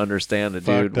they don't understand the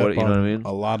dude. Fucked What up you know what I on mean?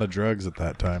 A lot of drugs at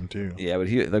that time too. Yeah, but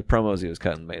the promos he was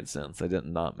cutting made sense. They did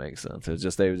not make sense. It was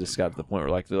just they just got to the point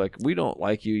where like they're like, we don't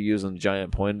like you using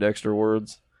giant Poindexter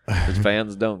words. Because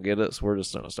fans don't get it, so we're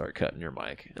just going to start cutting your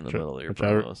mic in the middle of your Which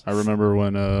promos. I remember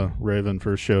when Raven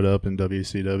first showed up in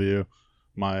WCW.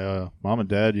 My mom and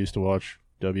dad used to watch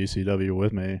WCW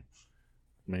with me. I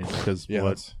mean, because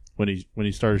when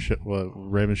he started,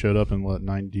 Raven showed up in what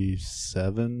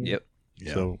 97? Yep,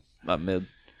 Yeah. So about mid.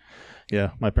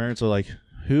 yeah, my parents are like,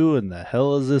 "Who in the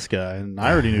hell is this guy?" And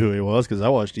I already knew who he was because I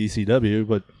watched ECW,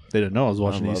 but they didn't know I was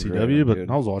watching loved ECW. Raven, But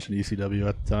dude. I was watching ECW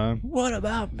at the time. What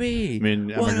about me? I mean,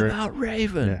 what about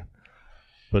Raven? Yeah.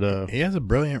 But He has a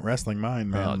brilliant wrestling mind,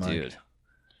 man. Oh, Like, dude.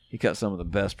 He cut some of the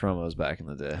best promos back in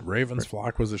the day. Raven's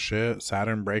flock was a shit.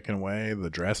 Saturn breaking away, the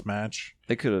dress match.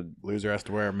 They could have. Loser has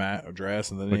to wear a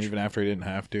dress, and then Which- even after he didn't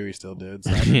have to, he still did.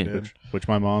 Saturn did. which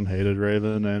my mom hated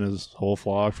Raven and his whole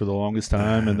flock for the longest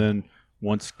time, and then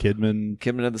once Kidman.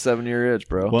 Kidman had the 7-year itch,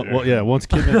 bro. Well, yeah. Once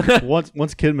Kidman,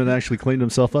 once Kidman actually cleaned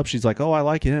himself up, she's like, "Oh, I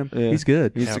like him. Yeah. He's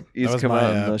good." He used Yeah, to, he used that to was come my,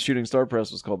 out, and the Shooting Star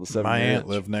Press was called the 7-year My aunt itch.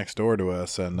 lived next door to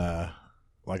us, and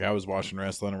like I was watching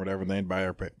wrestling or whatever, and they'd buy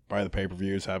the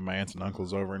pay-per-views, have my aunts and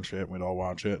uncles over and shit, and we'd all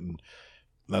watch it. And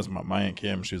that's my aunt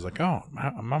Kim. She was like, "Oh,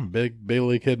 I'm a big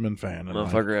Billy Kidman fan." And like,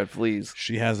 Motherfucker had fleas.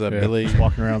 she has a Yeah, Billy.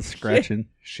 walking around scratching.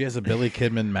 She has a Billy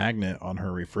Kidman magnet on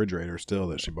her refrigerator still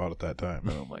that she bought at that time.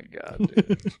 Oh, my God,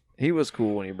 dude. He was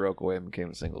cool when he broke away and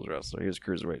became a singles wrestler. He was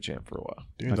Cruiserweight champ for a while.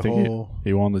 Dude, I the think whole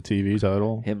he won the TV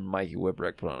title. Him and Mikey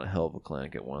Whipwreck put on a hell of a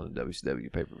clinic at one of the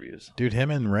WCW pay-per-views. dude,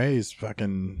 him and Ray's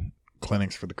fucking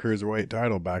clinics for the cruiserweight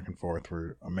title back and forth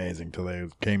were amazing till they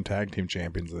became tag team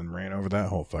champions and ran over that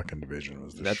whole fucking division. It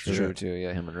was the That's shit. true, too.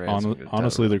 Yeah, him and Ray. had some good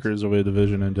Honestly, the titles. cruiserweight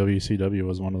division in WCW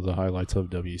was one of the highlights of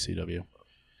WCW.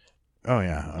 Oh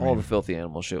yeah, All the filthy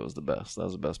animal shit was the best. That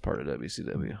was the best part of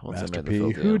WCW. Once Master they made the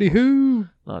P, filthy hooty animals. hoo.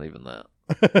 Not even that.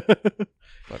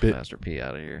 Fuck Bit- Master P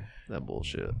out of here. That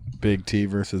bullshit. Big T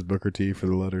versus Booker T for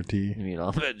the letter T. You mean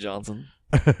Ahmed Johnson?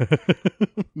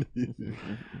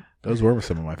 Those were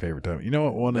some of my favorite times. You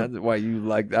know what? That's why you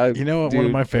like that. You know what? One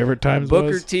of my favorite times Booker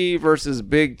was T versus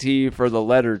Big T for the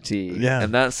letter T. Yeah.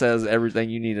 And that says everything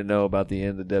you need to know about the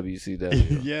end of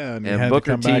WCW. yeah, and, he And had Booker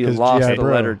to come back T as lost G.I. the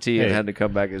Bro. letter T and Hey. had to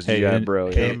come back as Hey, G.I. and Bro.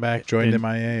 yeah. Came back, joined And-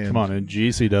 MIA. And Come on, in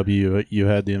GCW, you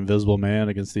had the Invisible Man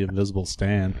against the Invisible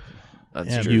Stan. That's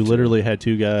Yeah, true. You too. literally had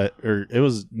two guys, or it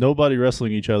was nobody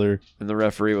wrestling each other, And the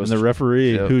referee was and the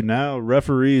referee, Yep. who now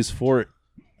referees for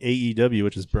AEW,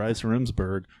 which is Bryce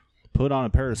Remsburg, put on a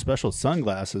pair of special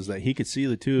sunglasses that he could see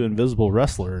the two invisible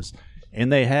wrestlers,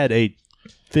 and they had a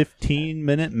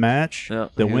 15-minute match Yeah,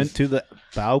 that he went was- to the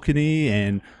balcony,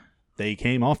 and they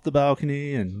came off the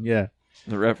balcony, and yeah,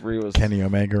 the referee was Kenny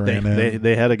Omega they ran in.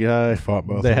 they had a guy. fought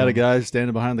both. They of had a them. guy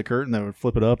standing behind the curtain that would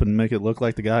flip it up and make it look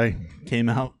like the guy came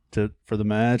out for the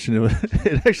match, and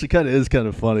it actually kind of is kind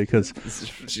of funny because this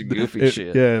is goofy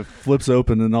shit. yeah, it flips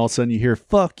open, and all of a sudden you hear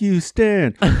 "fuck you,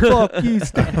 Stan, fuck you,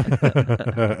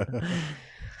 Stan."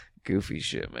 Goofy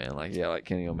shit, man. Like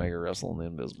Kenny Omega wrestling the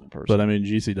invisible person. But I mean,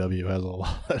 GCW has a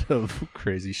lot of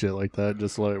crazy shit like that.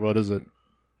 Just like, what is it?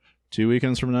 2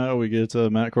 weekends from now, we get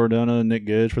Matt Cardona and Nick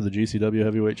Gage for the GCW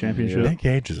Heavyweight Championship. Nick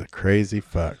Gage is a crazy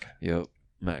fuck. Yep.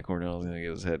 Matt Cornell's gonna get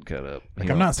his head cut up. Like,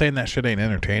 I'm not saying that shit ain't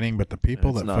entertaining, but the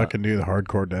people It's that not. fucking do the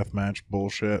hardcore deathmatch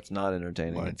bullshit. It's not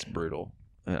entertaining. Like- It's brutal.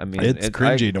 I mean, It's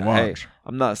cringy to watch.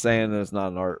 I'm not saying that it's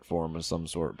not an art form of some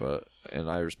sort, and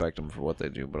I respect them for what they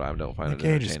do, but I don't find Nick it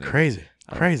Cage is entertaining. crazy.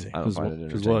 Crazy. I don't find it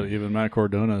Because entertaining. what? Even Matt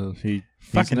Cardona, he's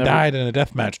Fucking never- died in a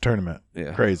deathmatch tournament.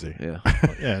 Yeah. Crazy. Yeah.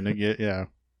 Yeah, yeah.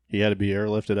 He had to be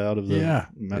airlifted out of the. Yeah.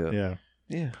 Yeah.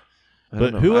 Yeah. I But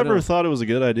don't know. whoever I don't- thought it was a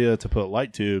good idea to put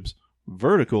light tubes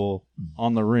vertical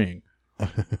on the ring?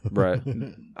 right?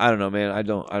 I don't know, man. I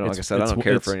don't. Like I said, I don't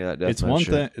care for any of that deathmatch It's one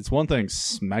shit. thing. It's one thing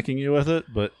smacking you with it,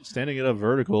 but standing it up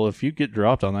vertical. If you get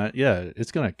dropped on that, yeah,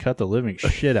 it's gonna cut the living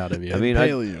shit out of you. I mean,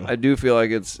 Impale you. I do feel like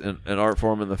it's an art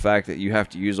form in the fact that you have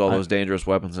to use all those dangerous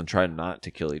weapons and try not to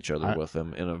kill each other with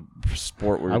them in a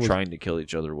sport where you're trying to kill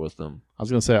each other with them. I was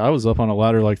gonna say I was up on a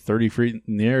ladder like 30 feet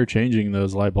in the air changing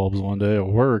those light bulbs one day at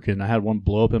work, and I had one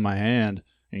blow up in my hand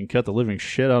and cut the living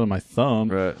shit out of my thumb.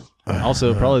 Right.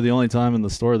 Also, probably the only time in the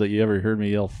store that you ever heard me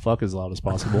yell "fuck" as loud as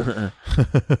possible.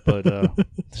 But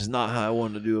This is not how I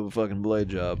wanted to do a fucking blade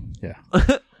job. yeah,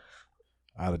 I'd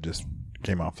have just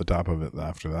came off the top of it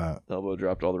after that. Elbow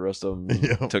dropped all the rest of them.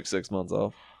 Yeah. Took 6 months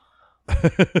off.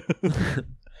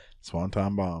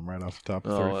 Swanton bomb right off the top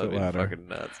of the Oh, 30-foot that'd be ladder. fucking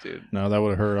nuts, dude. no, that would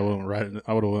have hurt. I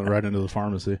would have went right into the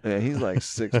pharmacy. Yeah, he's like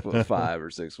 6'5" or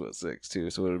 6'6" too,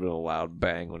 so it would have been a loud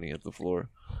bang when he hit the floor.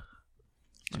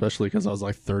 Especially because I was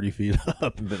like 30 feet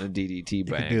up. Been a DDT You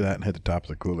bang. can do that and hit the tops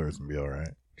of coolers and be all right.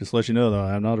 Just to let you know, though,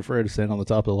 I'm not afraid to stand on the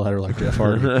top of the ladder like Jeff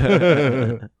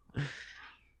Hardy.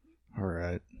 All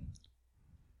right.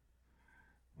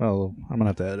 Well, I'm going to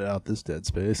have to edit out this dead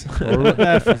space. Or,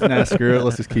 nah, screw it.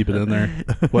 Let's just keep it in there.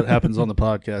 What happens on the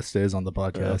podcast stays on the Yeah,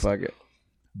 podcast. fuck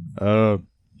it.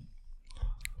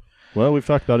 Well, we've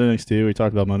talked about NXT. We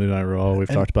talked about Monday Night Raw. We've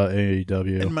And- talked about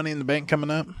AEW. And Money in the Bank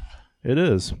coming up. It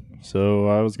is. So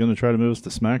I was going to try to move us to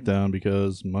SmackDown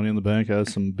because Money in the Bank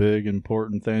has some big,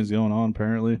 important things going on,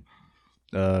 apparently.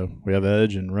 We have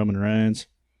Edge and Roman Reigns,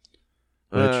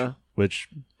 which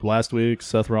last week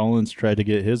Seth Rollins tried to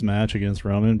get his match against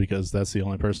Roman because that's the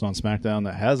only person on SmackDown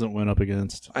that hasn't went up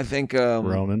against I think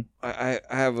Roman. I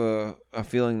have a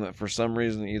feeling that for some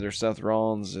reason either Seth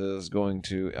Rollins is going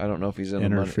to, I don't know if he's in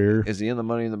Interfere. the money. Is he in the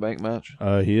Money in the Bank match?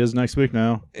 He is next week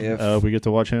now. If We get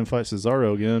to watch him fight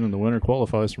Cesaro again, and the winner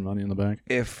qualifies for Money in the Bank.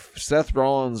 if Seth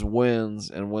Rollins wins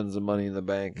the Money in the You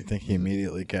Bank, think he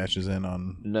immediately cashes in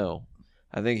on? no,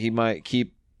 I think he might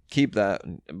keep that.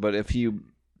 But if he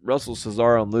wrestles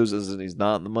Cesaro and loses and he's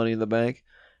not in the Money in the Bank,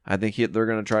 I think they're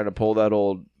going to try to pull that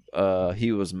old.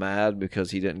 He was mad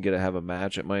because he didn't get to have a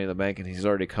match at Money in the Bank, and he's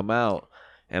already come out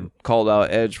and called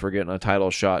out Edge for getting a title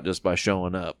shot just by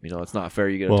showing up. You know, it's not fair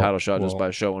you get a title shot just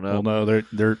by showing up. Well,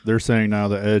 no, they're saying now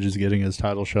that Edge is getting his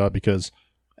title shot because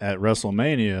at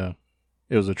WrestleMania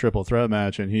it was a triple threat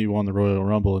match and he won the Royal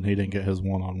Rumble and he didn't get his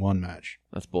one-on-one match.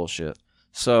 That's bullshit.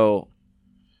 So,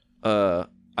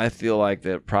 I feel like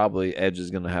that probably Edge is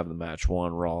going to have the match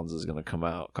won. Rollins is going to come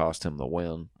out, cost him the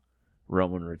win.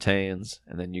 Roman retains,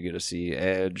 and then you get to see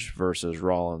Edge versus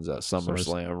Rollins at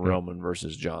SummerSlam. Yeah. Roman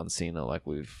versus John Cena, like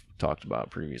we've talked about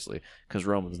previously, because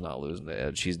Roman's not losing to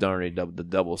Edge. He's done already the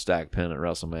double stack pin at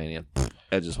WrestleMania.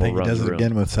 Edge's I whole think he run's does it ruined.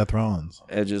 again with Seth Rollins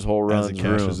Edge's whole as run's he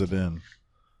cashes ruined. it in.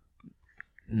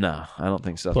 No, I don't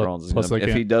think Seth Plus- Rollins is plus going they to.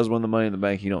 If can't- he does win the Money in the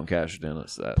Bank, you don't cash it in.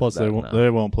 It's that. Plus, that,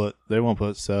 they won't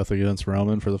put Seth against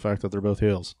Roman for the fact that they're both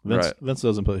heels. Right. Vince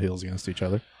doesn't put heels against each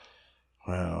other.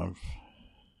 Well,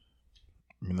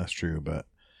 I mean that's true, but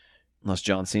Unless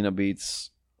John Cena beats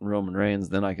Roman Reigns,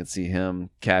 then I could see him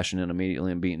cashing in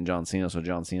immediately and beating John Cena, so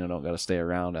John Cena don't got to stay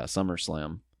around at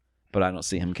SummerSlam. But I don't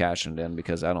see him cashing it in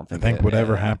because I don't think. think that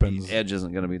whatever happens Edge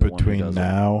isn't going to be the one who between does it.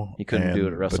 now He couldn't and do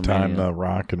it at the time WrestleMania. The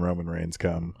Rock and Roman Reigns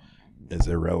come is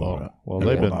irrelevant. Well, It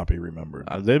they've will been- not be remembered.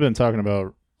 They've been talking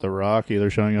about The Rock either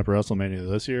showing up at WrestleMania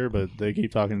this year, but they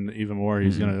keep talking even more.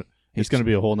 He's Mhm. it's gonna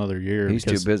be a whole nother year. He's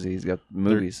too because- busy. He's got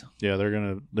movies. Yeah,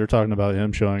 they're talking about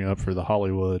him showing up for the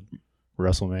Hollywood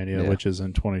WrestleMania, Yeah. which is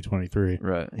in 2023.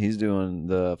 Right. He's doing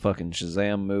the fucking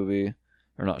Shazam movie.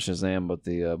 Or not Shazam, but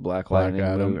the Black Black Lightning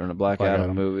Adam. movie, or the Black Black Adam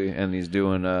Adam. movie, and he's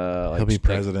doing like He'll be like,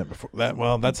 president before that.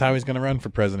 Well, that's how he's going to run for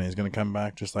president. He's going to come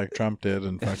back just like Trump did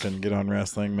and fucking get on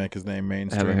wrestling, make his name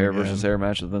mainstream. have a hair again, versus hair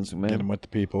match with Vince Get McMahon. him with the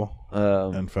people,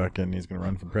 and fucking he's going to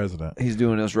run for president. He's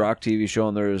doing this Rock TV show,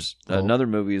 and there's Oh. another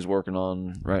movie he's working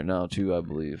on right now too, I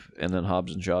believe, and then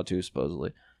Hobbs and Shaw too,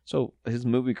 supposedly. So his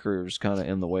movie career is kind of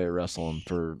in the way of wrestling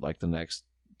for like the next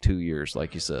 2 years,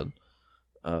 like you said.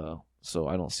 So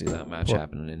I don't see that match Plus-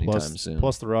 happening anytime soon.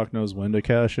 Plus, The Rock knows when to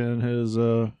cash in his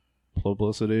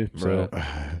publicity. So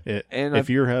And if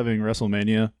you're having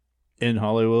WrestleMania in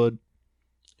Hollywood,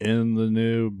 in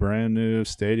the brand new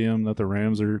stadium that the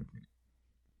Rams are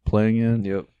playing in,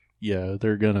 yep. yeah,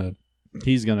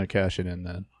 he's gonna cash it in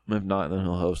then. If not, then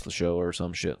he'll host the show or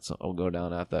some shit. So I'll go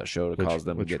down at that show to cause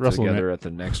them to get WrestleMania- together at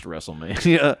the next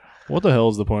WrestleMania. What the hell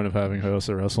is the point of having hosts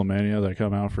at WrestleMania that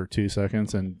come out for 2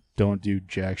 seconds and don't do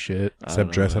jack shit? I Except don't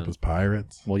know, dress up man. as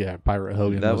pirates. Well, yeah, Pirate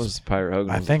Hogan. That was Pirate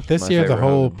Hogan. I was think this my year the favorite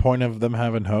whole Hogan. point of them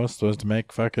having hosts was to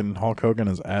make fucking Hulk Hogan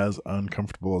as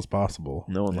uncomfortable as possible.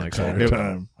 No one the likes entire Hulk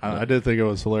time. I did think it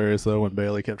was hilarious though when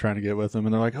Bailey kept trying to get with him,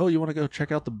 and they're like, "Oh, you want to go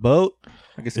check out the boat?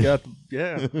 I guess you got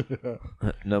yeah."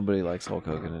 Nobody likes Hulk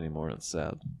Hogan anymore. It's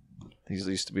sad. He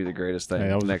used to be the greatest thing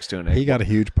Hey, I was- next to an He egg. got a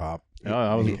huge pop. Yeah,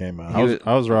 I was- He came out.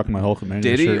 I was rocking my Hulkamania.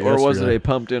 Did he, shirt or was it yesterday. a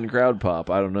pumped-in crowd pop?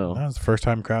 I don't know. That was the first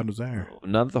time crowd was there.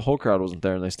 Not that the whole crowd wasn't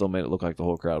there, and they still made it look like the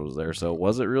whole crowd was there. So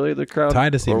was it really the crowd?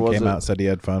 Titus or even was came it- out, said he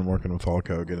had fun working with Hulk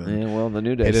Hogan. And Yeah, well, the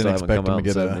New They Day didn't still haven't expect come him out to and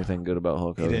get said a- anything good about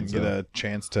Hulk he Hogan. didn't get so. a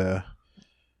chance to.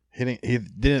 He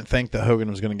didn't think that Hogan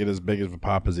was going to get as big of a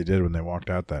pop as he did when they walked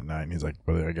out that night. And he's like,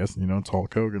 "But I guess it's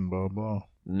Hulk Hogan." Blah blah.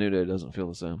 The New Day doesn't feel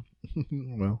the same.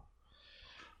 Well,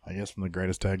 I guess from the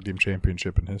greatest tag team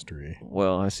championship in history.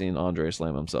 Well, I seen Andre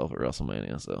slam himself at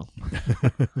WrestleMania, so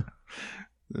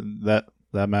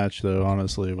that match though?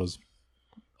 Honestly, was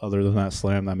other than that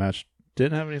slam, that match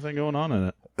didn't have anything going on in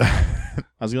it. I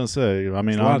was gonna say, I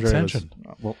mean, There's a lot of Andre was, tension.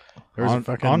 well, There was a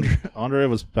fucking Andre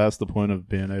was past the point of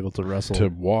being able to wrestle. to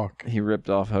walk. he ripped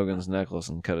off Hogan's necklace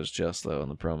and cut his chest though in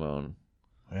the promo. And,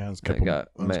 Yeah, it was a It couple, got- it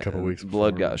was a ma- couple weeks.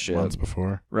 blood before, got shed. months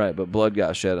before. right, but blood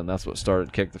got shed, and that's what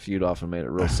kicked the feud off and made it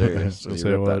real serious. So he Say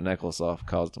ripped what? that necklace off,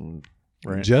 caused him.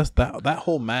 Right. Just that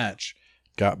whole match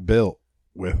got built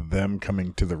with them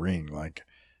coming to the ring. Like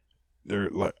they're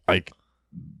like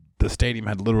the stadium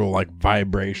had literal like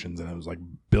vibrations, and it was like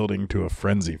building to a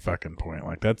frenzy fucking point.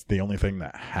 Like that's the only thing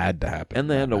that had to happen. And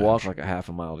they in had that to walk match. like a half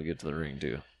a mile to get to the ring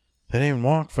too. They didn't even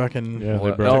walk. Fucking Yeah, they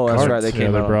Well, brought that's carts. right. They Yeah,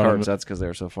 came they out on brought carts. him- That's because they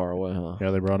were so far away, huh?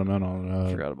 Yeah, they brought him in on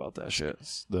Forgot about that shit.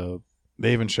 the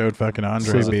They even showed fucking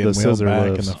Andre Scissor- being the wheeled scissor back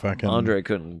in lifts. the fucking Andre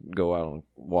couldn't go out and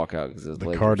walk out because his The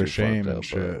legs card were of too shame fucked and up,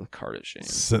 shit. The card of shame.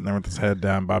 sitting there with his head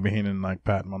down. Bobby Heenan like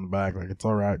patting him on the back, like it's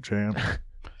all right, champ.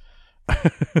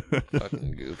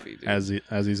 Fucking goofy, dude. as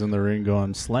he's in the ring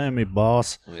going, "Slam me,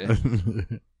 boss." Yeah.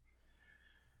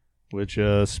 Which,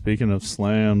 speaking of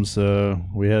slams,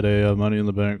 we had a Money in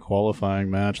the Bank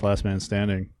qualifying match, last man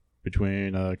standing,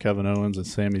 between Kevin Owens and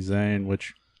Sami Zayn,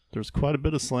 which there's quite a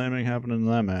bit of slamming happening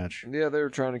in that match. Yeah, they were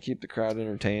trying to keep the crowd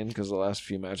entertained because the last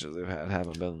few matches they've had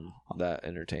haven't been that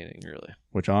entertaining, really.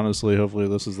 Which, honestly, hopefully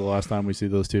this is the last time we see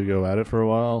those two go at it for a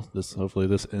while. Hopefully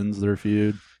this ends their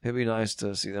feud. It'd be nice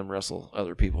to see them wrestle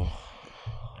other people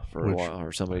for a Which- while,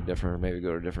 or somebody different, or maybe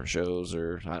go to different shows,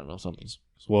 or I don't know, something's.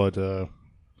 What, at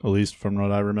least from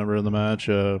what I remember in the match,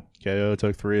 KO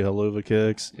took 3 Helluva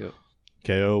kicks. Yep.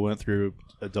 KO went through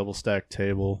a double stacked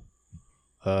table.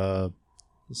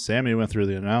 Sammy went through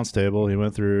the announce table. He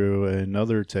went through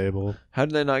another table. How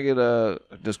did they not get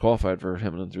disqualified for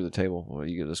hitting through the table? Well,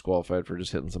 you get disqualified for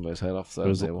just hitting somebody's head off the side It of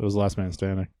was, the it table. was last man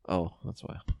standing. Oh, that's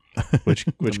why. Which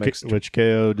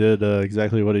KO did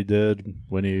exactly what he did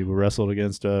when he wrestled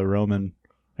against Roman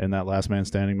in that last man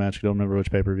standing match. I don't remember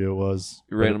which pay per view it was.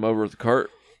 You ran him over with the cart?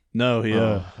 No, he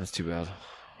Oh, that's too bad.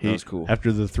 That was cool.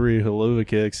 After the 3 Helluva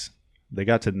kicks, they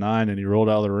got to 9 and he rolled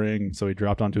out of the ring, so he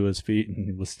dropped onto his feet and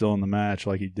he was still in the match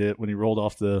like he did when he rolled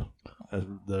off the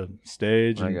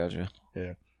stage. I And got you.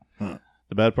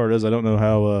 the bad part is I don't know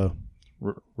how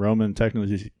Roman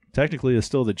technically is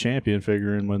still the champion,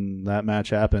 figuring when that match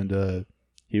happened,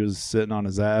 he was sitting on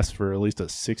his ass for at least a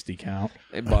 60 count.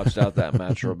 They botched out that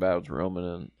match real bad with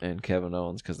Roman and Kevin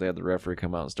Owens because they had the referee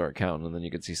come out and start counting, and then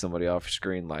you could see somebody off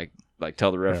screen like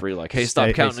tell the referee like, "Hey,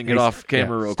 stop counting and get off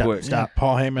camera real quick." Stop.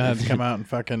 Paul Heyman had to come out and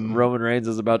fucking Roman Reigns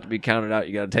is about to be counted out.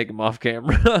 You got to take him off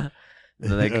camera.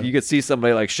 And then you could see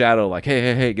somebody like Shadow, like,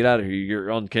 hey, get out of here.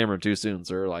 You're on camera too soon,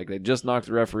 sir. Like, they just knocked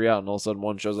the referee out, and all of a sudden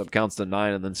one shows up, counts to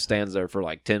 9, and then stands there for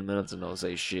like 10 minutes and don't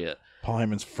say shit. Paul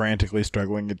Heyman's frantically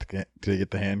struggling to get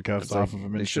the handcuffs It's off like, of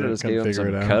him. they And should have shit. just Couldn't gave him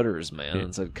figure some it out. cutters, man,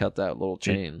 and said, cut that little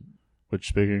chain. Which,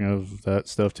 speaking of that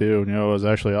stuff too, it was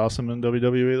actually awesome in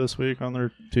WWE this week on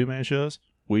their 2 main shows.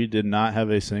 We did not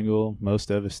have a single most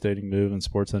devastating move in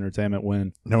sports entertainment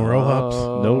win. No roll ups.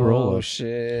 No roll-ups. Oh,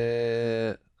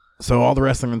 shit. So all the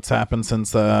wrestling that's happened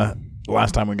since the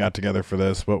last time we got together for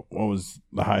this, what was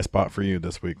the high spot for you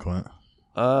this week, Clint?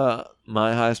 My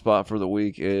high spot for the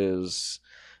week is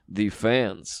the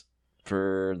fans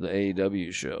for the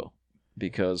AEW show,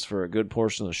 because for a good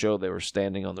portion of the show they were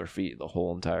standing on their feet the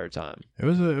whole entire time. It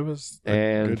was a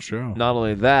And good show. Not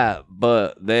only that,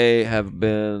 but they are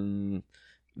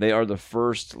the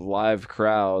first live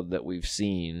crowd that we've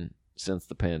seen since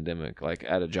the pandemic, like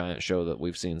at a giant show that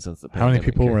we've seen since the How many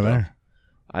pandemic. people were kicked off. there?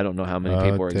 I don't know how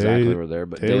many people exactly were there,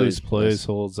 but Daly's Place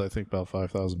holds, I think, about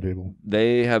 5,000 people.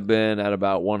 They have been at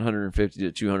about 150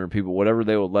 to 200 people, whatever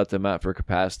they would let them at for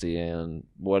capacity, and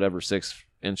whatever 6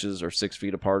 inches or 6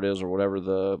 feet apart is, or whatever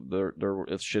their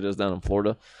shit is down in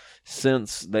Florida.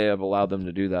 Since they have allowed them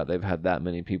to do that, they've had that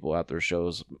many people at their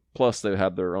shows. Plus, they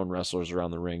have their own wrestlers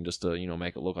around the ring just to,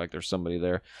 make it look like there's somebody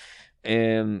there.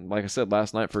 And like I said,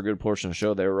 last night for a good portion of the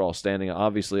show, they were all standing.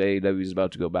 Obviously, AEW is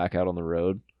about to go back out on the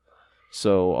road.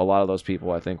 So a lot of those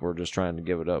people, I think, were just trying to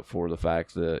give it up for the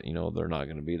fact that, they're not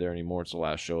going to be there anymore. It's the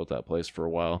last show at that place for a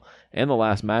while. And the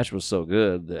last match was so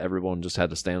good that everyone just had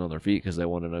to stand on their feet because they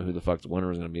wanted to know who the fuck the winner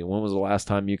was going to be. When was the last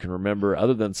time you can remember,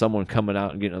 other than someone coming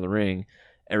out and getting in the ring,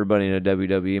 everybody in a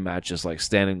WWE match just like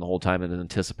standing the whole time in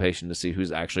anticipation to see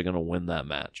who's actually going to win that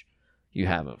match? You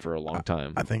haven't for a long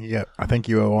time. I think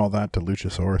you owe all that to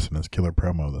Luchasaurus and his killer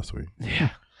promo this week.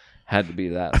 Yeah. Had to be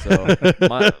that.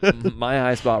 So my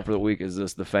high spot for the week is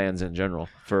just the fans in general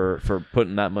for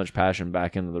putting that much passion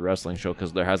back into the wrestling show,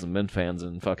 because there hasn't been fans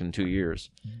in fucking 2 years.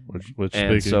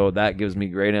 So that gives me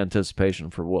great anticipation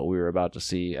for what we were about to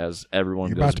see as everyone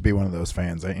You're goes. about to be one of those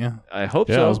fans, ain't you? I hope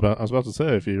yeah, so. I was about to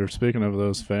say, if you're speaking of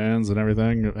those fans and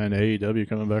everything, and AEW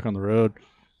coming back on the road,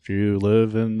 if you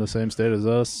live in the same state as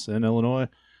us in Illinois,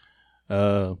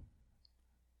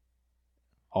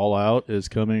 All Out is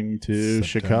coming to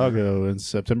Chicago in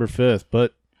September 5th,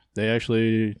 but they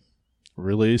actually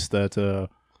released that the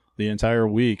entire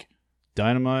week,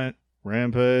 Dynamite,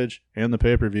 Rampage, and the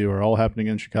pay-per-view are all happening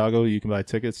in Chicago. You can buy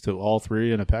tickets to all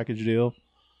three in a package deal.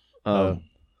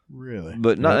 Really?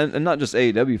 But not just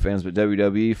AEW fans, but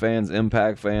WWE fans,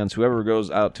 Impact fans, whoever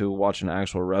goes out to watch an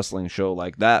actual wrestling show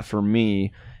like that, for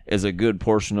me, is a good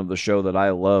portion of the show that I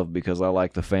love, because I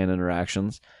like the fan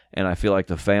interactions. And I feel like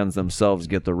the fans themselves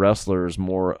get the wrestlers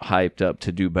more hyped up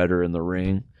to do better in the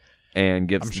ring.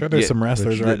 And I'm sure there's some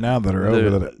wrestlers right now that are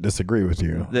over that disagree with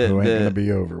you, who ain't going to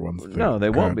be over once. No, they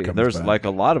won't be. There's back. Like a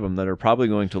lot of them that are probably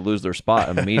going to lose their spot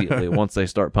immediately once they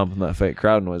start pumping that fake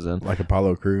crowd noise in. Like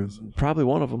Apollo Crews. Probably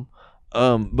one of them.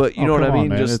 But you know what I mean?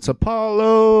 Man. Just it's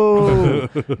Apollo.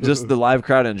 Just the live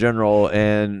crowd in general,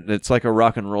 and it's like a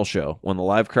rock and roll show. When the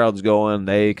live crowd's going,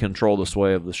 they control the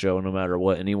sway of the show, no matter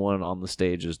what anyone on the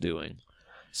stage is doing.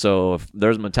 So if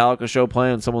there's a Metallica show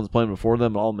playing, someone's playing before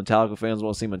them, and all Metallica fans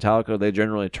want to see Metallica, they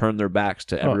generally turn their backs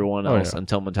to everyone else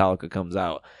until Metallica comes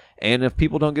out. And if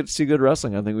people don't get to see good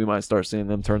wrestling, I think we might start seeing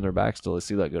them turn their backs till they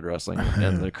see that good wrestling.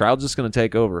 And the crowd's just going to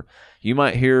take over. You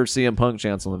might hear CM Punk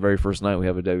chants on the very first night we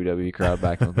have a WWE crowd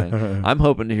back in the thing. I'm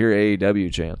hoping to hear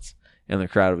AEW chants in the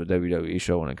crowd of a WWE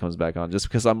show when it comes back on, just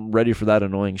because I'm ready for that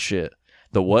annoying shit.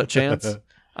 The what chants?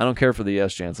 I don't care for the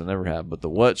yes chants. I never have. But the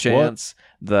what chants,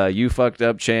 the you fucked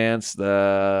up chants,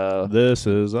 the this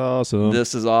is awesome.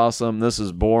 This is awesome. This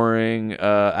is boring.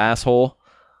 Asshole.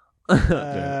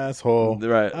 Asshole.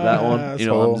 Right, that one.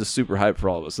 I'm just super hyped for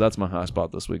all of it. So that's my high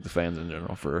spot this week, the fans in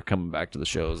general, for coming back to the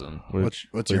shows. And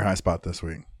what's your high spot this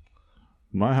week?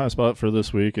 My high spot for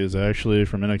this week is actually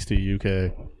from NXT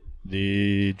UK,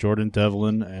 the Jordan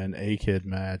Devlin and A-Kid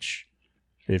match.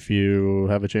 If you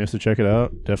have a chance to check it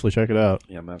out, definitely check it out.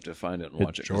 Yeah, I'm going to have to find it and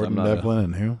watch it. Jordan Devlin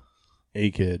and who?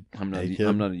 A-Kid. I'm not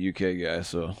a UK guy,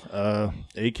 so.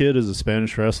 A-Kid is a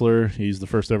Spanish wrestler. He's the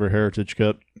first ever Heritage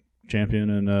Cup champion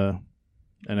in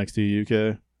NXT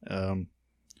UK.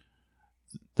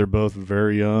 They're both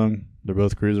very young. They're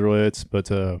both cruiserweights, but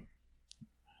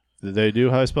they do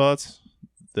high spots.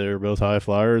 They're both high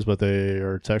flyers, but they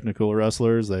are technical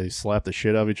wrestlers. They slap the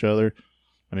shit out of each other.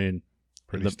 I mean,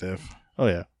 pretty stiff. Oh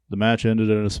yeah, the match ended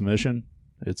in a submission.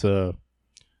 It's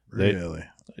really.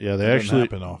 Yeah, they actually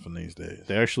happen often these days.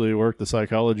 They actually work the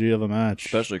psychology of a match,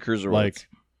 especially cruiserweights.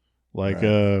 Like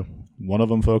one of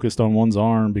them focused on one's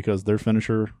arm because their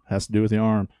finisher has to do with the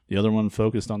arm. The other one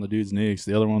focused on the dude's knee because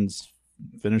the other one's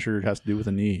finisher has to do with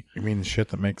the knee. You mean the shit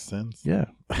that makes sense? Yeah.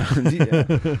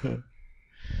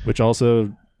 Which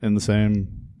also, in the same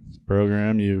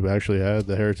program, you actually had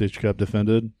the Heritage Cup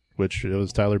defended, which it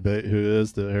was Tyler Bate, who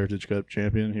is the Heritage Cup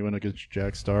champion. He went against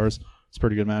Jack Stars. It's a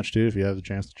pretty good match, too, if you have the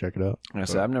chance to check it out. Like I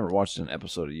said, I've never watched an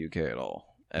episode of UK at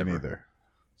all. Ever. Me neither.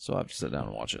 So I have to sit down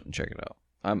and watch it and check it out.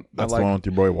 That's the one with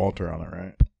your boy Walter on it,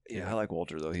 right? Yeah, I like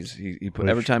Walter though. He put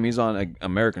every time he's on an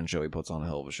American show, he puts on a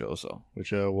hell of a show. So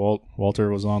which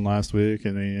Walter was on last week,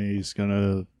 and he's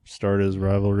gonna start his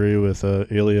rivalry with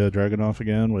Ilya Dragunov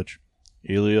again. Which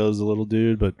Ilya's a little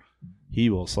dude, but he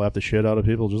will slap the shit out of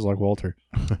people just like Walter.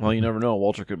 Well, you never know.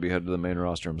 Walter could be headed to the main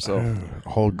roster himself. A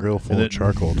whole grill full of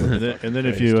charcoal. And then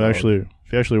if you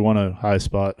actually want a high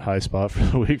spot for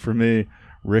the week for me,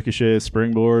 Ricochet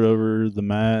springboard over the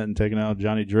mat and taking out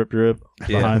Johnny Drip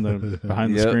behind the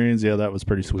Yep. screens. Yeah, that was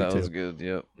pretty sweet That too. was good.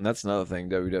 Yep. And that's another thing.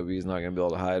 WWE is not going to be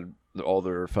able to hide all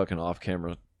their fucking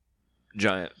off-camera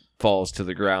giant falls to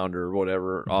the ground or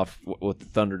whatever off with the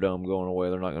Thunderdome going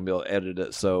away. They're not going to be able to edit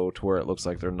it so to where it looks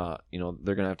like they're not. You know,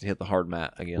 they're going to have to hit the hard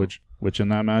mat again. Which in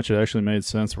that match, it actually made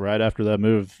sense. Right after that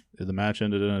move, the match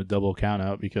ended in a double count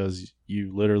out because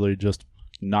you literally just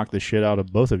knocked the shit out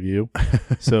of both of you.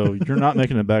 So you're not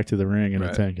making it back to the ring in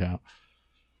a 10 count.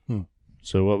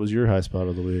 So what was your high spot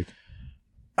of the week?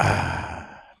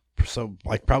 So,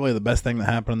 like, probably the best thing that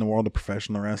happened in the world of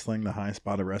professional wrestling, the high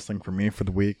spot of wrestling for me for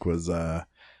the week was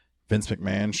Vince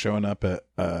McMahon showing up at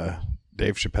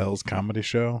Dave Chappelle's comedy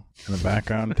show in the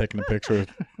background, taking a picture of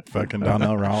fucking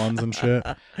Donnell Rollins and shit.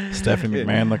 Stephanie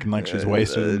McMahon looking like she's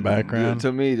wasted in the background.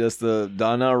 To me, just the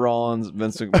Donnell Rollins,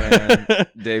 Vince McMahon,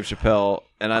 Dave Chappelle,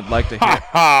 and I'd like to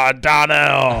hear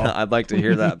Donnell! I'd like to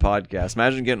hear that podcast.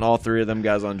 Imagine getting all three of them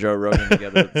guys on Joe Rogan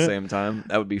together at the same time.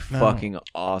 That would be fucking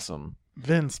awesome.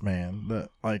 Vince, man,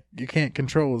 you can't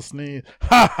control the sneeze.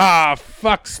 Ha ha!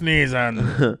 Fuck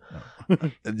sneezing.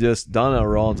 Just Donnell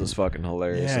Rollins is fucking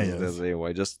hilarious. Yeah, as he it is. is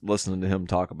anyway. Just listening to him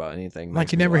talk about anything. Like,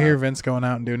 makes you me never laugh. hear Vince going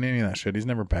out and doing any of that shit. He's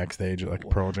never backstage at like a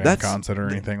Pearl Jam That's- concert or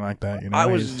anything like that. You know, I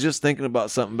was just thinking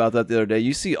about something about that the other day.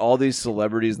 You see all these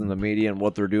celebrities in the media and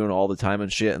what they're doing all the time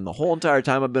and shit. And the whole entire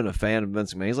time I've been a fan of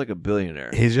Vince McMahon. He's like a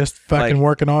billionaire. he's just fucking like-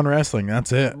 working on wrestling.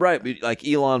 That's it. Right, but like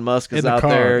Elon Musk is In the out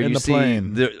car, there. in You the see,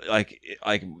 plane.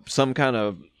 like some kind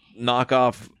of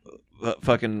knockoff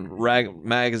fucking rag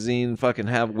magazine. Fucking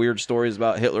have weird stories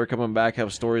about Hitler coming back.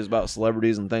 Have stories about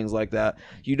celebrities and things like that.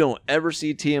 You don't ever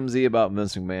see TMZ about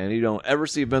Vince McMahon. You don't ever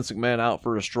see Vince McMahon out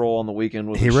for a stroll on the weekend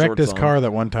with He his wrecked shorts his on. car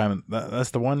that one time. That's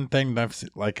the one thing that I've seen.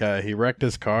 Like, he wrecked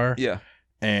his car. Yeah.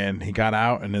 And he got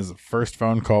out, and his first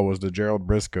phone call was to Gerald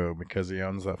Briscoe because he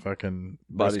owns that fucking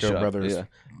Body Briscoe shop, Brothers. yeah.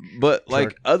 But like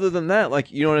truck. other than that,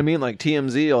 like you know what I mean? Like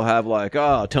TMZ will have like,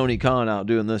 Tony Khan out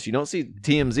doing this. You don't see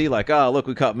TMZ like, look,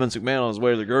 we caught Vince McMahon on his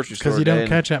way to the grocery store Because you today don't and-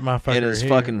 catch that motherfucker. in his He-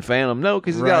 fucking Phantom. No,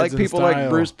 because he's got rides like in people like style.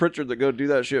 Bruce Pritchard that go do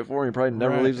that shit for him. He probably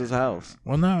never Right. leaves his house.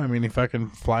 Well, no, I mean, he fucking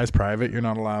flies private. You're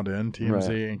not allowed in TMZ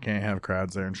Right. and can't have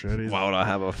crowds there and shit. He's, Why would I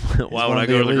have a? Why one would I of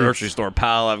go the to the elites. grocery store,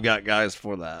 pal? I've got guys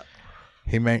for that.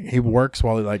 he works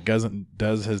while he like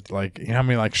does his like, you know how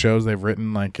many like shows they've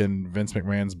written like in Vince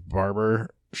McMahon's barber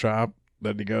shop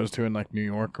that he goes to in like New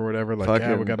York or whatever. Like,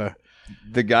 yeah, we Fucking gotta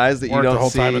The guys that you work don't the whole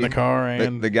see time in the car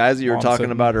and the guys that you were while I'm talking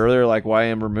sitting- about earlier, like why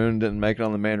Amber Moon didn't make it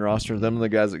on the main roster, them are the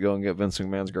guys that go and get Vince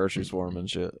McMahon's groceries for him and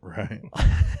shit. right.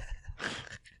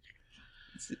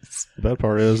 The bad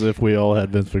part is, if we all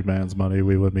had Vince McMahon's money,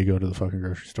 we wouldn't be going to the fucking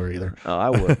grocery store either. Oh, I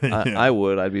would. Yeah. I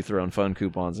would. I'd be throwing fun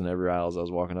coupons in every aisle as I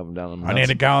was walking up and down them. I need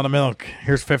a gallon of milk.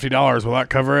 Here's $50. Will that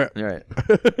cover it? Right.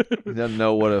 He doesn't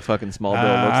know what a fucking small bill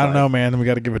looks like. I don't know, man. We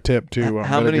got to give a tip too.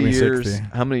 How Better many give me years? 60.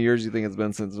 How many years do you think it's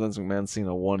been since Vince McMahon's seen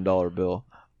a $1 bill?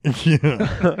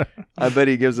 Yeah. I bet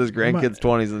he gives his grandkids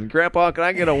 20s and Grandpa, can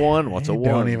I get a one? What's a He one?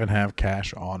 Don't even have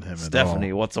cash on him. Stephanie,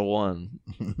 at all. what's a one?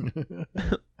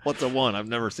 What's a one? I've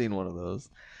never seen one of those.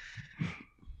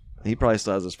 He probably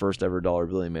still has his first ever dollar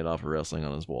bill he made off of wrestling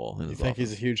on his wall. In You his think office.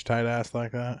 he's a huge tight ass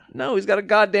like that? No, he's got a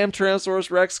goddamn Tyrannosaurus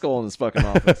Rex skull in his fucking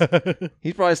office.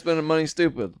 He's probably spending money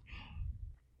stupid.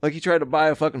 Like he tried to buy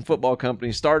a fucking football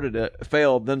company, started it,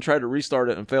 failed, then tried to restart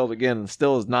it and failed again, and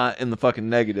still is not in the fucking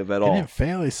negative at He all. didn't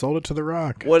fail. He sold it to The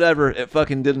Rock. Whatever, it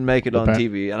fucking didn't make it on pan-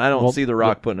 TV, and I don't well, see The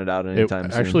Rock putting it out anytime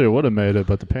soon. Actually, it would have made it,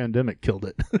 but the pandemic killed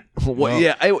it. Well,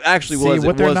 yeah, it actually See, was.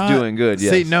 what It they're was not- doing good.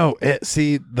 Yes. See, no.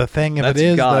 See, the thing of That's it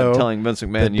is God though, telling Vince the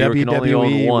McMahon you can only own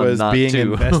WWE one, was not being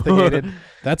two. investigated.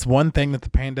 That's one thing that the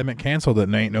pandemic canceled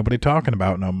that ain't nobody talking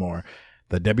about no more.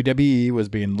 The WWE was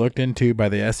being looked into by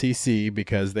the SEC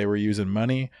because they were using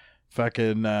money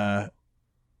fucking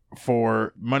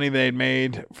for money they'd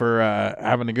made for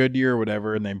having a good year or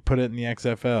whatever, and they put it in the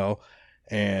XFL,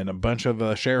 and a bunch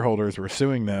of shareholders were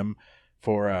suing them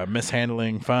for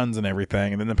mishandling funds and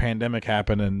everything. And then the pandemic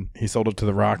happened, and he sold it to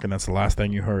The Rock, and that's the last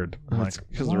thing you heard. I'm That's like,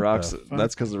 because what the Rock's. fuck?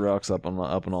 That's because the Rock's up on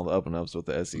all the up and ups with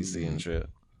the SEC and shit.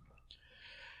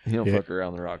 He don't Yeah. fuck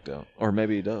around. The Rock don't, or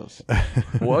maybe he does.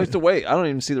 Well, I have to wait. I don't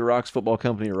even see the Rock's football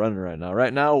company running right now.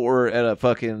 Right now, we're at a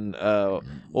fucking. What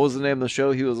was the name of the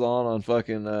show he was on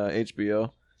fucking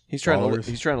HBO? He's trying Ballers? to.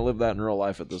 He's trying to live that in real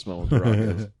life at this moment. The Rock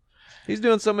is. He's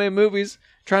doing so many movies,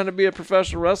 trying to be a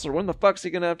professional wrestler. When the fuck's he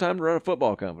gonna have time to run a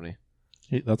football company?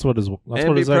 That's what his And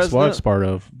ex-wife's be president. part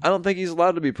of. I don't think he's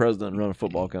allowed to be president and run a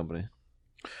football company.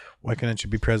 Why couldn't you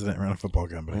be president and run a football I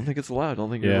don't company? think it's allowed. I don't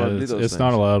think you're allowed Yeah, to do it's, those it's things.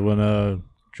 not allowed. When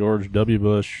George W.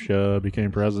 Bush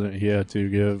became president, he had to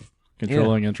give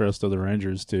controlling interest of the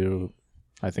Rangers to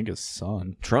I think his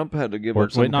son. Trump had to give Or,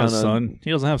 up some wait, not kind his of. son. He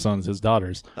doesn't have sons. His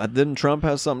daughters. Didn't Trump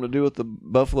have something to do with the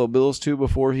Buffalo Bills too?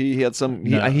 Before he had some,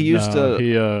 he used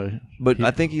to. But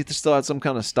I think he still had some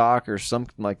kind of stock or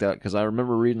something like that. Because I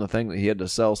remember reading the thing that he had to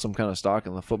sell some kind of stock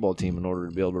in the football team in order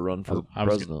to be able to run for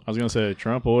president. I was going to say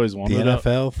Trump always The wanted it.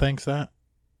 NFL thinks that.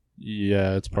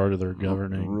 Yeah, it's part of their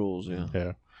governing rules. Yeah,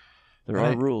 Yeah. there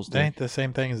are rules. They ain't the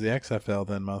same thing as the XFL,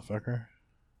 then, motherfucker.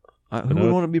 Who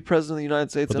would want to be president of the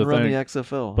United States and run the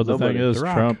XFL? But the Nobody. thing is, The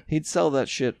Rock. Trump. He'd sell that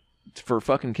shit for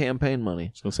fucking campaign money.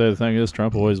 I was gonna say the thing is,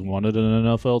 Trump always wanted an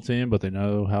NFL team, but they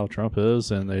know how Trump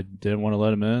is, and they didn't want to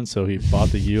let him in, so he bought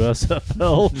the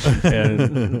USFL.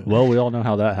 And well, we all know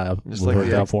how that happened. Just like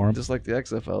Worked out for him. Just like the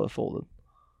XFL, it folded.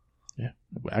 Yeah,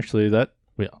 actually, that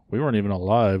we weren't even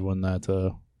alive when that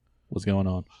was going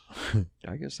on.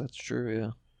 I guess that's true.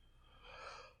 Yeah.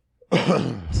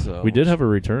 So We did have a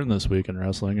return this week in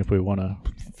wrestling. If we want to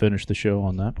finish the show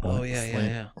on that point, Oh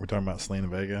yeah. We're talking about Selena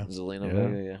Vega. Zelina Yeah.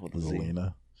 Vega, yeah, with the Z.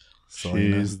 Zelina.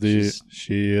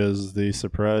 she is the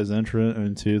surprise entrant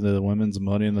into the women's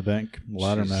Money in the Bank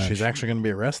ladder match. She's actually going to be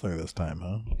a wrestler this time,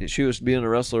 huh? She was being a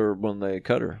wrestler when they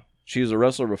cut her. She was a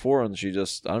wrestler before, and she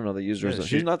just, I don't know, they used her. Yeah,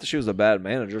 She's not that she was a bad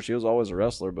manager. She was always a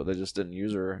wrestler, but they just didn't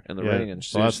use her in the ring. And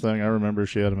the last thing I remember,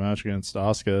 she had a match against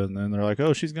Asuka, and then they're like,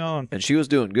 "Oh, she's gone." And she was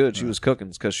doing good. She was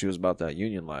cooking because she was about that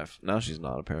union life. Now she's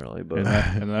not, apparently. But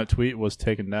And that tweet was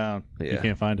taken down. You Yeah.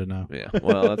 can't find it now. yeah,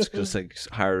 well, that's just like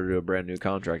hire her to a brand new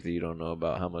contract that you don't know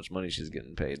about how much money she's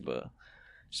getting paid, but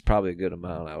it's probably a good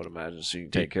amount, I would imagine, so you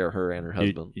can take care of her and her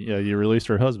husband. You released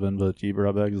her husband, but you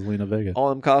brought back Zelina Vega. All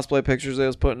them cosplay pictures they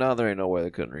was putting out, there ain't no way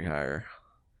they couldn't rehire her.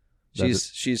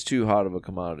 She's too hot of a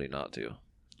commodity not to.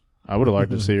 I would have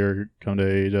liked to see her come to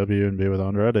AEW and be with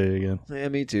Andrade again. Yeah,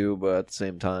 me too. But at the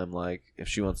same time, like if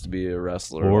she wants to be a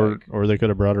wrestler, Or they could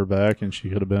have brought her back and she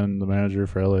could have been the manager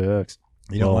for LAX.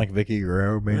 You don't like Vicky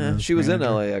Guerrero being his she was in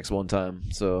manager? LAX one time,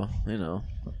 so you know,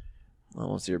 I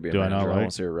want to see her be a Do I manager. not I want like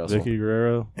to see her wrestle. Vicky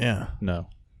Guerrero? Yeah. No.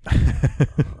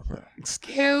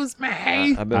 Excuse me.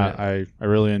 I've been I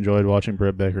really enjoyed watching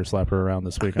Britt Baker slap her around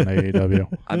this week on AEW.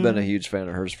 I've been a huge fan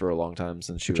of hers for a long time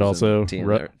since she Which was also in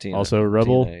TNA, also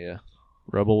Rebel TNA, yeah.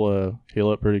 Rebel heal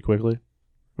up pretty quickly.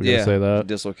 We Yeah, gotta say she that.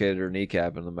 dislocated her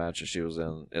kneecap in the match that she was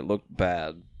in. It looked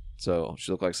bad, so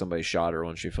she looked like somebody shot her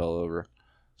when she fell over.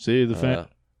 See the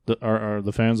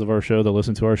the fans of our show that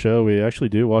listen to our show, we actually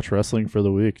do watch wrestling for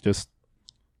the week. Just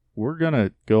we're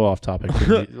gonna go off topic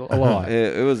a lot.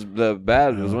 It was the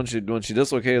bad. It was when she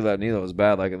dislocated that knee that was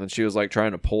bad. Like, and then she was like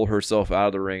trying to pull herself out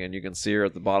of the ring, and you can see her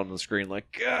at the bottom of the screen,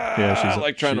 like, Yeah, she's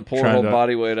like trying to pull her trying whole to-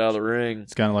 body weight out of the ring.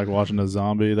 It's kind of like watching a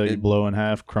zombie that you It- blow in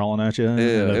half crawling at you in Yeah,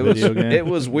 a it was video game. it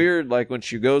was weird. Like when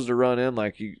she goes to run in,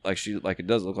 it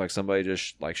does look like somebody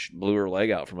just blew her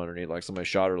leg out from underneath, like somebody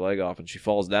shot her leg off, and she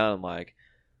falls down and like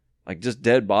just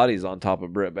dead bodies on top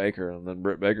of Britt Baker, and then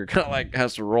Britt Baker kind of like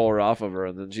has to roll her off of her,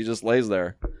 and then she just lays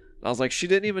there. And I was like, she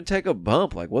didn't even take a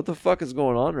bump. Like, what the fuck is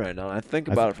going on right now? And I think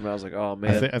about it from I was like, oh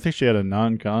man, I think she had a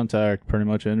non-contact pretty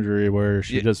much injury where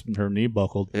she her knee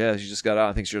buckled. yeah, she just got out.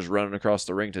 I think she was running across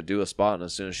the ring to do a spot, and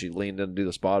as soon as she leaned in to do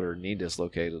the spot, her knee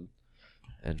dislocated.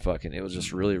 And fucking, it was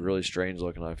just really, really strange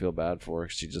looking. I feel bad for her.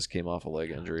 She just came off a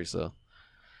leg injury, so.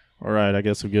 All right, I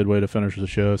guess a good way to finish the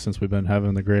show since we've been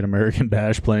having the Great American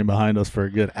Bash playing behind us for a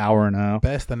good hour now.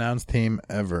 Best announced team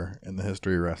ever in the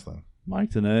history of wrestling. Mike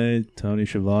Tenay, Tony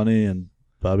Schiavone, and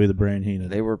Bobby the Brain Heenan.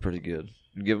 They were pretty good.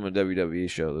 Give them a WWE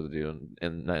show to do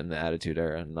in the Attitude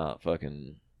Era, and not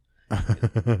fucking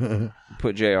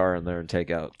put JR in there and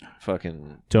take out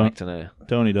fucking Mike Tenay.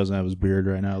 Tony doesn't have his beard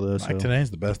right now, though. Mike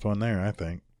Tenay's the best one there, I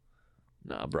think.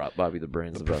 Nah, Bobby the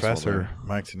Brain's The the best one. professor, there.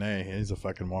 Mike Tenay, he's a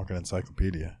fucking walking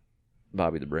encyclopedia.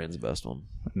 Bobby the Brain's the best one.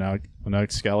 Now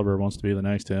Excalibur wants to be the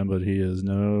next him, but he is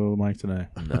no Mike Tenay.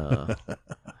 Nah.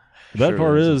 The bad Sure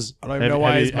part is. is, I don't even know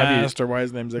why he's masked or why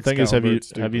his name's the Excalibur. thing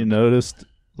is, It's have you stupid. noticed,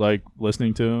 like,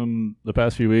 listening to him the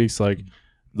past few weeks, like,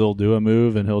 they'll do a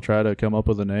move and he'll try to come up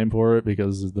with a name for it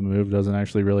because the move doesn't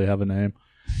actually really have a name.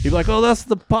 He'd be like, "Oh, that's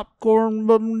the popcorn."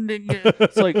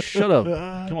 It's like, shut up.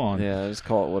 Come on. Yeah, just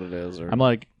call it what it is. Or, I'm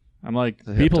like,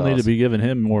 The hip people need toss. to be giving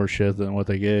him more shit than what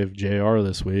they gave JR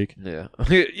this week. yeah,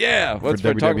 yeah. Let's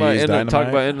talk about WWE's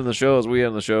Dynamite? ending the show as we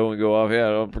end the show and we go off. Yeah,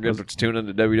 don't forget to tune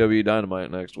into WWE Dynamite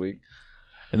next week.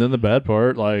 And then the bad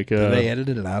part, like, Did they edit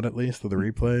it out at least with the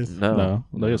replays? No, no,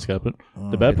 they just kept it.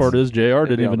 Oh, The bad part is JR didn't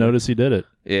be even on there. notice he did it.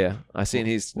 Yeah, I seen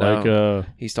he's Like, now,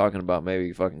 he's talking about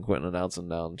maybe fucking quitting announcing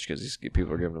now because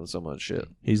people are giving him so much shit.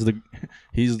 he's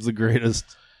the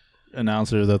greatest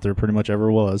announcer that there pretty much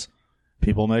ever was.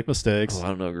 People make mistakes. Oh, I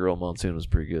don't know. Gorilla Monsoon was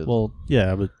pretty good. Well,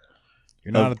 yeah, but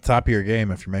You're not at the top of your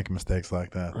game if you're making mistakes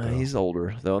like that. though. He's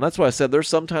older though, and that's why I said there's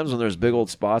sometimes when there's big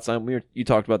old spots. You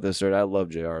talked about this earlier. I love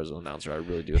JR as an announcer. I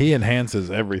really do. He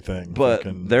enhances everything. But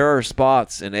Fucking- there are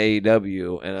spots in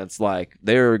AEW, and it's like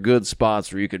there are good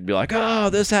spots where you could be like,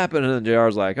 "Oh, this happened," and then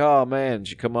JR's like, "Oh man,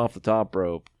 she come off the top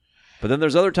rope." But then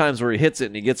there's other times where he hits it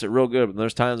and he gets it real good, but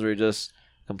there's times where he just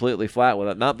completely flat with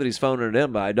it. Not that he's phoning it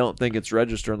in, but I don't think it's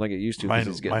registering like it used to. 'Cause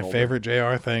he's getting my older. favorite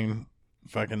JR thing,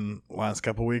 fucking last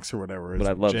couple weeks or whatever, is But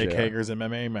I love Jake JR. Hager's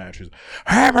MMA matches.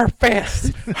 Hammer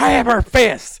fist, hammer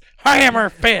fist, hammer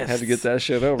fist. Had to get that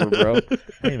shit over, bro.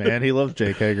 Hey man, he loves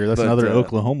Jake Hager. That's But, another uh,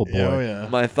 Oklahoma boy. Oh yeah,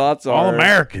 My thoughts are All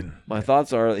American. My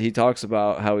thoughts are that he talks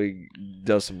about how he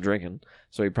does some drinking,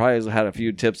 so he probably has had a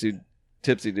few tipsy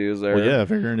dudes there. Well, yeah,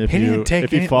 figuring if He didn't you take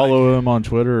if you any- follow him on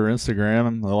Twitter or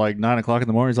Instagram, like 9:00 in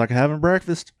the morning, he's like having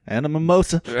breakfast and a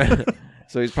mimosa.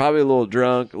 So he's probably a little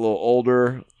drunk, a little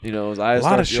older. You know, his eyes. A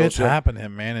lot of start to shit's shut. happened to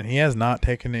him, man, and he has not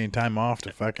taken any time off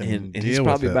to fucking And deal he's with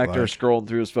probably it. back there like- scrolling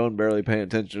through his phone, barely paying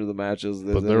attention to the matches.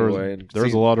 But there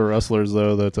was a lot of wrestlers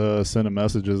though that sent him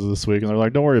messages this week, and they're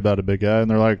like, "Don't worry about it, big guy." And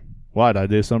they're like, "Why? Did I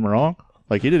do something wrong?"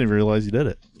 Like he didn't even realize he did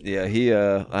it. Yeah, he.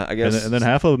 I And, guess. and then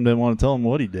half of them didn't want to tell him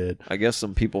what he did. I guess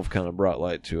some people have kind of brought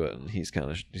light to it, and he's kind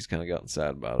of gotten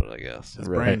sad about it. I guess His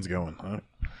Right. brain's going. Huh?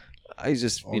 He's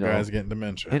just All guys getting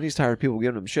dementia. and he's tired of people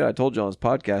giving him shit. I told you on his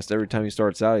podcast, every time he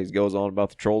starts out, he goes on about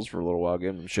the trolls for a little while,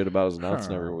 giving him shit about his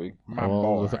announcing every week. My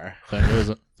Well, boy.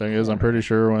 the thing is, I'm pretty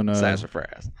sure when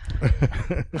Sassafras.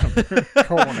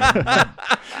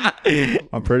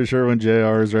 I'm pretty sure when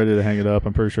JR is ready to hang it up,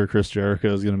 I'm pretty sure Chris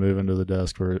Jericho is going to move into the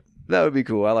desk for it. That would be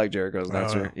cool. I like Jericho's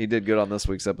announcer. yeah. He did good on this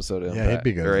week's episode of Yeah, Impact.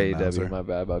 he'd be good Or as an AEW, announcer. my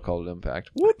bad. I called it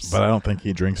Impact. Whoops. But I don't think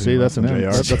he drinks. See, any that's less than an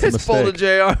JR. that's a It's full of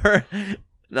mistake. JR.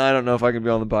 No, I don't know if I can be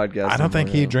on the podcast. I don't think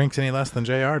anymore, he yeah. drinks any less than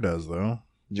JR does, though.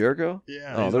 Jericho?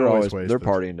 Yeah, Oh, he's they're always they're wasted.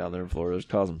 partying down there in Florida. It's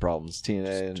causing problems.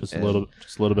 TNA and Just and- a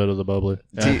little bit of the bubbly.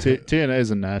 Yeah,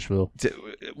 TNA's in Nashville.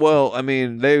 Well, I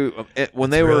mean, when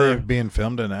they Really were being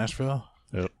filmed in Nashville.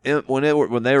 when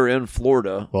they were in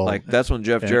Florida, Well, like that's when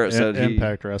Jeff Jarrett said he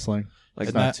Impact Wrestling. like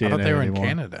It's Isn't not that- I thought they TNA were in anymore.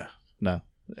 Canada, No,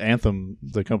 Anthem,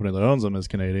 the company that owns them, is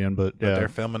Canadian, but but yeah, they're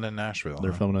filming in Nashville.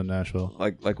 they're huh? filming in Nashville.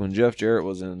 like when Jeff Jarrett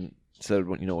was in said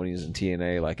when when he's in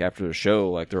TNA, like after the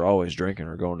show, like they're always drinking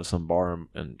or going to some bar,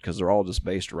 and because they're all just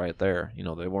based right there,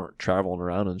 they weren't traveling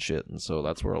around and shit, and so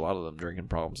that's where a lot of them drinking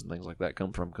problems and things like that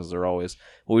come from, because they're always,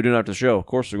 well, we do after the show, of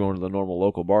course they're going to the normal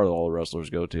local bar that all the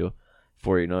wrestlers go to.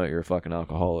 Before you know it, you're a fucking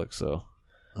alcoholic. So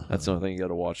that's the only thing you got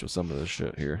to watch with some of this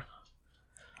shit here.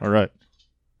 All right,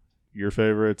 your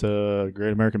favorite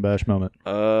Great American Bash moment?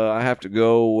 I have to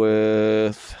go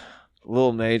with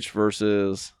Lil Nate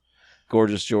versus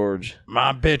Gorgeous George.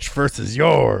 My bitch versus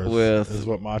yours. With is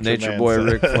what Macho Nature Man Boy said.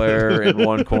 Ric Flair in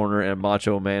one corner and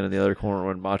Macho Man in the other corner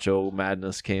when Macho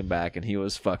Madness came back, and he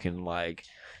was fucking like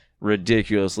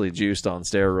ridiculously juiced on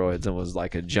steroids and was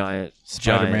like a giant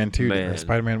Spider-Man 2 man. or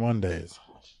Spider-Man 1 days.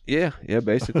 Yeah,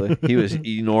 basically. He was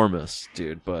enormous,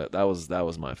 dude, but that was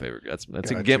my favorite. That's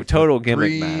a Got you for total gimmick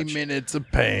 3 match. minutes of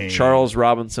pain. Charles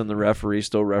Robinson, the referee,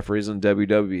 still referees in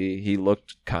WWE. He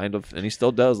looked kind of, and he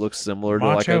still does look similar to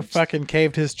like Macho a fucking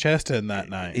caved his chest in that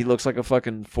night. He looks like a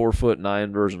fucking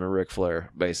 4'9" version of Ric Flair,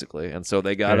 basically. And so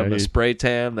they got Yeah, him a he- spray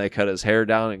tan. They cut his hair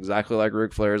down exactly like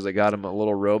Ric Flair's. They got him a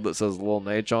little robe that says Lil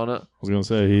Nate on it. I was gonna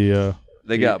say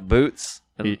They got boots.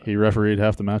 And he refereed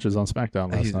half the matches on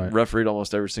SmackDown last he's night. refereed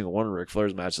almost every single one of Ric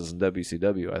Flair's matches in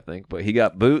WCW, I think. But he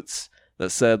got boots that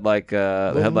said like they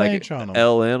Lil had like Nate on 'em.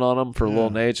 LN on them for Yeah. Lil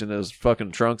Nate, and his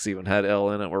fucking trunks even had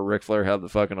L in it, where Ric Flair had the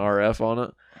fucking RF on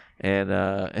it. And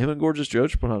him and Gorgeous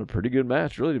George put on a pretty good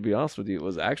match. Really, to be honest with you, it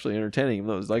was actually entertaining. Even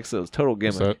though it was like I said, it was total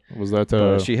gimmick. Was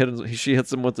that She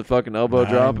hits him with the fucking elbow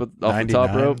drop off the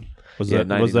top 99. rope. was yeah, that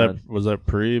 99. was that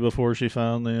pre before she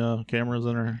found the cameras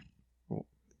in her?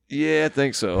 Yeah, I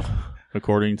think so.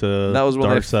 According to That was when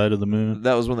Dark they- Side of the Moon.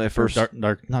 That was when they first.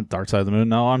 Not Dark Side of the Moon.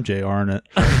 No, I'm JR in it.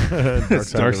 Dark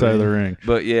It's Dark Side of the Ring.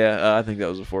 But yeah, I think that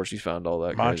was before she found all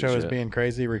that. Macho crazy is shit. being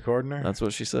crazy recording her. That's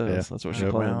what she says. Yeah. That's what she Yeah,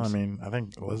 claims. Well, I mean, I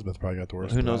think Elizabeth probably got the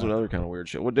worst. Who of knows that. what other kind of weird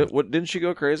shit? What didn't she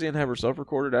go crazy and have herself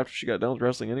recorded after she got done with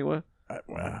wrestling anyway?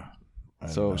 Well, I don't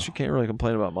So know. she can't really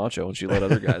complain about Macho when she let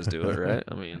other guys do it, right?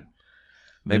 I mean,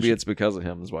 maybe it's because of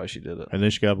him is why she did it. And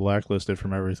then she got blacklisted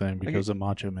from everything because of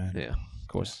Macho Man. Yeah, of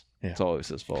course. Yeah. It's always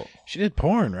his fault. She did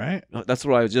porn, right? No, that's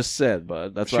what I just said,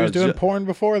 bud. That's She what I was doing ju- porn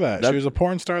before that. That- She was a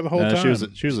porn star the whole time.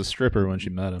 she was a stripper when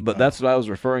she met him. But that's what I was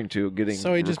referring to. Getting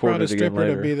so he just brought a recorded again stripper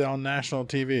to later. be on national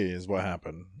TV is what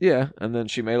happened. Yeah, and then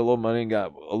she made a little money and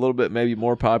got a little bit maybe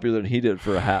more popular than he did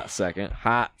for a hot second.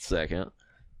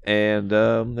 And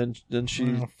then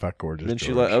she Oh, fuck Gorgeous then she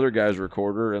George. let other guys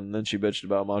record her, and then she bitched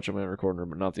about Macho Man recording her,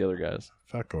 but not the other guys.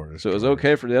 Fuck Gorgeous So it was George.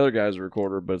 okay for the other guys to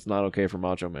record her, but it's not okay for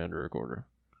Macho Man to record her.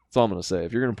 That's all I'm gonna say.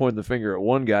 If you're gonna point the finger at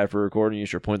one guy for recording, you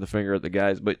should point the finger at the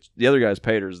guys. But the other guys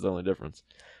paid her is the only difference.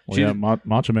 Well, She- yeah,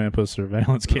 Macho Man put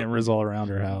surveillance cameras all around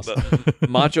her house. But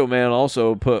Macho Man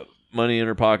also put money in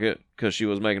her pocket because she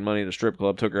was making money at a strip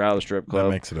club. Took her out of the strip That club.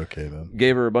 makes it okay then.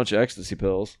 Gave her a bunch of ecstasy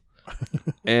pills.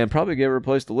 And probably gave her a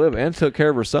place to live and took care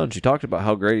of her son. She talked about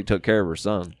how great he took care of her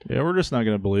son. Yeah, we're just not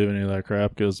going to believe any of that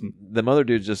crap because The mother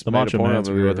dude just The made Macho a porno Man's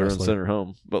a movie great with her and wrestler. sent her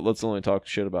home. But let's only talk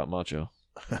shit about Macho.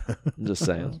 I'm just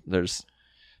saying. There's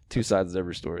two sides to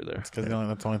every story there. Because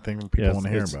that's the only thing people Yeah, want to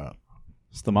hear it's- about.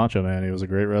 it's the Macho Man. He was a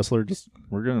great wrestler. Just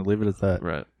we're going to leave it at that.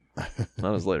 Right.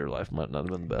 Not his later life might not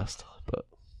have been the best. But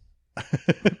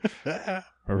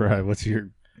All right, what's your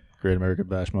Great American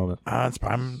Bash moment?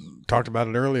 I'm talked about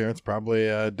it earlier. It's probably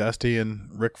Dusty and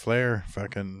Ric Flair,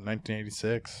 fucking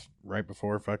 1986, right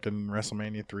before fucking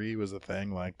WrestleMania 3 was a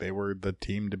thing. Like they were the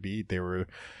team to beat.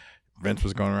 Vince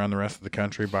was going around the rest of the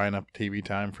country buying up TV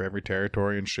time for every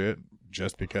territory and shit,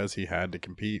 just because he had to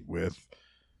compete with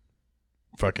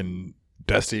fucking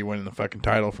Dusty winning the fucking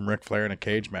title from Ric Flair in a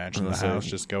cage match in the That's it. house,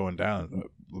 just going down.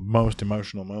 The most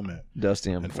emotional moment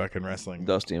Dusty in and fucking wrestling.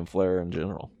 Dusty and Flair in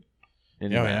general.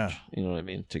 Any Oh, match. yeah. You know what I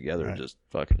mean? Together, Right. just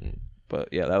fucking. But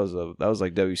yeah, that was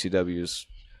like WCW's.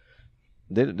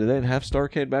 Did they have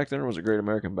Starrcade back then, or was it Great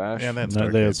American Bash? Yeah, No,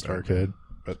 they had Starrcade, Starrcade.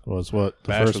 but Was what the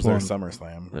Bash first was one? their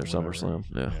SummerSlam. Their or whatever. SummerSlam.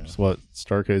 Yeah. It's what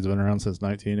Starcade's been around since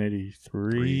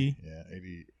 1983. Yeah,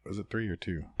 80. Was it 3 or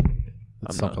 2?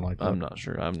 It's something like that. I'm not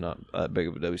sure. I'm not that big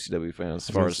of a WCW fan as was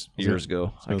far gonna- as years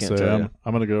go. I I was can't gonna say, tell you.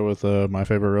 I'm going to go with my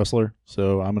favorite wrestler.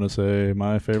 So I'm going to say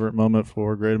my favorite moment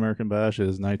for Great American Bash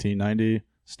is 1990.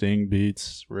 Sting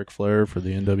beats Ric Flair for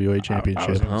the NWA I Championship.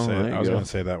 was Oh, there you go. going to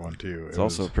say that one too. It's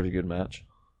also a pretty good match.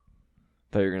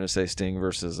 Thought you were gonna say Sting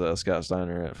versus Scott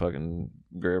Steiner at fucking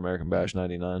Great American Bash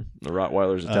 '99. The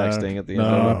Rottweilers attack Sting at the end.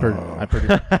 No, Oh.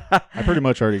 I pretty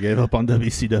much already gave up on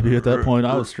WCW at that point.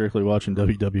 I was strictly watching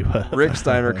WWF. Rick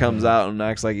Steiner comes out and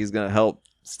acts like he's gonna help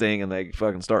Sting, and they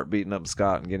fucking start beating up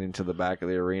Scott and getting to the back of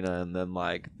the arena, and then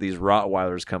like these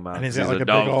Rottweilers come out And he's and got, he's like,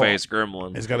 a a big dog ol'- face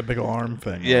gremlin. He's got a big ol' arm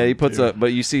thing. Yeah, on he him, puts too. up,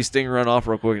 but you see Sting run off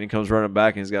real quick, and he comes running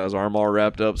back, and he's got his arm all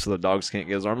wrapped up, so the dogs can't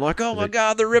get his arm. Like, oh my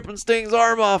god, they're ripping Sting's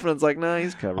arm off, and it's like, nah,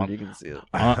 he's covered. You can see it.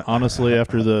 Honestly,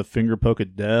 after the finger poke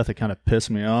of death, it kind of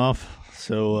pissed me off.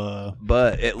 So,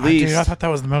 But at Dude, least, I thought that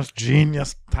was the most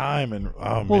genius time, and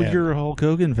oh well, man, you're a Hulk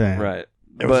Hogan fan, right?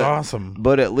 it was awesome.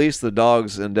 But at least the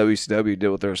dogs in WCW did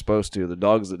what they were supposed to. The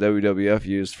dogs that WWF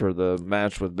used for the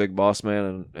match with Big Boss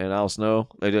Man and Al Snow,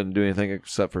 they didn't do anything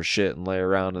except for shit and lay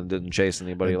around and didn't chase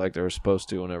anybody like they were supposed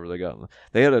to whenever they got in.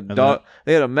 They had a dog.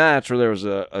 They had a match where there was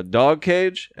a dog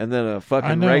cage and then a I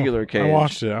fucking know. regular cage. I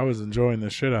watched it. I was enjoying the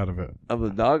shit out of it. Of the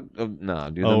dog. Nah,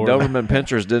 dude. Oh, The we're- Doberman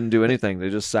pinchers didn't do anything. They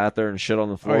just sat there and shit on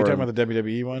the Oh, floor. you're talking and- about the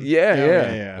WWE one?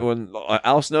 yeah. When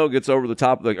Al Snow gets over the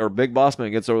top, or Big Boss Man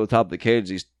gets over the top of the cage,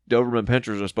 these Doberman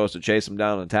pinchers are supposed to chase him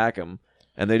down and attack him,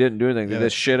 and they didn't do anything. They Yeah.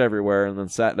 just shit everywhere and then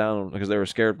sat down because they were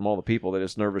scared from all the people. They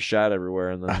just nervous shat everywhere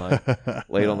and then like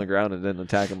laid on the ground and didn't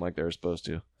attack him like they were supposed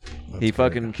to. He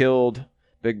fucking killed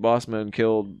Big Boss Man.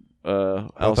 Killed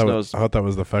Al I Snow's. thought that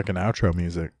was the fucking outro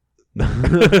music. No,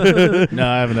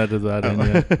 I haven't edited that in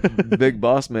yet. Big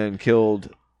Boss Man killed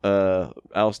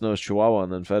Al Snow's Chihuahua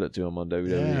and then fed it to him on WWE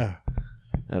Yeah,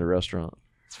 at a restaurant.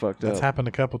 It's fucked that's up. happened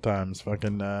a couple times.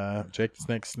 Fucking Jake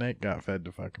the Snake got fed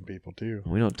to fucking people too.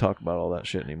 We don't talk about all that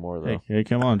shit anymore, though. Hey,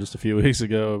 come on! Just a few weeks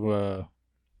ago,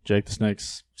 Jake the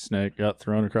Snake got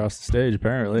thrown across the stage.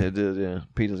 Apparently, It did, yeah.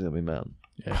 Peter's gonna be mad.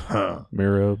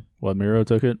 Miro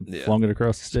took it, Yeah. flung it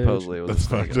across the stage. Supposedly it was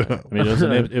That's a snake. fucked up. I mean,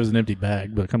 it was an empty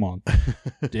bag, but come on,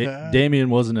 Damien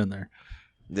wasn't in there.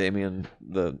 Damien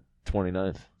the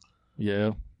 29th.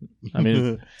 Yeah, I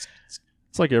mean,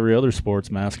 it's like every other sports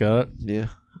mascot. Yeah.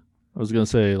 I was gonna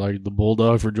say, like the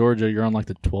Bulldog for Georgia, you're on like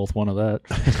the 12th one of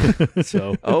that.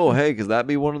 So Oh, hey, could that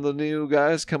be one of the new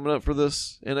guys coming up for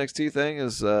this NXT thing?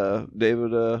 Is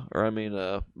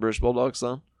British Bulldog's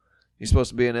son? He's supposed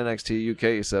to be in NXT UK,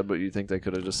 you said, but you think they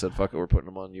could have just said, "Fuck it, we're putting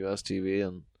him on US TV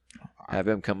and have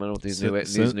him come in with these new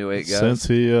eight guys." Since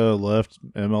he left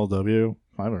MLW,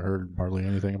 I haven't heard hardly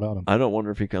anything about him. I don't wonder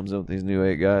if he comes in with these new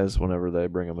 8 guys whenever they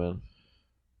bring him in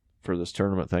for this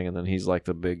tournament thing, and then he's like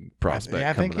the big prospect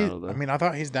I coming think out of the. I mean, I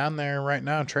thought he's down there right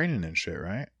now training and shit,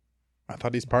 right? I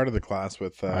thought he's part of the class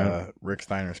with Rick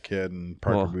Steiner's kid and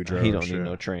Parker Boudreaux. he and don't shit. need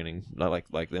no training, not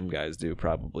like them guys do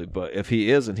probably. But if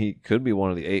he is, and he could be one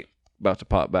of the 8 about to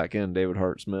pop back in, David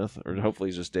Hart Smith, or hopefully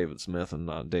he's just David Smith and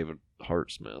not David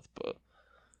Hart Smith. But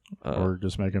Or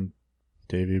just make him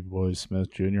Davey Boy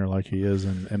Smith Jr. like he is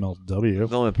in MLW.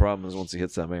 The only problem is once he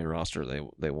hits that main roster,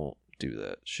 they won't do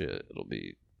that shit. It'll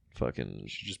be fucking.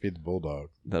 Should just be the Bulldog.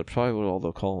 That's probably what all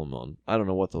they'll call him on. I don't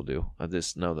know what they'll do. I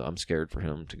just know that I'm scared for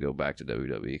him to go back to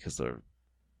WWE because they're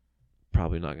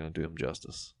probably not going to do him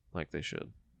justice like they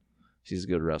should. He's a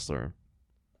good wrestler.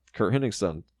 Kurt Hennig's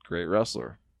a great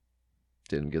wrestler.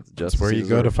 Didn't get the justice. That's where he you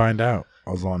go to deserved. find out.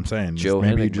 That's all I'm saying. Joe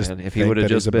Maybe you Hennig, just man. If think he would have that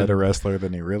just he's a been better wrestler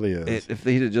than he really is. If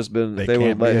he'd have just been, they they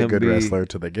can't would let be a him good be. wrestler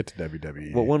till they get to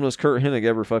WWE. Well, when was Kurt Hennig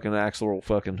ever fucking Axel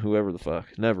fucking whoever the fuck?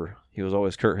 Never. He was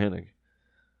always Kurt Hennig.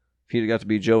 If he'd got to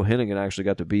be Joe Hennig and actually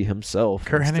got to be himself.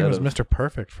 Kurt Hennig instead was of- Mr.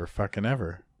 Perfect for fucking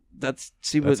ever. That's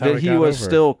That's but how he he got was over.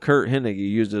 still Kurt Hennig. He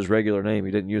used his regular name.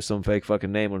 He didn't use some fake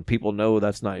fucking name when people know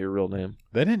that's not your real name.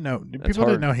 They didn't know. People hard.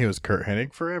 didn't know he was Kurt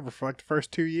Hennig forever. For like the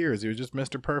first 2 years, he was just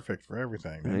Mr. Perfect for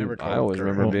everything. They never called I him always Kurt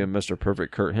remember Hennig. being Mr.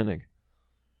 Perfect Kurt Hennig.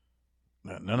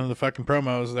 None of the fucking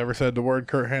promos ever said the word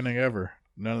Kurt Hennig ever.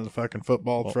 None of the fucking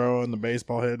football throwing, the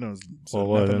baseball hitting was said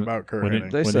nothing about Kurt when he,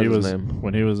 Hennig. They when said he his was name.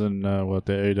 when he was in the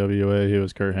AWA, he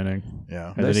was Kurt Hennig.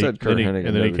 Yeah. They then said Kurt Hennig and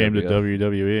in then he came to WWF.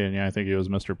 WWE, and I think he was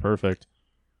Mr. Perfect.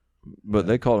 But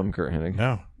they called him Kurt Hennig.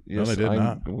 No. No, they did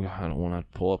not. I don't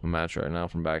want to pull up a match right now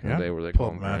from back in Yeah. the day where they Pull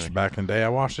called up him a match Kurt Hennig. back in the day. I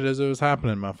watched it as it was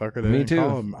happening, motherfucker. They Me didn't too.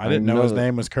 call him. I I didn't know know his that-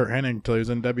 name was Kurt Hennig until he was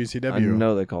in WCW. I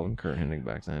know they called him Kurt Hennig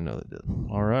back then. I know they did.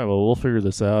 All right, well, we'll figure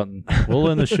this out, and we'll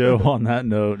end the show on that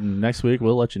note. And next week,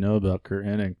 we'll let you know about Kurt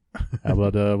Hennig. How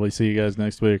about we see you guys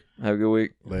next week? Have a good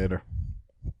week. Later.